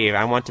of Cave.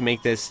 I want to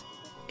make this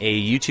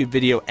a YouTube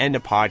video and a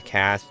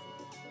podcast.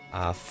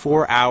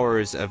 4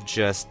 hours of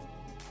just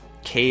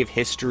Cave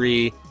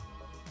history.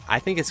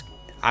 I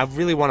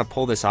really want to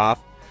pull this off.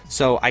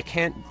 So I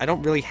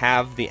don't really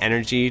have the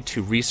energy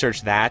to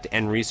research that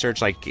and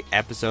research like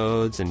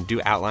episodes and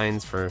do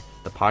outlines for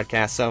the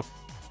podcast. So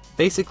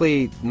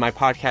basically my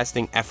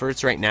podcasting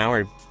efforts right now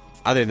are,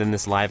 other than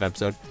this live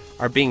episode,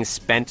 are being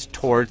spent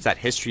towards that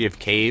History of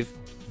Cave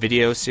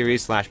video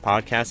series /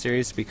 podcast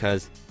series,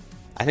 because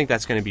I think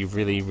that's going to be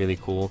really, really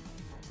cool.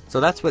 So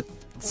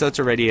it's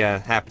already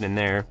happening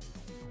there.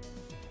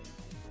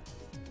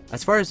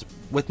 As far as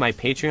with my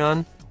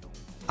Patreon,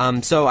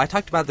 so I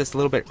talked about this a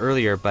little bit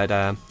earlier, but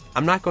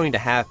I'm not going to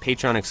have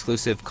Patreon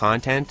exclusive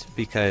content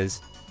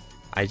because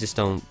I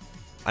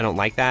don't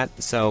like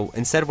that. So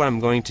instead what I'm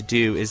going to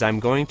do is I'm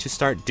going to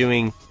start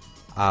doing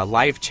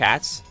live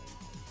chats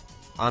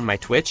on my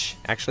Twitch,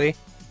 actually,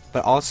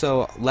 but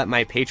also let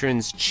my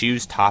patrons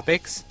choose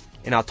topics,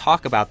 and I'll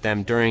talk about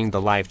them during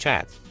the live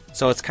chat.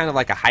 So it's kind of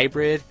like a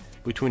hybrid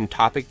between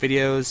topic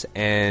videos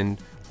and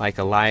like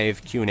a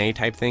live Q&A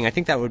type thing. I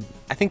think that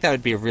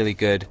would be a really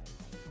good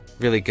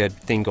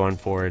thing going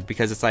forward,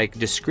 because it's like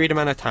discrete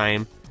amount of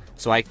time,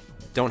 so I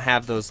don't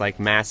have those like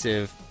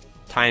massive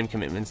time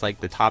commitments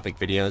like the topic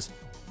videos,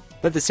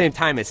 but at the same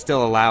time it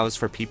still allows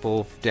for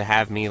people to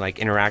have me like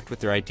interact with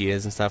their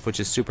ideas and stuff, which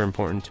is super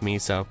important to me.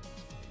 So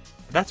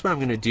that's what I'm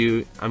gonna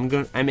do.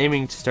 I'm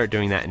aiming to start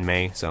doing that in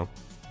May. So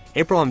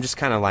April, I'm just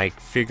kind of like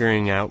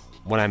figuring out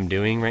what I'm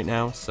doing right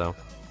now. So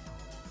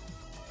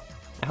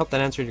I hope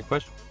that answered your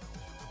question.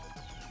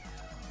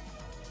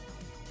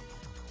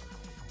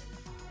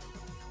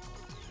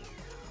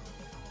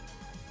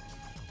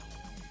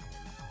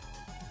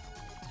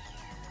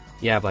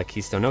 Yeah, Black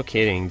Keystone, no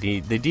kidding.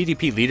 The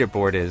DDP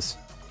leaderboard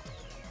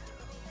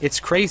it's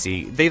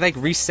crazy. They like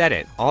reset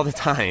it all the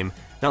time.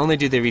 Not only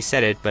do they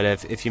reset it, but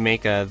if you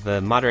make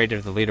the moderator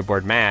of the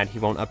leaderboard mad, he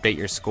won't update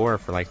your score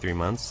for like 3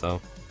 months, so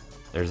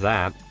there's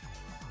that.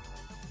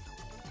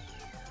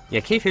 Yeah,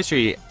 Cave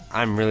History,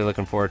 I'm really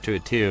looking forward to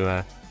it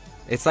too.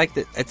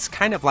 It's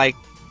kind of like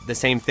the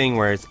same thing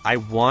where I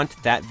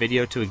want that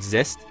video to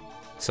exist,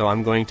 so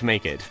I'm going to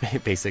make it,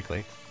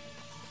 basically.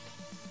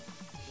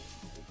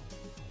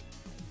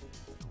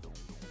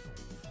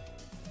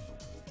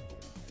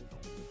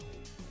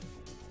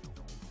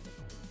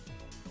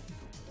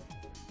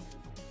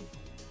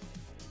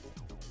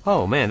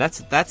 Oh man,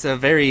 that's a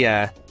very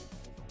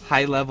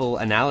high level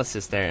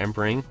analysis there,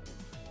 Embering.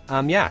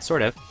 Yeah,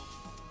 sort of.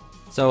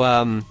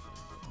 So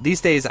these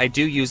days I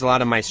do use a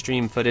lot of my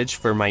stream footage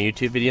for my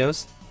YouTube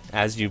videos,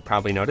 as you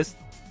probably noticed.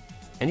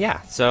 And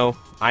yeah, so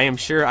I am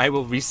sure I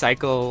will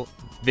recycle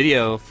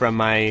video from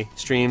my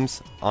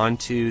streams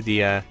onto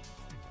the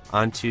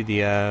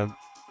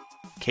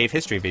cave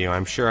history video.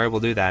 I'm sure I will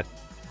do that.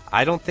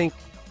 I don't think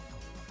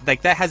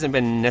that hasn't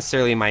been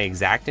necessarily my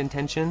exact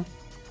intention.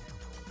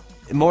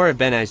 It more have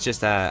been as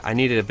just I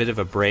needed a bit of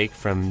a break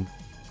from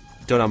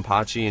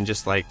Dodonpachi and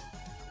just like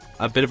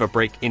a bit of a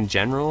break in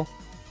general.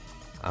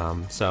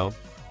 But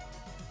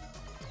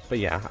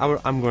yeah,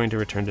 I'm going to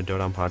return to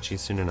Dodonpachi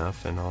soon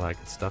enough and all that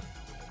good stuff.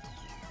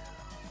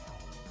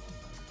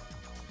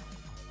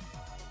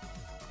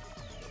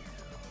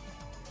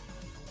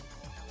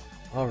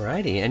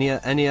 Alrighty,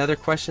 any other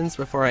questions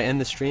before I end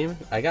the stream?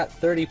 I got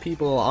 30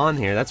 people on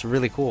here, that's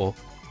really cool.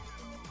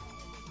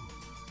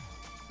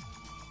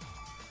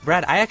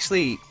 Brad, I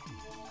actually...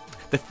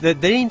 The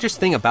dangerous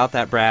thing about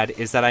that, Brad,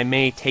 is that I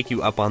may take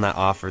you up on that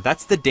offer.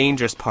 That's the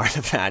dangerous part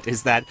of that,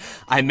 is that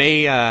I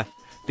may,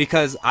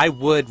 because I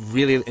would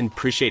really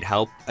appreciate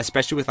help,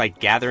 especially with, like,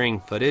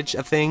 gathering footage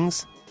of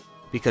things,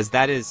 because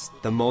that is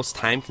the most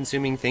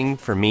time-consuming thing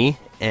for me,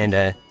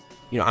 and,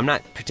 you know, I'm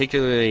not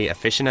particularly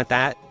efficient at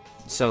that,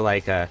 so,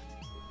 like,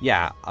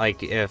 yeah,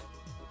 like,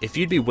 if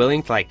you'd be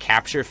willing to, like,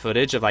 capture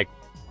footage of, like,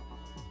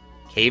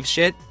 cave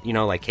shit, you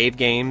know, like, cave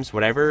games,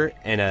 whatever,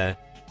 and,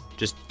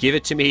 just give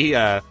it to me,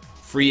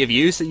 free of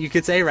use, you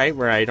could say, right?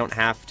 Where I don't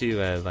have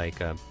to,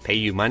 pay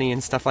you money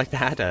and stuff like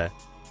that.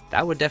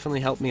 That would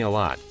definitely help me a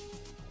lot.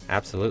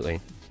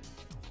 Absolutely.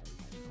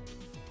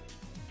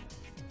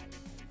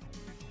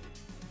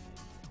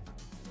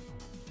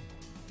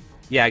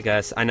 Yeah,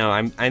 Gus, I know.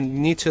 I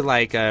need to,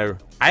 like, I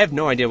have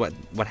no idea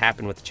what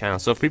happened with the channel.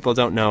 So if people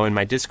don't know, in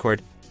my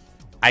Discord,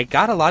 I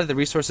got a lot of the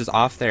resources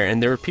off there,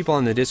 and there were people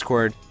in the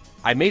Discord.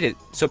 I made it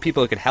so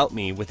people could help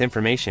me with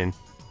information.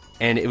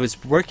 And it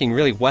was working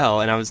really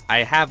well, and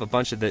I have a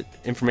bunch of the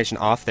information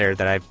off there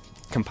that I've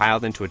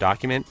compiled into a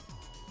document.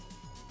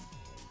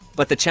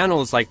 But the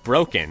channel is like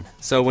broken.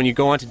 So when you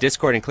go onto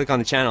Discord and click on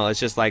the channel, it's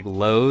just like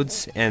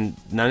loads and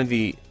none of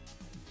the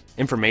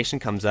information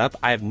comes up.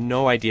 I have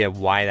no idea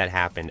why that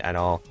happened at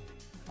all.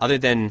 Other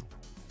than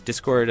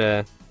Discord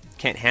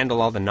can't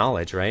handle all the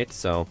knowledge, right?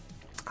 So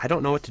I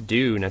don't know what to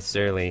do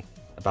necessarily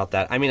about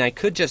that. I mean, I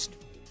could just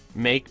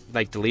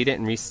delete it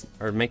and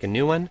or make a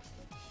new one.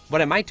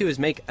 What I might do is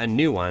make a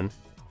new one,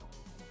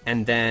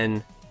 and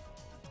then,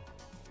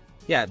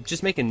 yeah,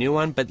 just make a new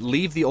one, but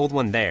leave the old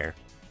one there,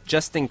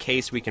 just in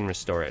case we can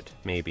restore it,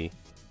 maybe.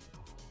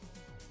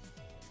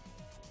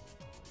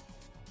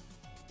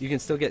 You can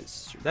still get...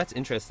 That's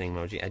interesting,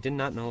 Moji. I did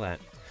not know that.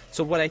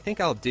 So what I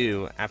think I'll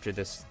do after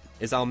this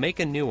is I'll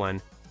make a new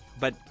one,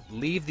 but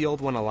leave the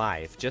old one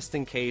alive, just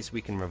in case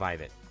we can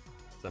revive it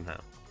somehow.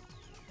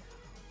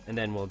 And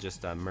then we'll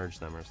just merge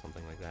them or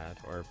something like that,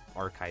 or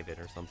archive it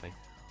or something.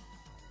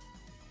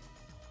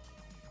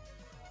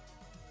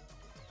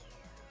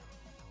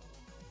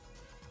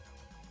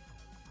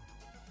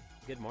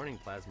 Good morning,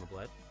 Plasma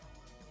Blood.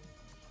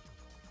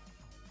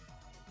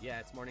 Yeah,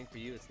 it's morning for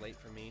you, it's late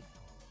for me.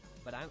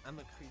 But I'm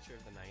a creature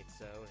of the night,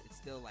 so it's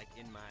still like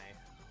in my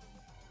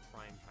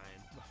prime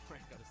time before I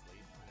go to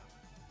sleep, you know.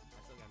 I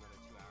still got another